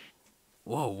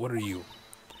 Whoa, what are you?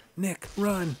 Nick,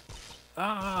 run!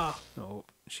 Ah! Oh,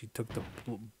 She took the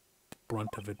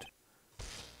brunt of it.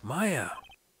 Maya!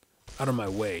 Out of my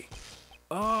way.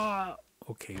 Ah!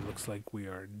 Okay, looks like we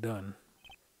are done.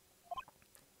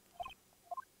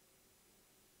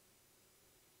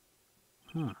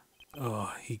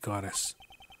 Oh, he got us.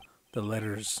 The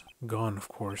letter's gone, of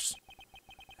course.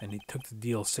 And he took the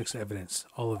DL6 evidence,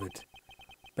 all of it.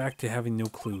 Back to having no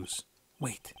clues.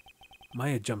 Wait.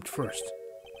 Maya jumped first.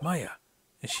 Maya,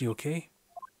 is she okay?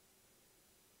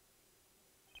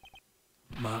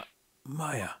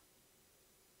 Maya.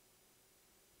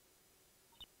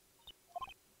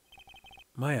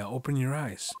 Maya, open your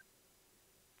eyes.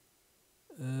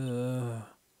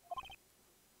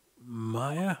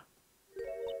 Maya?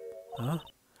 Huh?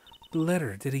 The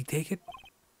letter, did he take it?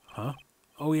 Huh?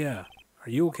 Oh yeah. Are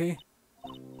you okay?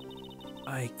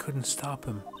 I couldn't stop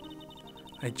him.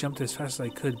 I jumped as fast as I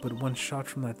could, but one shot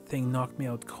from that thing knocked me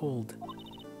out cold.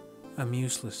 I'm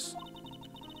useless.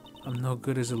 I'm no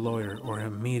good as a lawyer or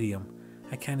a medium.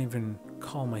 I can't even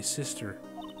call my sister.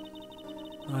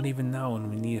 Not even now when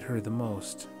we need her the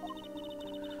most.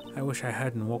 I wish I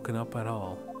hadn't woken up at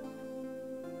all.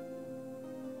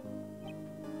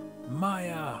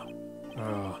 Maya!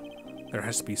 There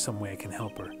has to be some way I can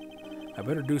help her. I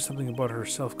better do something about her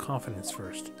self-confidence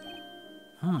first.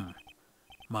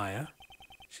 Maya?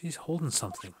 She's holding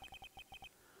something.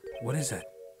 What is that?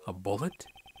 A bullet?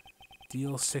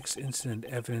 DL6 incident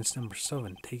evidence number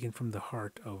 7, taken from the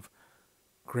heart of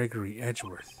Gregory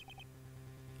Edgeworth.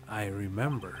 I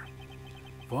remember.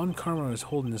 Von Karma was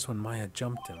holding this when Maya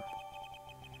jumped him.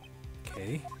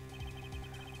 Okay.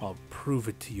 I'll prove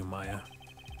it to you, Maya.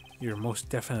 You're most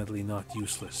definitely not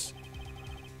useless.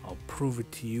 I'll prove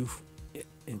it to you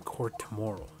in court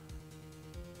tomorrow.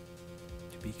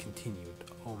 To be continued.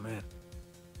 Oh man.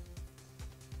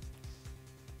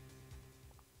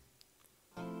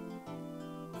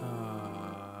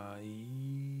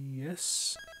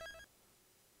 Yes.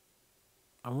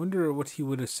 I wonder what he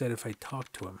would have said if I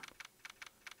talked to him.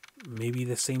 Maybe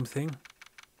the same thing?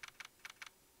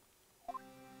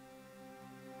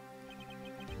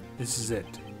 This is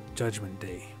it. Judgment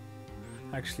Day.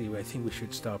 Actually, I think we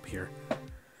should stop here.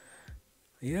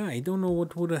 Yeah, I don't know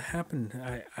what would have happened.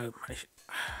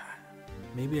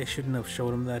 Maybe I shouldn't have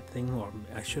showed him that thing, or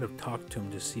I should have talked to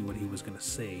him to see what he was going to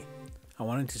say. I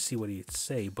wanted to see what he'd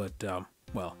say, but,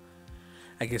 well,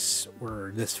 I guess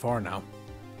we're this far now,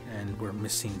 and we're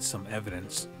missing some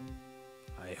evidence.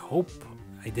 I hope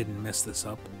I didn't mess this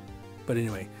up. But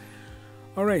anyway,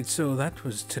 alright, so that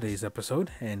was today's episode,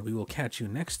 and we will catch you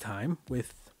next time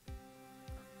with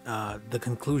the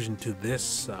conclusion to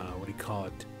this,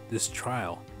 this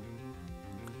trial.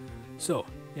 So,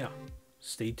 yeah,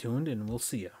 stay tuned, and we'll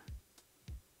see ya.